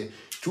hya ase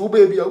tu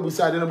baby a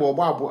obusa ade ne bo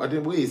abo ade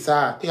bo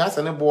isa e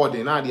asa ne board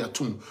na ade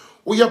atum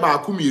wo ye ba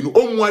akumienu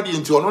omu ade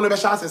nti ono ne be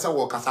hya ase se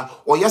wo kasa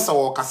o ye se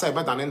wo kasa e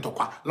be dan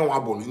ntokwa na wo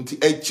abo no nti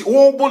echi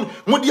wo bo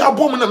mo di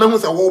abo mo na mehu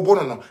se wo bo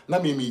no na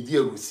me di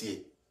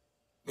arusie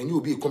meni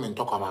obi comment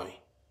ntokwa ma we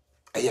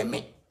eye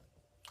me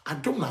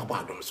adom na abo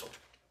adom so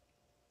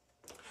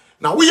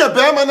na wo ye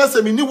be ma na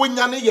se me ni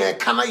wonya ne ye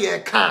ka na ye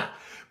ka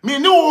Me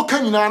no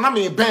can you na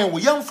me ben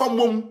we young from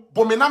mum,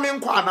 but me na me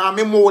nkwa na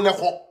me mo ne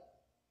ho.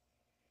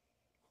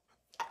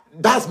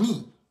 That's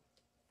me.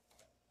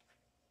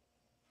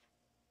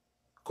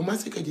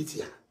 Kumasi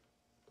kajitia.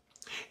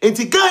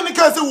 Enti Ghana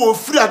ka say wo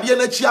free ade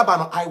na chi aba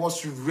no, I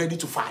was ready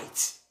to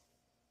fight.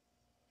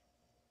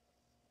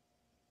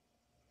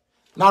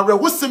 Now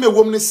we say me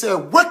woman say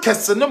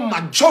workers the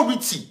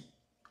majority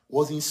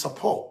was in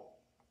support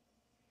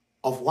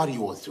of what he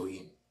was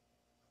doing.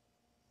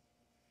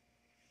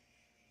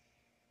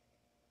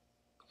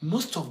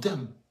 Most of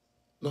them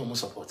no more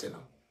supporting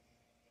him.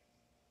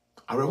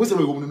 I we say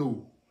me woman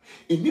no.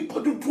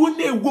 Anybody do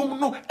na woman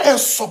no e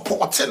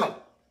supporting him.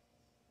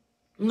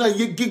 Na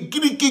ye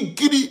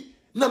giri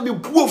na me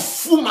buo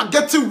fu ma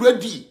getting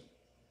ready.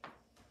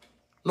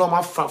 No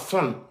ma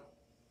fun.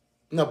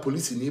 Na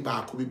police ni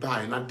ba ko bi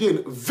ba na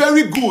dey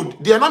very good.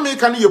 They na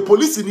make an ye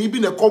police ni bi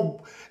na e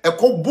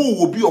ko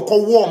bu obi o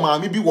ko war ma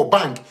me bi wo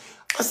bank.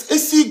 As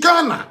see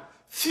Ghana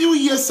few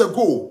years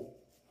ago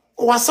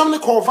o was something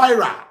called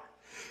viral.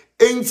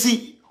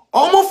 Enti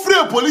omo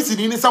free police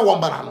ni sa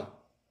wombara no.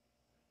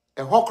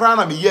 E ho kra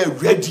na me ye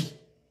ready.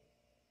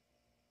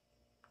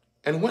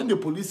 And when the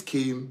police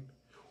came,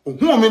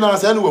 who me na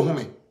say no who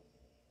me.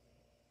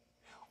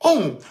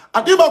 Oh,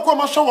 adiba ko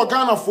ma show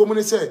Ghana for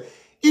me say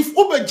if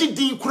obeji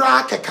din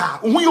kura keka,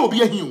 who you obi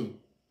ahim.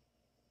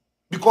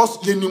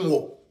 Because ye nim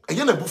wo, e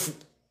ye na bufu.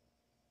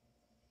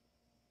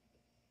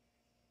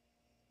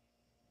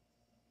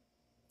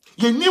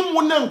 Ye nim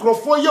wo na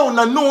nkrofo ye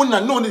na no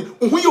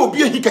who you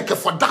obi ahi keke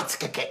for that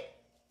keke.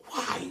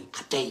 Why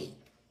today?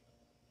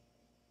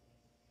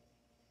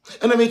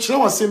 And I make sure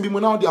was same bi mo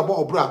na de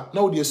abo obra,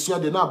 na wo de asua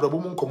de na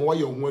abrabo mu nkomo wa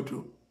ye ho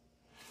aduro.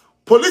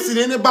 Police in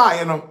any bar,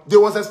 you know, they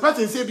was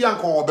expecting say be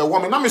anko or be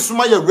woman. Na me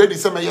suma ye ready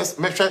say me yes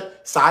me hwe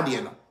saa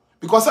de no.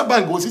 Because that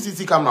bank go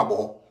CCTV camera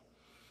bo.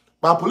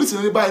 But police in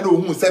any bar no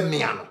who say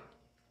me ano.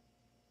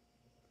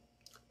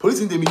 Police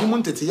in the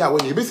minimum tete ya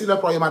when you be see that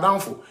problem madam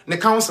fo. Ne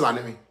counselor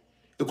ne me.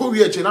 E ko wi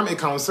eche na me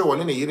counsel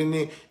one ne yire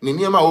ne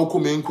niema o ko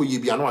me nko ye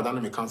bia na wada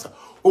na me counsel.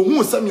 Oh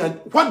who say me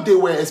what they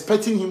were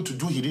expecting him to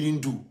do he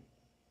didn't do.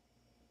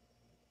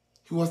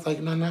 He was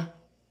like Nana,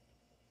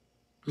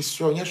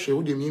 Mr. Onyeshe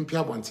wo de mi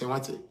mpia bonten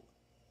wate.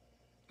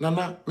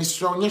 Nana,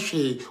 Mr.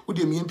 Onyeshe, who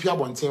de me mpia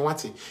bonten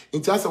wate.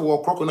 Inti asa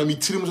wo kroko na mi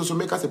tirim so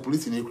make us a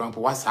police in Ekrampo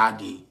wa saa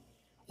de.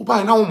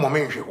 Uba na wo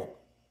moment hwe ho.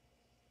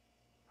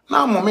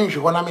 Na moment hwe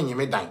ho na me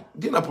nyeme dan.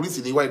 De na police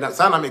dey why na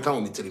saa na me kan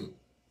wo mi tirim.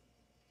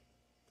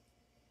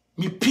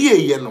 Mi pie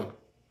ye no.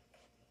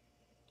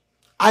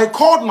 I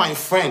called my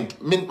friend,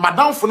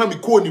 madam for na me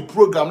call ni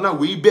program na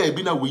we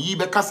be na we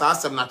be kasa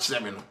asem na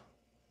kire me no.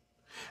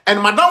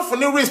 And madam for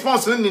no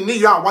response ni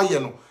ya wa ye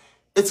no.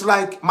 It's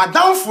like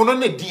madam for no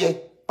ne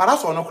die. But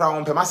that's all no cry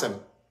on pemasem.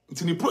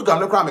 It's in the program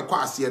no cry me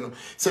kwa ase no.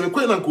 Se me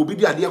kwen na ko bi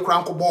di ade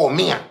kra nko bo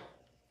me a.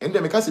 And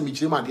dem me ka se me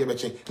chire ma ade be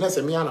che. Na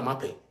se me ana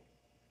mape.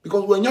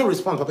 Because when you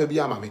respond papa bi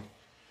ama me.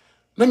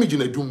 Na me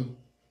gina dum.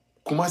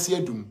 Kumasi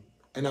adum.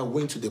 And I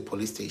went to the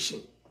police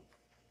station.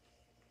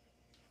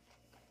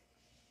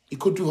 It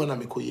could do na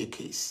me ko ye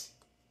case.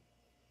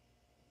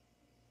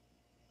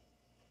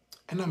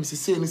 And I'm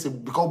say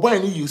because boy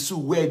ni you sue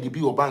where the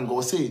be oban go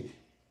say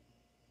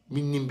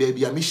me nim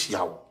baby a me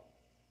hia.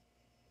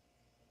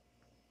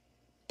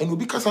 And we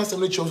because I say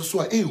no church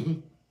so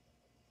hu.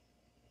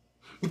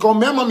 Because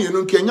my mama you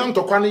know Kenyan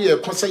to kwan ye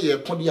kon say ye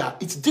kon dia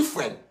it's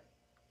different.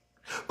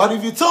 But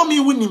if you tell me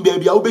winning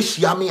baby I will be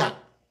share me,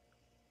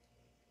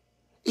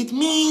 it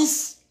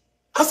means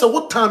as a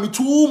what time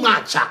too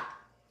much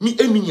me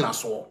emi nyina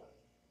so.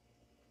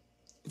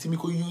 It me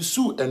ko you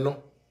sue and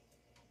no.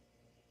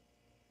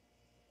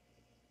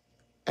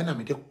 And I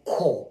made a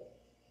call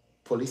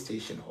police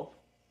station hall.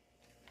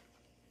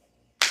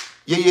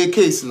 Yeah,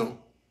 case no.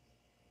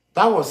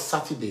 That was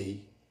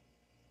Saturday.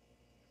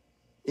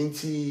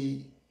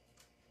 Inti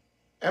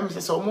say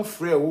someone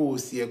free who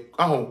see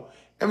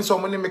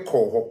someone me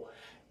call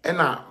her.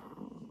 And I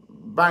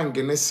bang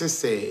and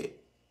say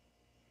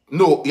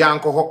no,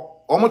 yanko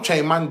ho. Almost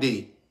try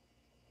Monday.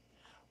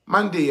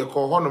 Monday you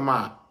call her no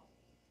ma.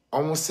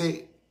 Almost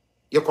say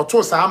you call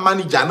to sa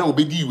manager na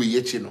obedi we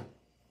ye no.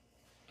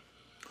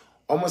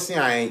 Almost say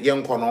I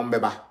young con on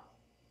beba.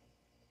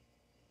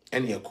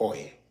 And you call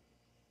here.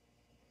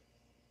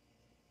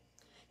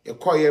 You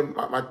call here,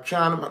 my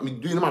chan, me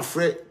doing my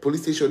friend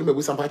police station, me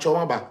with some patch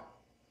on back.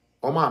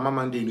 Or my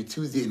Monday, no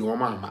Tuesday, no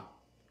mama.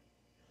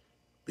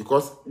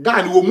 Because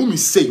God will move me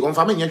say, on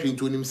family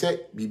to him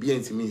say, BB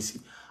and Timinsi.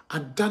 I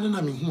don't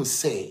know me who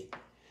say,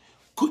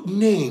 good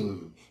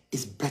name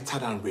is better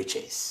than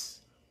riches.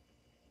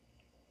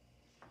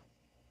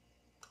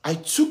 I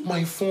took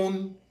my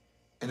phone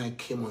and I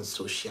came on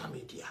social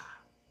media.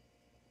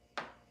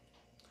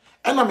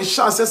 And I'm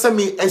sure say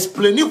me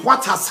explaining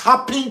what has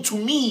happened to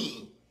me.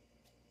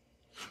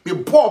 Me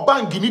poor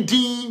bang in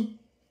din.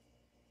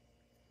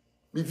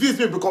 Me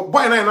visit me because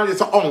boy na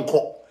just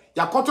uncle.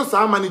 Ya koto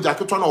sa manager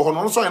keto na ho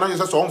no so na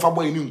just so onfa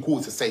boy ni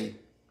nko se say.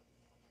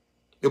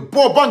 Me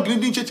poor bang in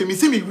din cheche me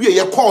see me wie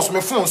ye calls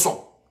me phone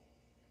so.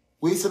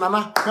 we say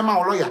nana mema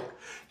wo lawyer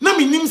na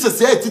me nim se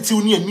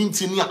titiw ni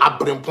aninti ni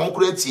abrempon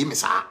kura tie me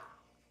saa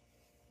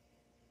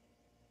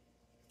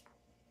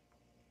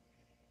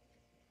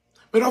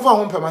me do fa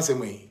won pema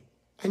sem yi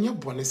enye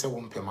bone se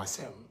won pema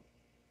sem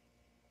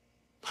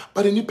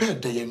but ni pe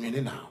da ye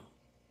nwene na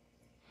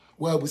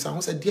wa bu sa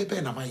ho se de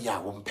be na ma ya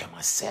won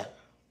pema sem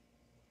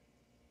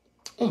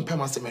won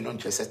pema sem no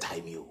nche se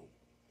time yo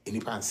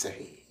eni pan se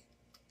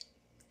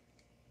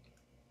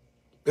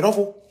me do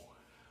fo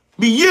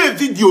me ye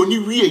video ni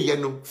wie ye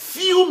no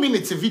few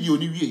minutes video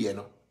ni wie ye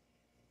no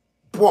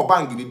poor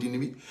bang ni di ni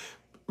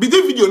bi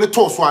the video ni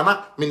to so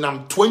ana me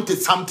nam 20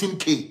 something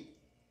k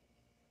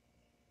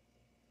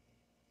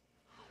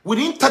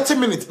within 30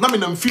 minutes na me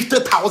nam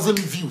 50,000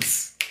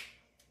 views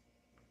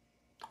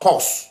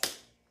course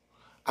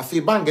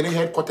afi bang ni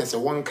headquarters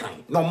one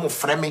kind no mo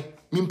frame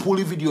me pull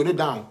video ni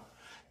down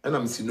and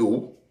I'm say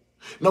no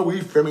now we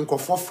framing ko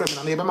for frame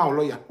na e be ma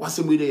lawyer what's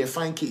the way they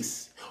fine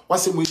case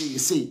what's the way they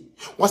say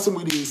what's the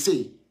way they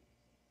say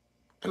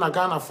and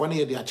Ghana for na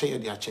ye de ache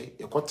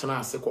ye kwotena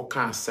ase ko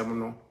ka asem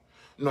no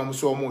no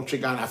so mo twe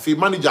Ghana afi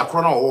manager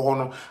kro na wo ho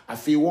no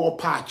afi wo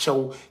pa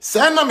achew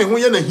say na me ho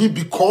ye na hi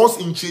because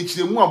in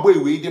chechire mu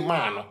aboy we de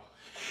man no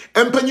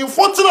empanyin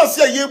fotena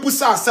se ye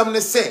busa asem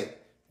ne say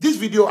this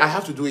video I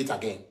have to do it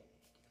again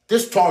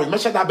this story me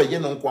sha da be ye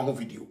no nko ho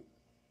video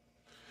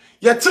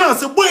ye tena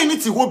se boy ni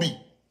ti hobby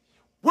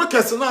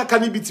workers na aka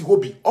ni biti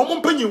hobby omo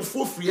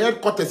mpanyimfo free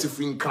headquarters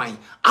free nkran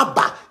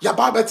aba ya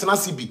ba betena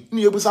sibi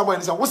ni ebusa boy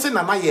ni say wo se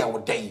na ye wo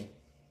dan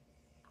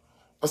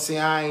o se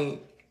ai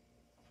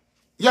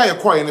ya ye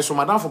koye ni so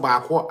madam fo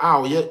ba ko a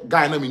o ye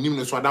guy na menim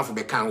ni so madam fo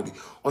be kan obi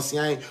o se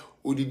ai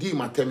odidi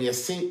matem ye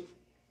se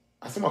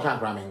asem o kan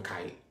kra men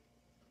kai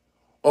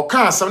o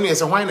kan asem ne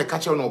se hwan ne ka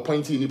che no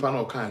point nipa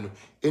na o kan no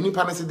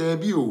enipa na se da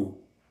bi o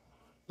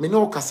me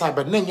no kasa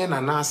ba na nye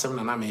na asem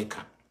na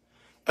meka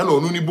and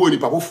onu ni bo ni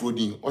papa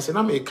frodin o se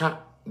na meka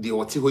de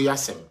oti ho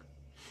yasem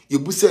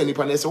yebusa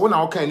nipa na se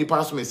wona o kan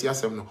nipa so mesi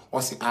asem no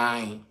o se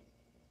ai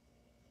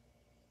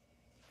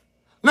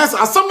nas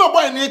asem no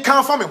boy ni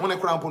kan fa me ho ne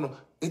krampo no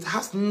it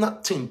has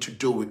nothing to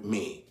do with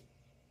me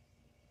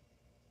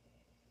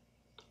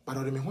but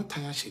o de me ho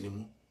tan ya hye ni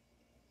mu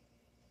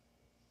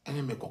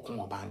ene me kokon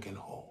o bangen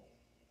ho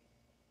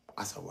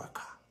as a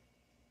worker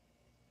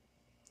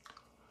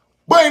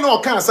boy no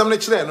kan asem ne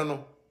kire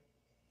no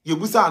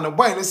yebusa no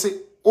boy ne se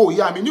oh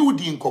yeah, me ni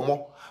wudi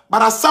nkomo.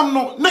 But asam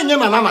no na nya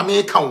na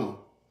me ka wo.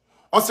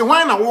 O se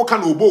hwan na wo ka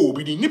na obo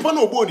obi di. Nipa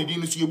na obo ni di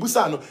no so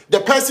yebusa no the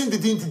person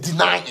didn't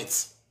deny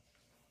it.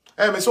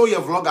 Me so you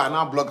vlogger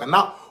na blogger.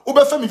 Now,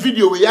 obefa me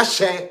video we ya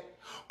share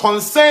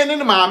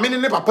concerning ma me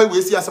ne papa we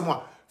si asem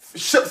a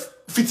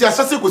fiti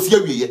asase ko si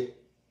awieye.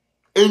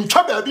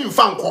 Entwa ba bi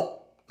mfa nko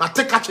na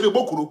teka kire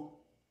bokuro.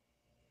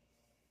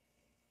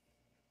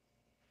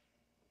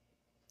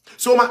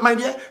 So my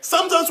dear,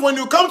 sometimes when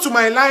you come to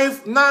my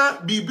life,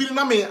 na be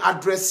na me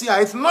address here.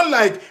 It's not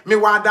like me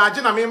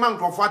wadaje na me man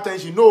for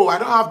attention. No, I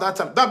don't have that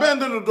time. That bend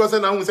no do say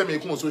na who say me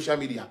on social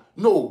media.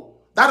 No,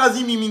 that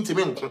doesn't mean to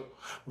me.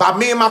 But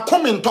me ma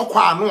comment talk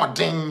kwa no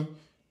den.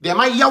 They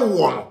ma ya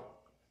wo no.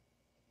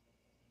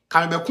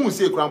 Can be kun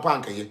say grandpa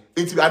ankaye.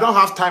 I don't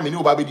have time in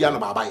oba be dia no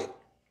baba ye.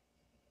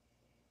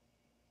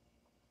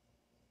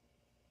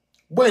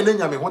 Boy na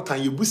nya me ho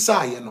tan ye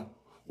busa ye no.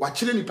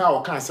 Wachire nipa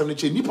o kan asem ne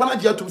che nipa na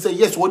dia tum say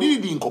yes wo di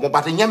nkomo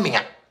but nya me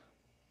a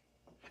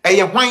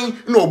eye hwan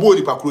na obo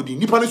nipa kro di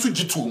nipa ne so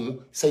gitu mu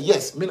say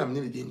yes me na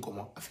me di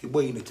nkomo afi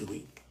boy ne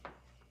tiwe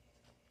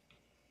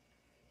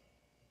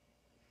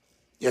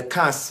ye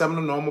kan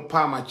asem no mo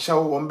pa ma chew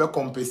wo mbe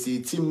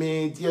compensate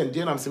me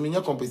die na me se me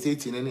nya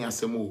compensate ne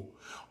asem o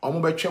omo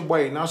betwe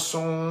boy na so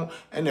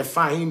ene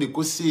fine ne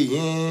ko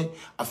say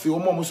afi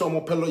omo so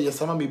omo pelo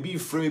yes ama me bi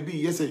free bi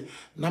yes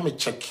na me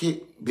check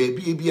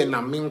baby bi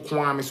na me nko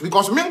am so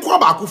because me nko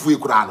ba akofo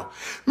ekura no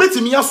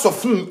metimi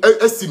asofun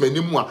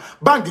asimanimu a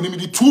bank ni me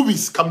di 2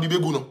 weeks kam di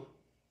begu no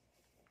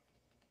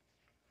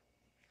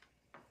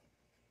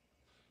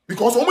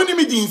because omo ni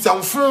me di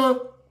nsamfun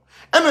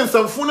ene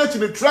nsamfun na chi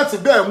ne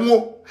threat ba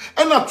mu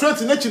ena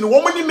threat na chi ne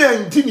omo ni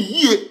me ndi ni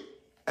yie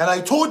and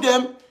I told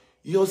them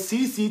your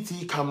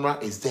CCTV camera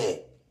is there.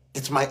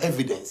 It's my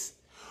evidence.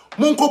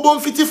 Monko bon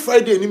fiti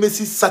Friday ni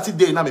mesi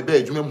Saturday na me be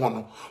adwuma ho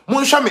no.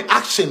 Monsha me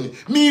action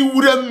me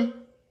wuram.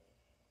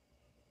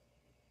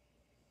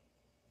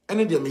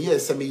 Ene de me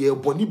yes me ye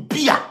boni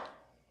bia.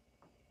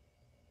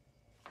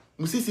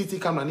 Mu CCTV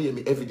camera na ye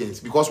me evidence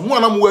because mo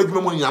na mo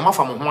adwuma mo nyama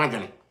fa mo ho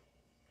adwene.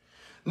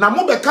 Na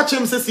mo be ka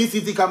chem se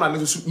CCTV camera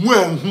na so mu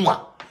anhu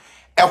a.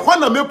 E ho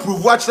na me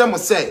prove a kire mo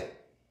say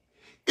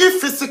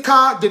if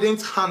physical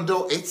didn't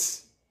handle it,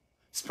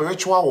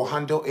 spiritual will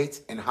handle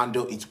it and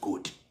handle it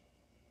good.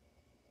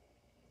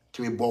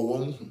 To me,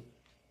 one.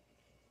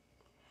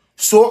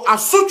 So, a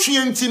such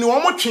enti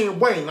no mo twen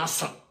boy na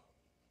so.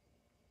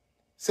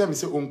 Say me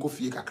say onko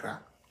fie kakra.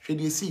 Hwe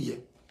de see ye.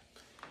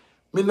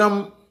 Me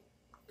nam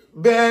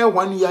be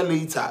 1 year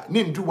later,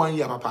 ni ndu 1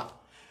 year papa.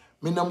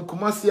 Me nam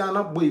Kumasi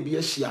ana boy bi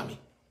ahia me.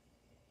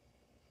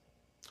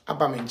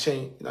 Aba me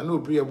nchen na no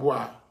Obiri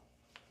Yeboah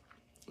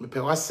me pe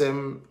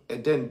wasem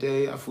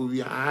edende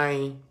afuwi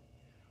ai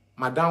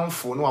madam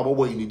fo no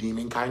abobo yinidi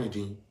me nkan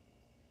yidin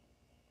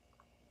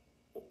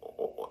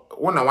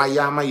wona wa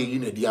ya ma yeyi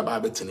na di aba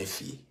betena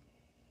fie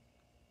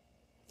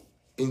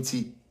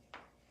enti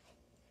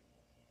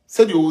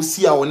said you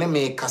see a one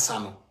me kasa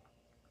no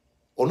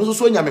ono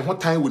so nya me ho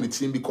tan woni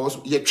tin because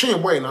ye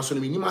twen boy na so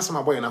no me nim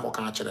asema boy na ko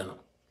kan akere no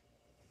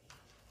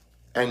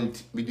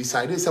and we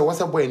decided say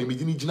what's a boy ni me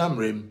dini gina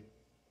mrem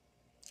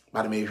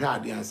but me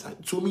hwa the answer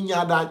so me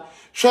nya that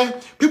share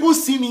people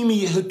see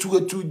me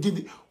to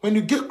did when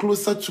you get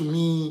closer to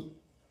me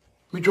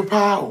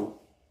dropa o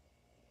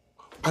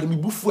but me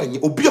bufu anye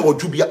obi a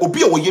wodwu bia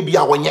obi a woye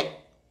bia wonye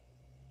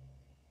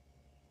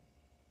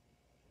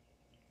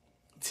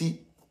ti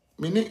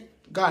me ne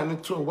guy no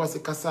to was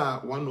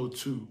kasa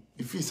 102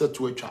 if he said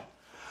to a chat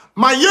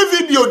my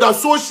video that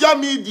social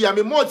media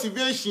me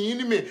motivation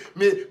in me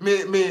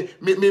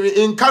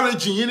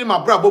encouraging in my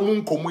brabo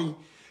mu nkomo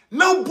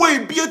now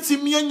boy bieti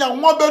me anya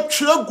nwa be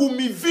twegu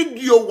me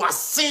video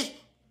wase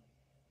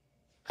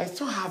I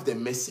still have the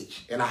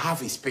message and I have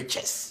his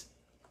pictures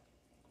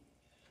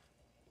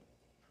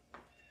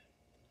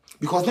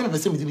because never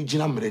person me didn't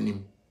gina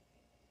mrenim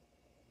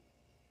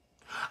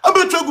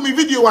abe twegu me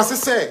video wase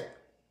say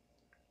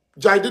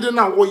jai didn't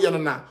na wo ye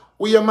na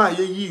wo ye ma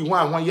ye yi ho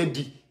ahwa ye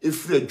di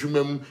efiri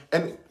adwuma mu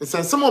and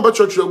some of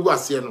church gu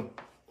ase no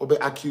obe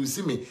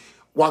accuse me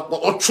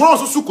o tro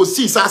so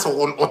kosi sasa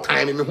o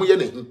time me ho ye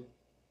nahi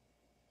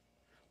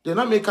de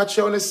na make a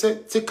che on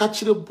say take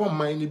catch the bomb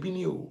man ni bi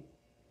ni o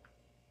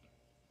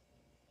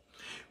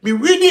me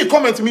reading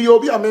comment me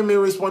obi me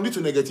responding to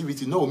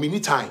negativity no me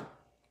need time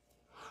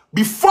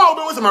before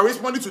always am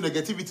responding to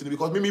negativity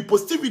because me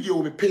post video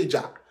on my page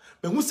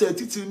me who say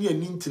titiri ni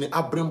ani ntine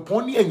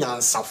abrempon ni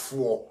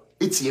anyansafo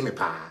etie me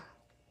pa.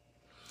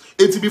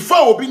 It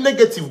before will be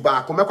negative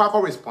back, come back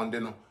respond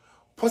no.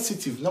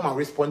 Positive, no man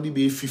responding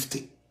be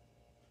 50.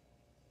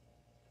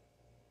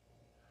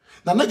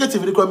 Now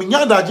negative because me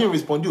nyada jin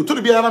respond you. To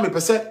the be na me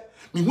pese,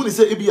 me hu ni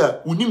say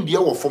ebia unim de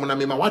wo form na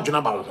me ma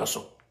wadwena ba wo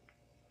so.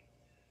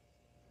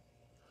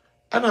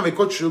 Ana me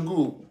coach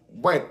go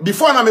boy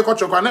before na me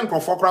coach go na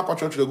nkrofo kra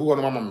coach go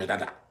no mama me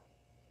dada.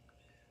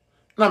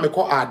 Na me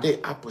ko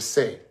ade app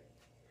say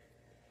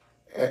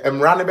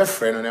emra ne be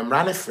frɛ no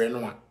emra ne frɛ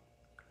no a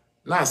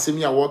na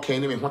asemi a wo kan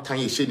ni me hotan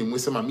ye hye ni mu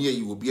se ma me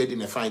yi obi ade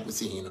ne fan ko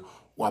si hin no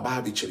wa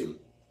ba be kyerem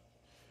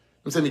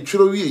nse me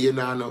twiro wie ye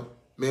na no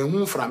me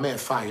hu fra me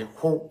fa ye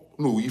ho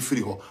no yi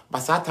firi ho ba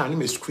sa ta ni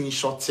me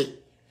screenshot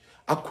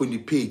akoni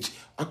page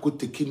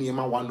akoteki ni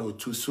ma 1 or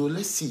 2 so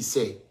let's see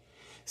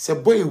say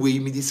boy we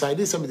me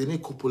decided say me dey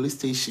go police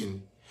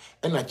station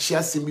and a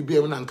chia se mi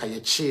bia na nka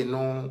ye che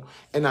no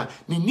and a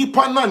ni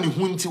nipa na ni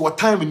hu nti what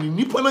time ni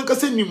nipa na nka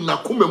se nim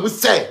na koma mu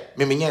say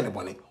me menye ne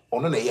bone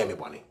ono na ye me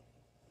bone.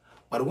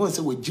 But once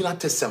we gina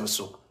tesem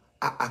so,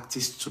 I act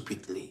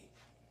stupidly.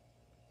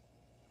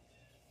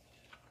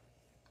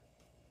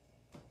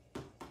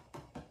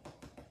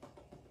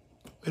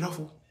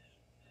 Therefore,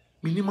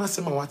 minima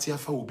sema wati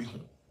afa obi hu.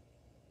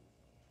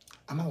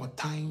 Ama what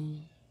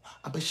time,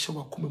 abesha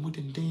wakome mu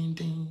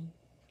den.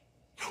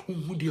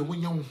 Unhu de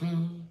wonya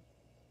unhu.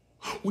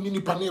 Uni ni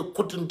pane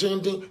koten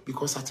den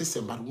because ati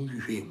semba wu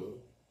hwehwe mu.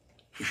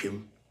 Hwehwe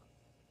mu.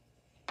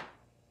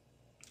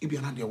 Ibi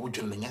ana de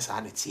wodwen na nya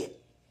sa de tie.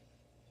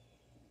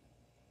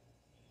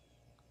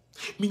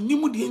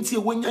 Minimu di enti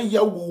wanya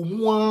ya wo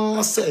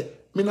mu say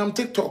me nam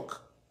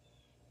TikTok.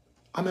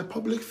 I'm a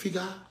public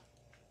figure.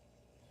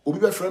 Obi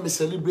be friend me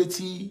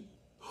celebrity,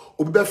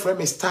 obi be friend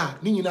me star,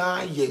 ni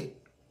nyina ye.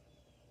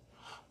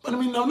 But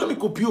me now na me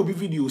copy obi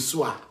video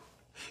so a.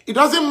 It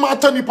doesn't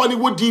matter nipa ni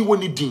wodin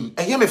woni din.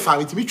 Ehye me fa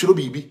me twiro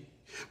bibi.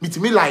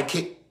 Me like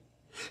it.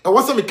 E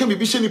wasa me kan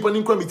bibi hye nipa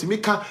ni nkra me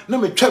ka na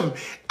me twam.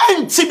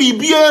 Enti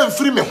bibi e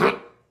mfiri me ho.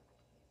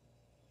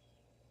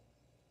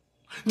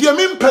 Dia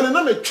me mpele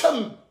na me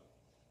twam.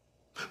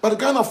 But the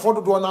guy afford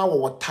to do an hour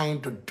what time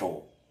to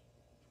do.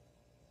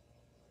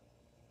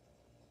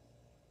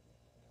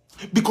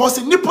 Because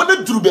the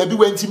nippon drew baby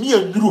went to me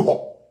and drew her.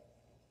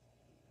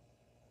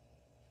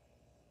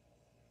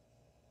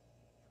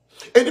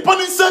 And the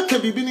pony said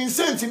can be been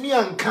sent to me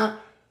and can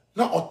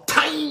now a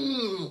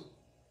time.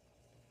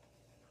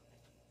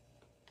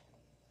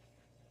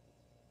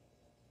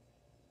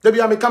 There be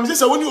a mechanism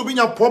say when you be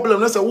a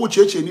problem, that's a wood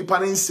church and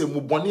nippon say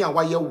muboni and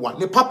why you want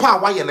the papa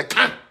why you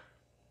can.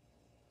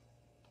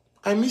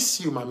 I miss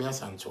you, Mamia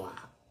Santua.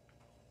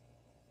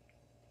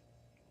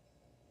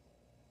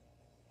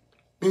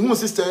 My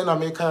sister in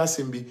America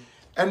Simbi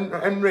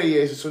and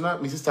Ray so not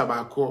my sister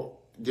Bako,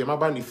 the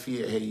Mabani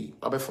fear, hey,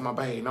 Abe from my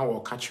bay now will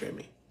catch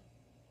me.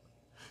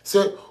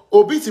 So,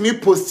 Obi to me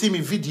post me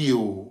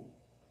video.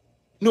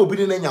 No,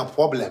 be any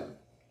problem.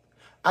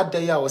 At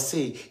the year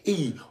say,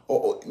 hey,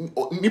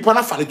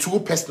 Nipana for the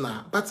 2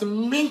 personal, but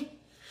me.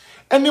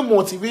 Any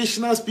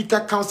motivational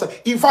speaker counselor.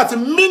 In fact,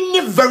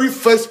 many very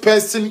first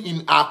person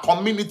in our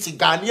community,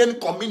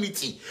 Ghanaian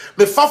community,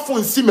 me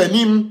phone see my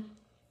name.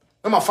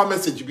 I'm a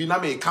message be na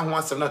me can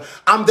once and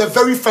I'm the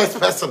very first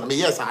person. Me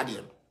yes, I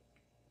did.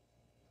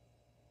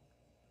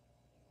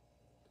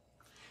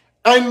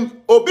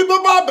 And obi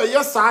baba be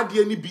yes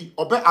adie ni bi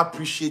obe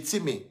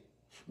appreciate me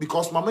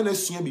because mama na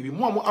sua bibi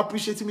mo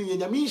appreciate me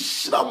nyanya me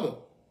hira mo.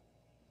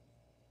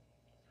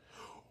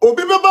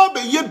 Obi baba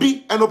be ye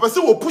bi and opese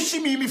wo push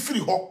me free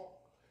ho.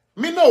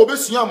 Me na obe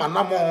sua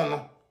manamo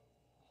no.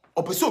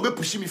 Opese obe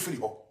push me free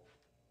ho.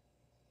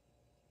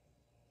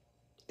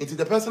 Until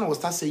the person will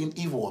start saying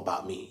evil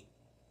about me.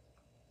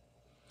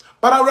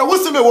 But I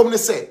was a woman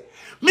say,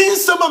 me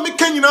some me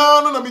can you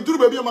know, na me do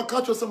baby my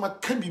catch or my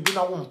can be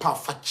na one pa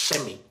fa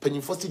chemi. Penny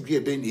first degree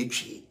be na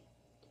echi.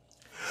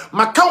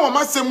 My cow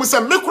must say,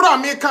 me kura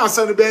me can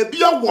say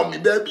baby a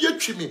woman, baby a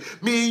chimi,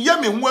 me ye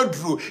me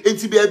wadru,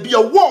 enti baby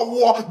a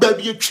war,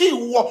 baby a chi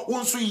war,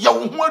 unso ya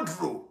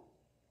wadru.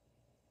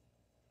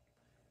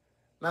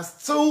 Na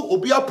still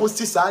obi a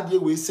posti sa de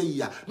we say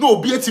ya. No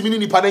obi etimi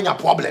ni pa na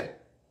problem.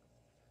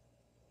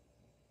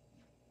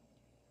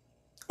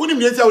 Only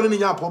me tell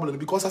you a problem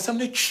because asem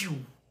na chiu.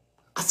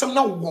 Asem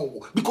na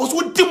wo because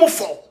what demo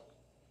for?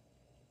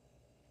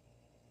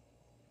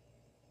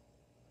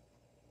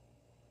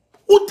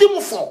 What demo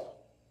for?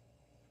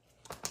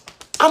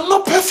 I'm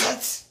not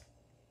perfect.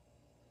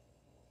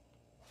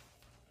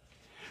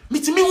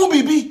 Mitimi wo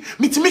baby,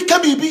 mitimi ka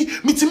baby,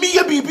 mitimi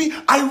ye baby.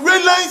 I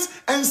realize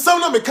and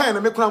some na me kind na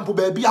me krampo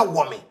baby a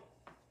wo me.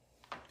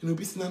 You know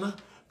bisinana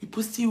we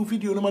post you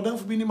video no madam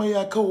for being my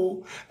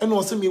account and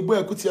also me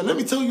boy akutia. Let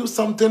me tell you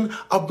something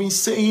I've been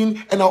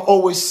saying and I'll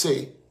always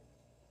say.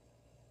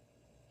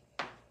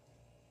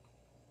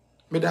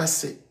 Me that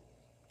say.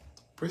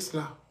 Praise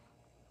Allah.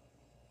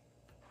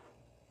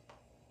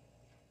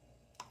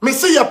 Me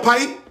say ya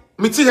pai,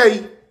 me ti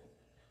hey.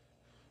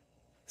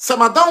 Se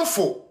madam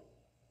for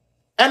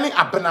any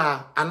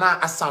abena ana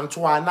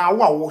asantoa na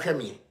wa wo hwe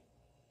me.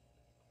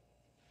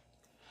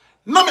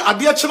 Na me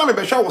ade a chena me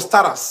be hwa wo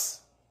status.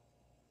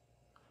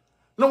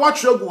 No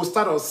what you go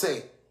start or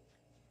say.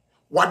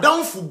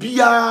 Wadanfu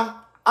bia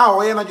a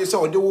oye na je se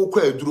ode wo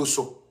kwa aduro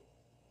so.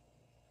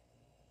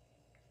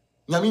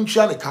 Nyame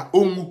ntwa ne ka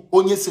ongu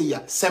onye se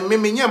ya. Se me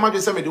menye ma je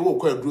se me de wo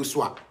kwa aduro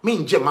so a me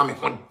nje ma me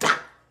ho da.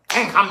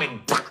 Ha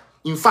me da.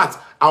 In fact,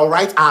 I'll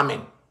write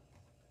amen.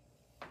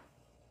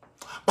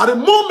 But the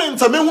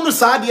moment I me hunu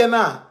sa de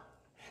na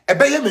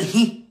ebeye me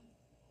hi.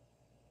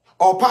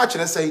 Or pa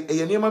kire say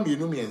eye niam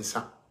mienu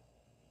miensa.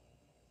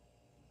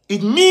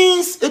 It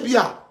means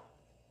ebia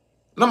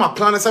na ma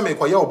plan say me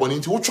kwaye oboni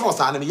nti wo tworo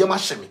sa na me yema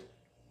hye me.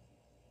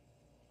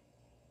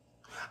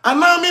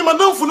 Ana me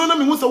madamfo no na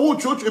me hu say wo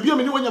tworo ebia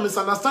me ni wanya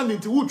misunderstanding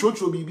nti wo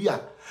tworo bibia.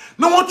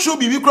 Na wo tworo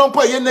bibi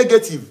krampo ye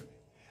negative.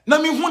 Na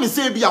me hu ni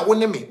say bia wo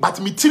ne me but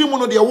me tiri mu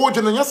no de wo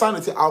dwe no nya sa na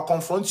say I'll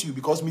confront you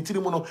because me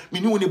tiri mu no me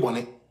ni wo ni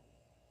bone.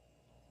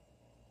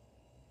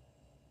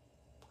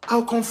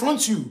 I'll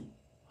confront you.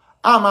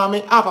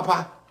 Mama,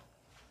 papa.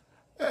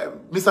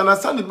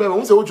 Misunderstanding me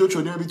hu say wo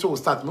tworo ni be to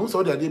start. Me hu say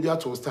wo de ade bia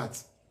to start.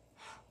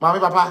 Mami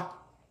papa,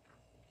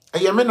 I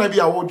am not be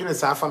a word in a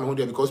safa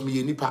me because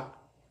me nipa.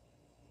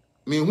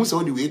 Me who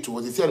saw the way to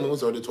was the same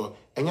most of the tour.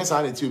 And yes,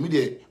 I tell me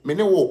there,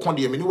 many walk on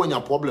the many when your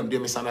problem, they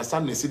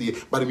misunderstand city,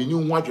 but me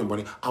knew what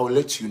you're I will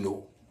let you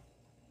know.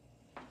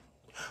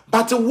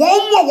 But one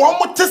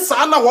more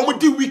Tessana, one more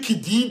the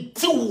wicked deed,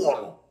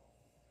 one.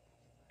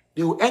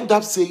 They will end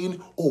up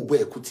saying, oh,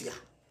 where Kutia.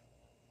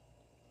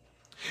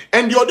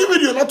 And the other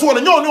video not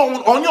one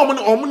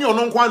on your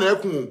non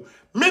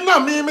me na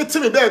me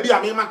timi baby a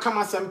me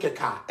makama sem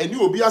keka and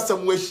you obi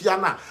asem we hia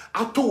na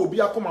ato obi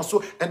akoma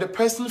so and the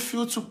person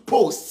feel to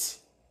post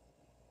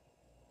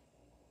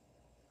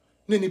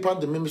ne nipa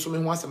de me so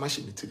me ho asem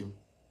ahye ne tirim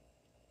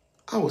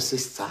aw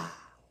sister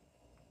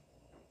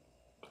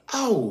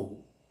aw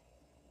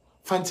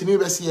fantimi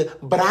be se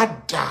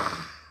brother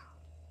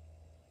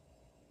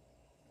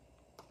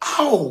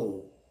aw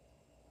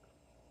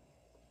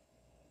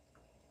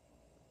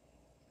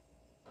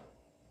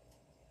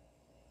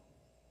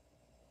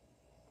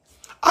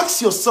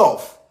ask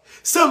yourself,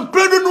 some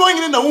brother knowing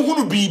in a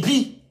woman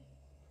BB.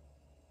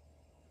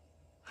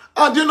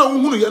 I don't know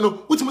who you know,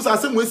 which must have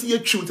some way see a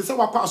truth. It's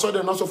our pastor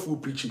and also full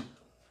preaching.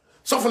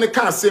 So from the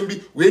can't send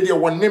me, where they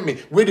want name me,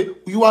 where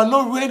you are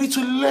not ready to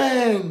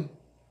learn.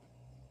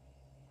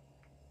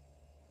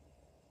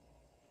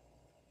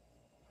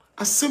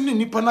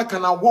 Assembly Nipana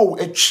can a wow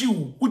a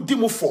chew with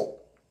demo for.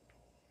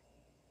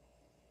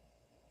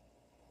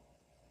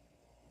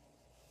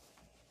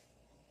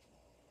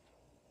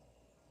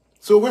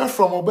 So where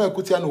from Obiri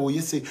Yeboah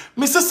you say,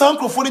 Mr.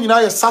 Sankrofo ni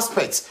na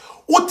suspect.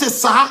 What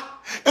is sa?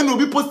 And will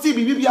be positive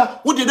bibia.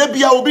 What did there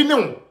be a obi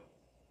no?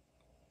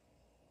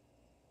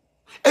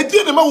 E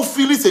dey the man who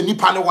feel is a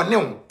nipa ne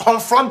wone.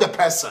 Confront the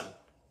person.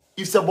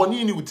 If say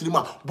boni ni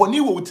wutirima,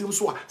 boni wo wutirim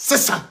so a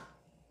sesa.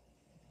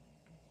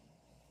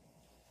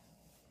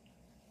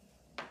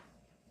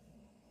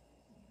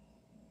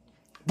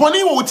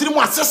 Boni wo wutirim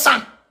a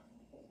sesa.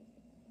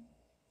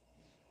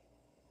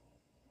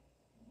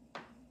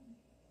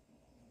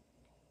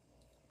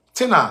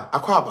 Tena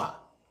akwaba.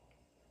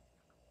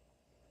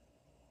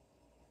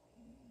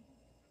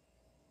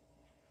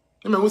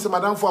 Me who say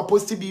madam for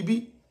posti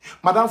bibi,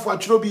 madam for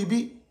achro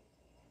bibi.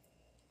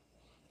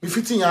 Me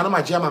fitting ya na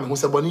ma jama me who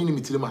say boni ni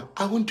mitilima.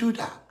 I won't do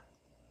that.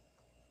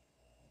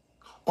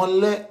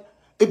 Only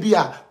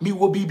ebia me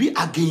will be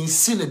against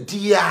sin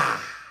dear.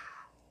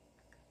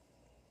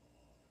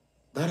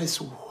 That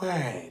is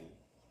when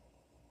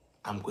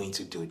I'm going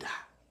to do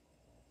that.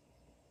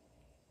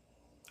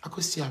 I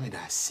could see me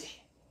that say.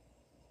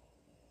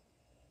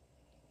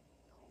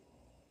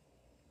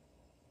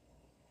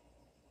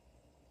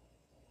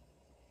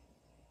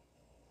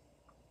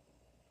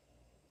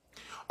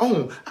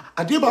 Oh,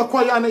 I did about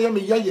quiet and I am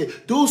a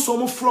those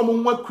some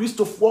from one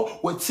Christopher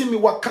were Timmy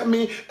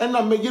Wakame and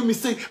I may me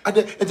say at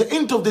the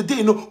end of the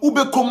day, no,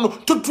 Ube come no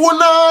to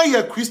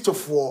Tuana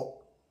Christopher.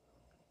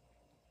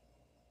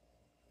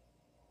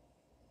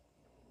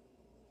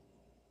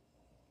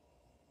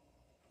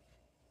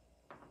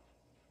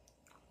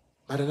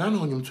 But I don't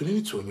know him to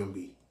need to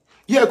be.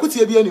 Yeah, could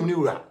see any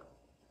new rat.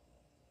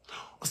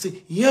 I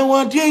say, yeah,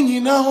 what do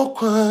you know?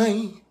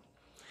 Cry.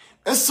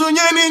 And soon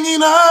you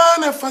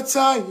know,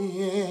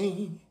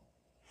 fatai.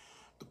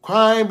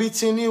 Cry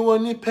between you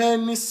on the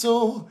penny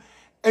so,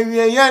 and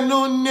ya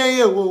no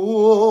nay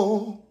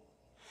wo.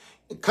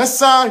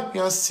 Kasa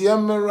ya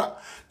siamera,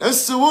 and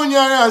soon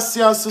ya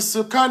sia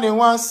susukane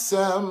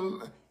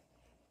wasam.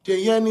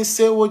 The yenny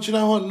say what you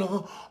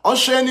know, or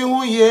shany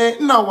who ye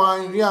now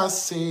one ya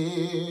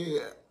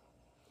say.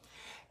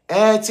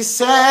 To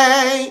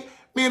say,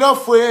 me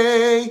off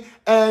way,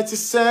 to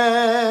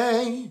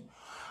say.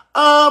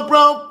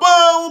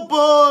 Brown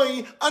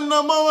boy, and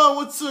no more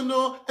would to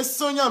know a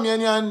sonya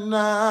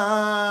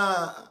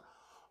miana.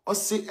 Or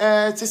see,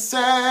 to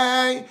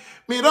say,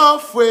 me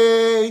off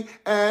way,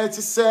 to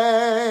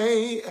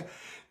say.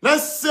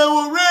 Let's say,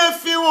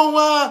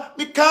 refuge,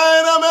 me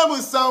kind of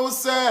memory,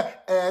 say,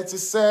 to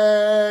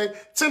say,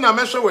 Tina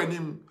measure with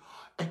him.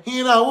 And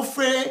he now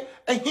free,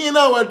 and he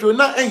now do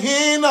not, and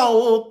he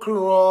now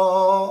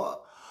crawl.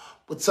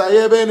 But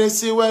I been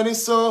see when he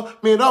saw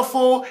me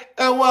ruffle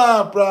and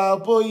wa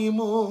bravo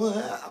imu.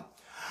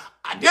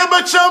 I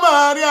never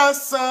chama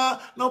sa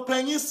no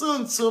penny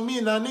soon to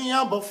me na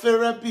near but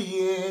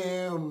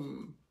therapy.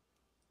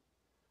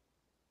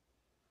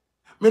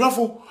 Me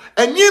ruffle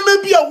and you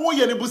may be a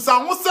warrior and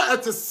busan was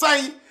at a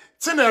site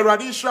Tina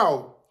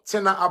Radishaw,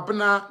 Tina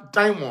Abna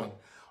Diamond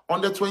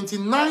on the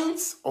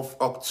 29th of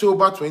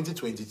October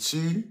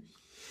 2022.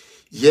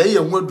 Ye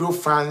Wodro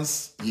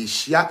fans, ye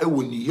share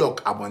New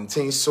York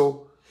abontain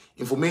so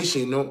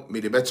information no me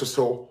the better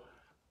so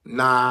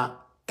na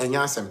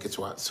enyasem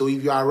ketwa. So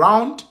if you are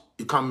around,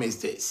 you can't miss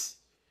this.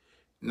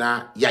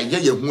 Na ye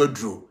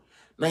Wodro,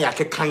 na ya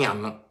kekanya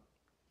no,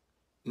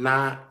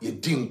 na ye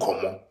din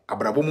komo,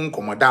 abrabo mu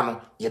nkomo da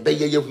no, ye be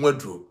ye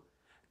Wodro.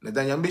 Na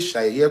dan yambe sha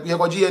ye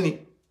kwaji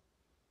ani.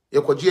 Ye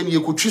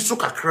kotwi so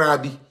kakra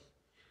bi.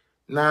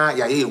 Na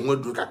ye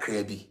Wodro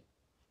kakra bi.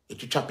 Ye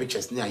twitwa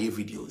pictures na ye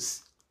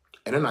videos.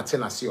 And then I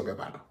tell see your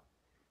baby.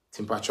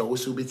 Temperature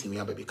also be me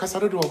baby. Cause I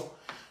don't know.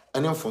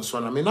 And then for so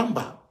na my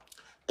number.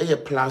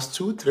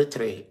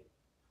 +233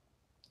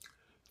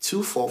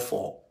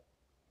 244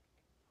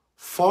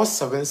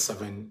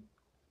 477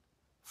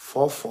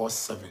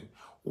 447.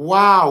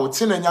 Wow,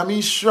 Tina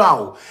nyami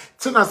shrow.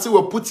 Tina say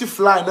we put it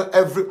fly no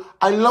every.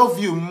 I love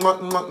you.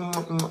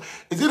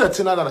 Is it a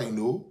Tina that I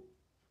know?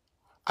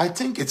 I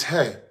think it's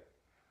her.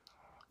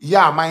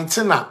 Yeah, my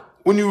Tina.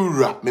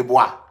 Uniura me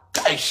boy.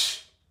 Gosh.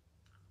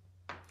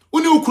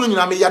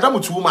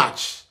 Too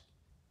much.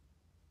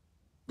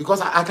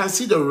 Because I can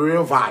see the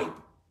real vibe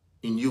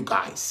in you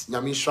guys.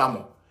 Nyami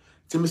Shamo.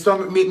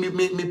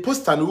 Me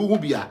post and who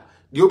be a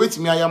the obey to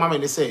me I am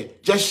and they say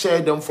just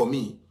share them for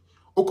me.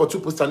 Oko two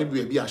post and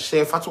be a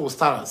share fatu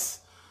stars.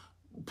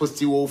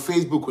 Post you on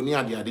Facebook on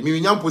the me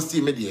nyam post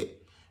media.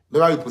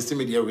 Maybe we post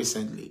media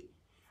recently.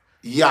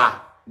 Yeah,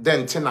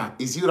 then Tina,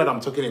 is you that I'm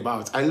talking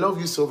about. I love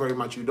you so very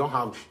much.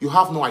 You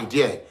have no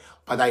idea.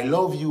 But I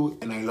love you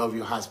and I love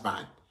your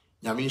husband.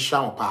 Yamin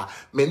Shampa,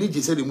 many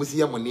just said the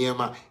Musia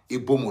Moniema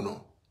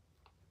Ebomono.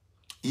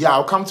 Yeah,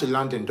 I'll come to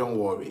London, don't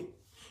worry.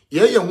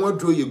 Yeah, you won't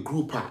draw your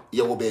group,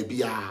 you will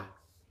be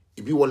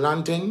if you were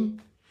London,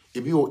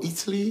 if you were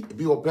Italy, if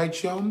you were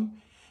Belgium,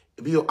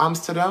 if you were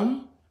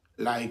Amsterdam,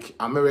 like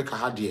America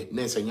had it,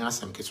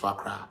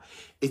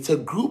 it's a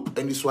group,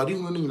 and it's what I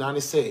didn't really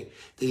say.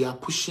 They are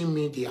pushing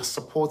me, they are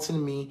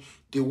supporting me,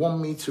 they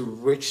want me to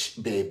reach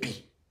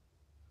baby.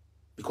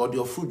 Because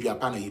your food, your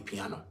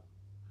piano.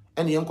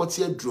 And the uncle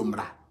see a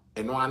drumra,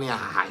 and one a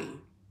high.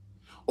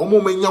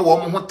 Omo menya wo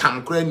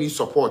tankra ni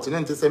support, and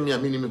then to send me a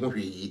minimum of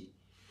ye.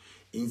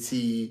 In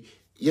see,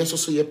 yes,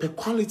 also ye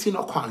quality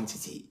no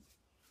quantity.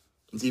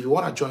 And if you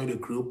want to join the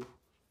group,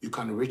 you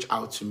can reach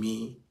out to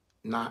me.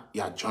 Now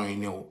you're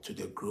joining to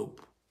the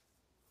group.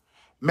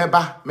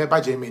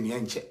 Meba Germany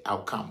and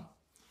I'll come.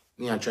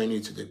 Now join you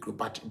to the group.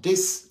 But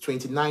this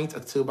 29th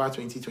October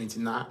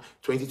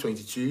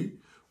 2022,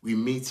 we're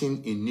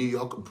meeting in New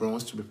York,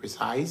 Bronx to be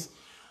precise.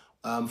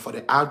 For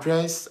the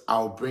address,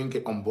 I'll bring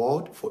it on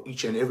board for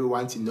each and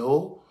everyone to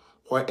know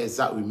where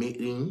exactly we're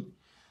meeting.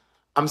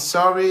 I'm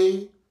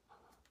sorry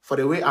for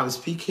the way I'm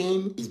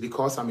speaking. It's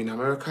because I'm in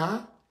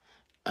America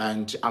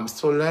and I'm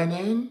still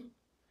learning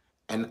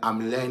and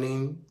I'm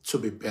learning to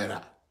be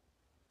better.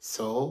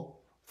 So,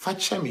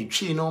 fache mi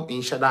chino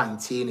in shada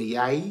ante ne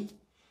yai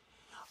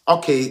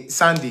Okay,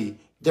 Sandy,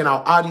 then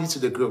I'll add you to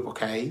the group,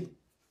 okay?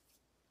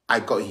 I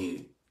got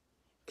you.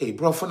 Hey,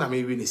 bro, for now,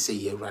 maybe say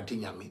yeah,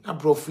 Radinya me. Now,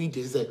 bro, free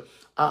this.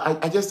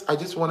 I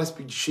just want to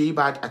speak Chi,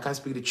 but I can't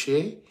speak the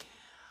Chi.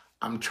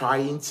 I'm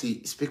trying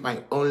to speak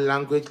my own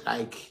language,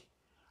 like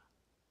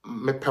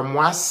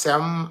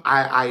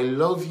I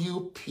love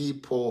you,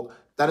 people.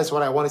 That is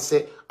what I want to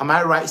say. Am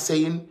I right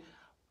saying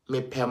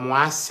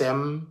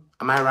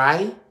am I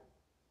right?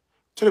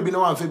 Tell me no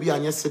one for be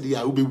an yesterday.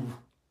 I will be.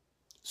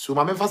 So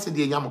my member said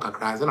the Yamuka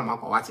cries and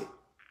I'm watching.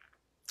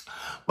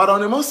 But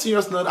on a more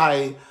serious note,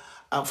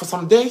 for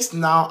some days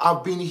now,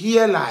 I've been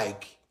here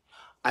like,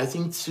 I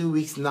think 2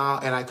 weeks now,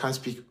 and I can't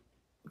speak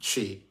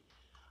Chi.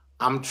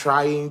 I'm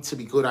trying to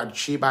be good at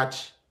Chi,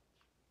 but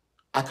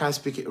I can't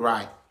speak it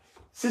right.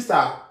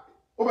 Sister,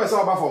 what was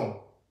our phone?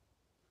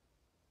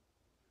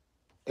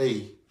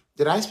 Hey,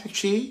 did I speak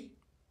Chi?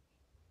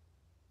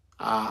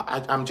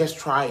 I'm just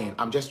trying.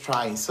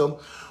 So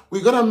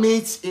we're gonna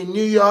meet in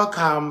New York,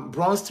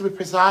 Bronx to be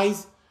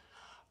precise.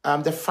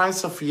 The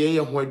friends of Ye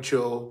and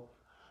Joe.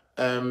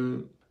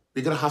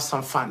 We're gonna have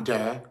some fun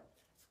there,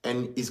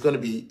 and it's gonna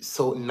be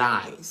so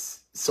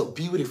nice, so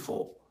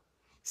beautiful.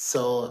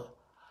 So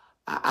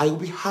I will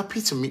be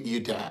happy to meet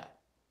you there.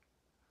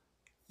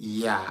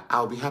 Yeah,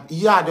 I'll be happy.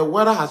 Yeah, the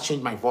weather has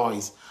changed my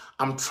voice.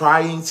 I'm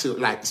trying to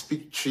like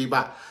speak Tree,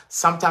 but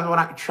sometimes when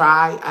I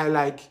try,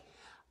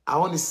 I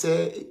want to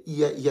say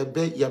is it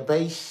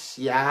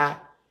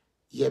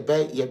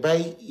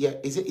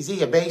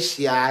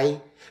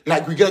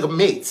like we're gonna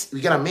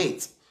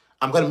meet.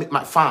 I'm gonna meet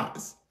my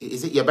fans.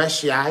 Is it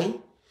Yabeshai?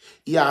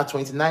 Yeah,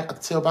 29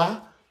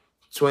 October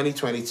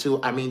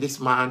 2022. I mean this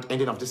month,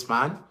 ending of this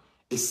month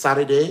is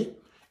Saturday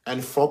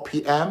and 4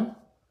 p.m.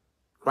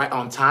 right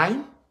on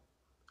time.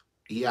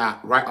 Yeah,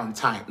 right on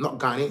time. Not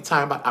Ghanaian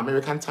time, but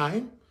American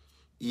time.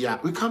 Yeah,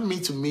 we can't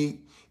meet to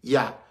meet.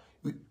 Yeah,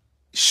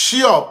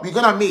 sure, we're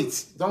gonna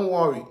meet. Don't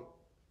worry.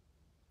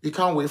 We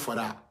can't wait for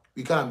that.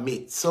 We're gonna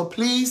meet. So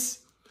please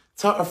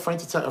tell a friend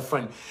to tell a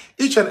friend.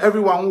 Each and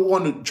everyone who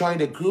want to join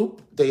the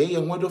group, the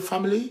Yeyengwedo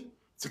family,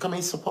 to come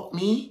and support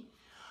me,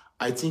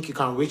 I think you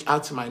can reach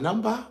out to my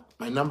number.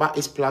 My number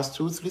is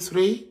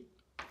 +233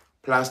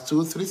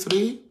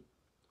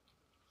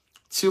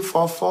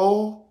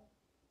 244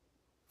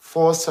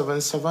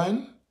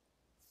 477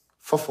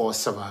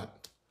 447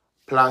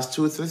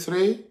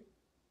 +233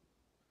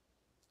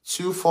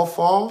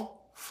 244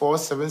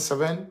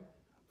 477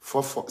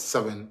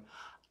 447.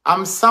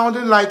 I'm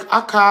sounding like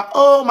Aka.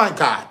 Oh my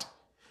God.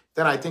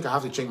 Then I think I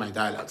have to change my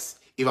dialogues.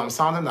 If I'm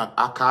sounding like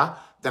Aka,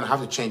 then I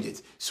have to change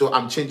it. So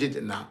I'm changing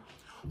it now.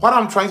 What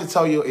I'm trying to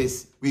tell you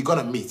is we're going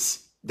to meet.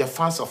 The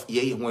fans of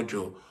Ye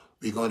Nwedro,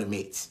 we're going to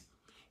meet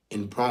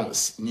in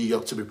Bronx, New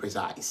York to be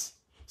precise.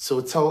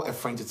 So tell a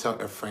friend to tell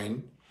a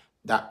friend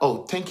that,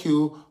 oh, thank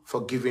you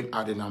for giving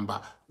out the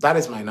number. That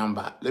is my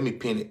number. Let me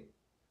pin it.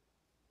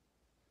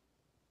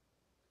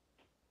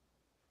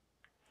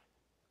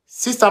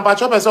 Sister,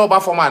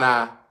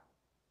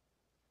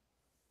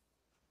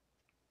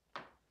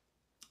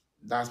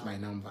 that's my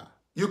number.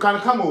 You can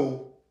come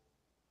over.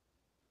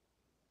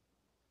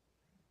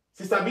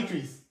 Sister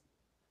Beatrice.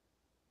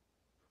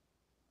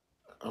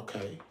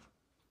 Okay.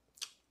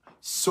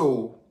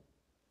 So,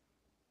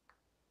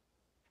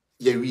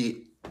 yeah,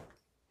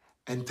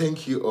 and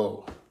thank you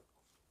all.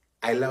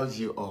 I love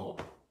you all.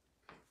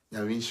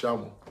 Now, we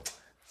shall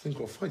think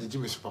of what did you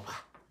miss, Papa?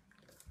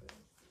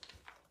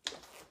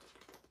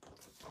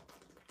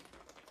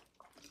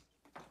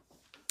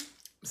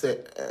 So,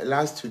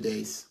 last 3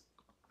 days,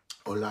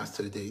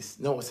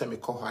 no, I said me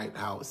call White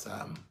House.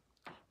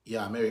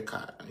 Yeah,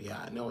 America.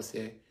 Yeah, no, I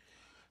say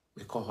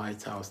me call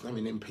White House. Now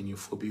me name penny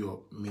for be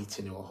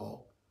meeting or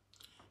hall.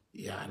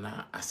 Yeah,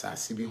 na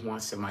asasi bi ho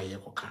asem aye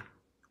koka.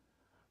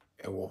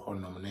 E wo ho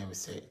no name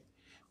say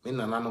me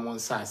nana no mon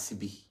sa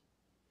asibi.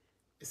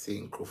 Say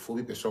nkrofo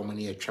bi peso mo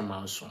na ye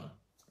twema so.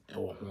 E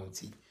wo ho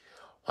nti.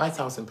 White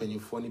House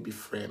mpanyimfo ni bi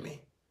frɛ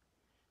me.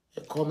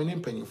 E call me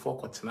name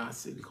mpanyimfo kotena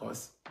ase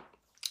because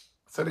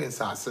certain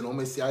sase no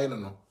me si aye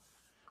no.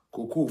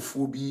 Koko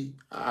fu bi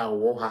a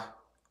wo ha.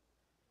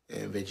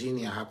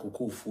 Virginia ha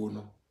koko fu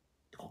no.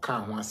 E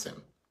koka ho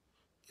asem.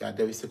 Yeah,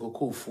 there is a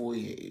koko fu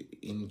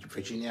in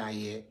Virginia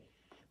here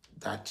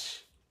that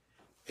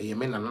a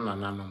men and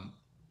none.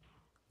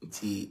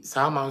 Nti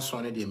Salman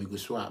son de mi go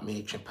so a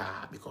me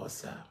chepa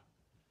because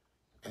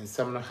and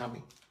some no have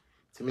me.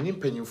 Ti me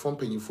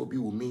mpanyimfo bi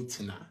wo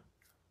meeting na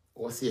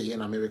o se ye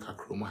in America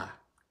krom ha.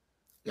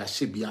 Ya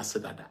she bi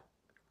asedada.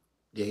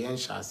 The yen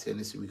shall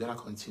say so we gonna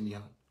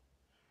continue.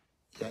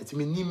 Yeah, ti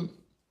me nim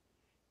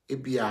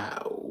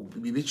ebia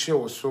bibi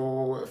che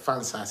so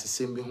fans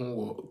asem bi ho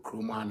wo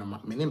krom ha no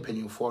me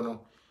mpanyimfo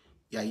no.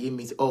 Yeah, you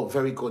meet. Oh,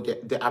 very good.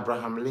 The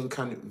Abraham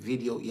Lincoln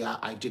video. Yeah,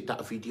 I did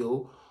that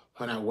video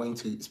when I went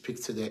to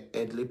speak to the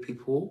elderly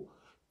people.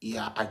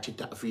 Yeah, I did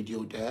that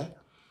video there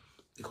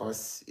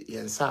because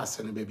yeah,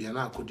 and baby, and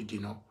I could,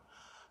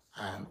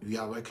 we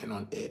are working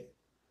on it.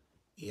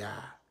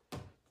 Yeah,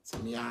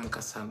 it's me and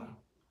Kasano.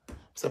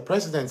 The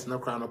president no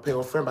crown or pay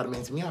or friend, but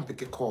means me and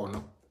pick a call.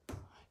 No,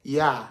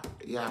 yeah,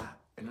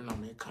 and then I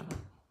make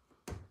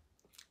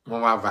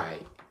Mama vai.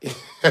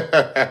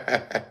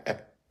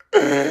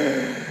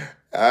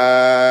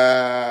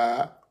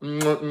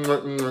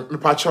 Me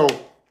pacho.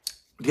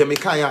 Dia me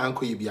kan ya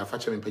anko yi bia fa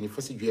che me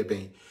mpanyifo si dwe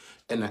ben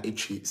e na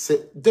etwi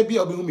se da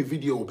bia obi hu me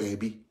video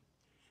baby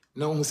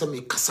na hu se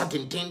me kasa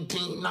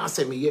tintin na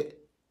se me ye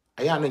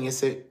aya na nye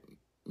se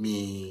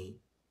me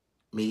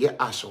ye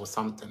ash or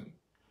something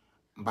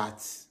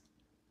but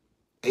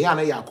aya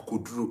na ya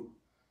kokoduru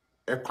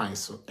e kwan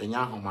so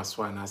enya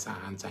ahomaso na sa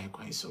hantan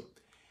kwan so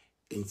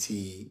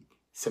enti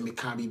se me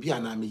kan bibia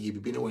na me ye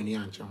bibi na wani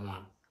anche ho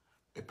a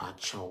me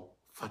pacho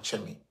fa che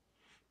me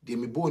de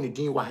me bo ni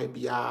din wa ha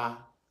bia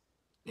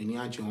eni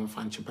age on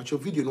fan chimpacho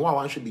video no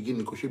wa should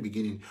beginning ko should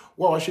beginning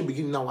wa should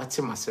beginning na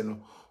wate mase no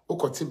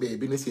okote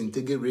baby ne se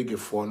ntege reggae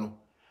fo no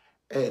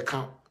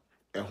ka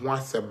ho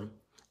asem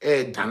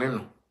dane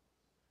no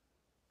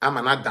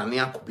ama na dane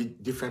akobi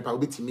different pa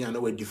obetimi ana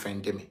we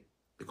defend me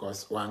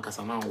because one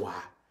kasa na wa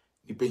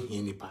nipa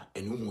hia nipa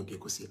eni hu de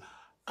kosi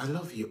I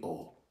love you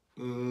all.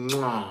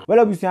 Well,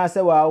 obviously,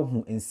 say wa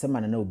hu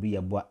nsema na Obiri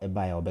Yeboah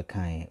eba ya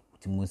obekan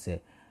utimu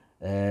se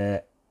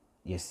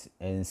yes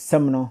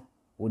nsem no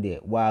wo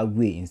de wa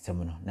gwe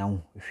nsem no na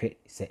hwe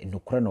se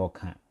nokora na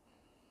oka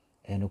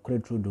nokora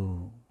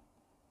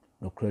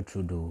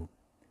trudo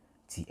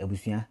ti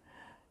abusua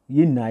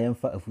yinna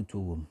yemfa afuto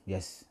wom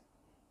yes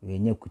we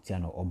nya kutia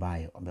no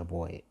obaye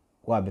obeboye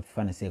wa be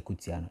fa na se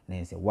kutia no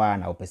na se wa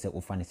na opese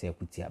ofa na se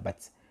kutia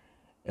but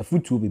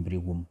afuto bebre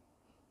wom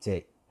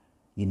te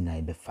yinna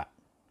ebefa.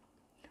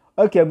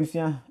 Okay,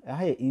 abusia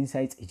ha ye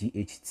Insight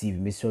GH TV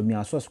me so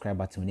me subscribe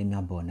button na me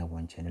abon na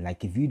won channel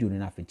like video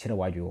na fa kire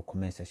wadwe wo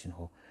comment section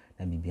ho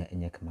na bibia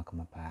enye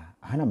kama pa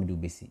aha na me do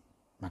besi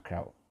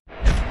makrao.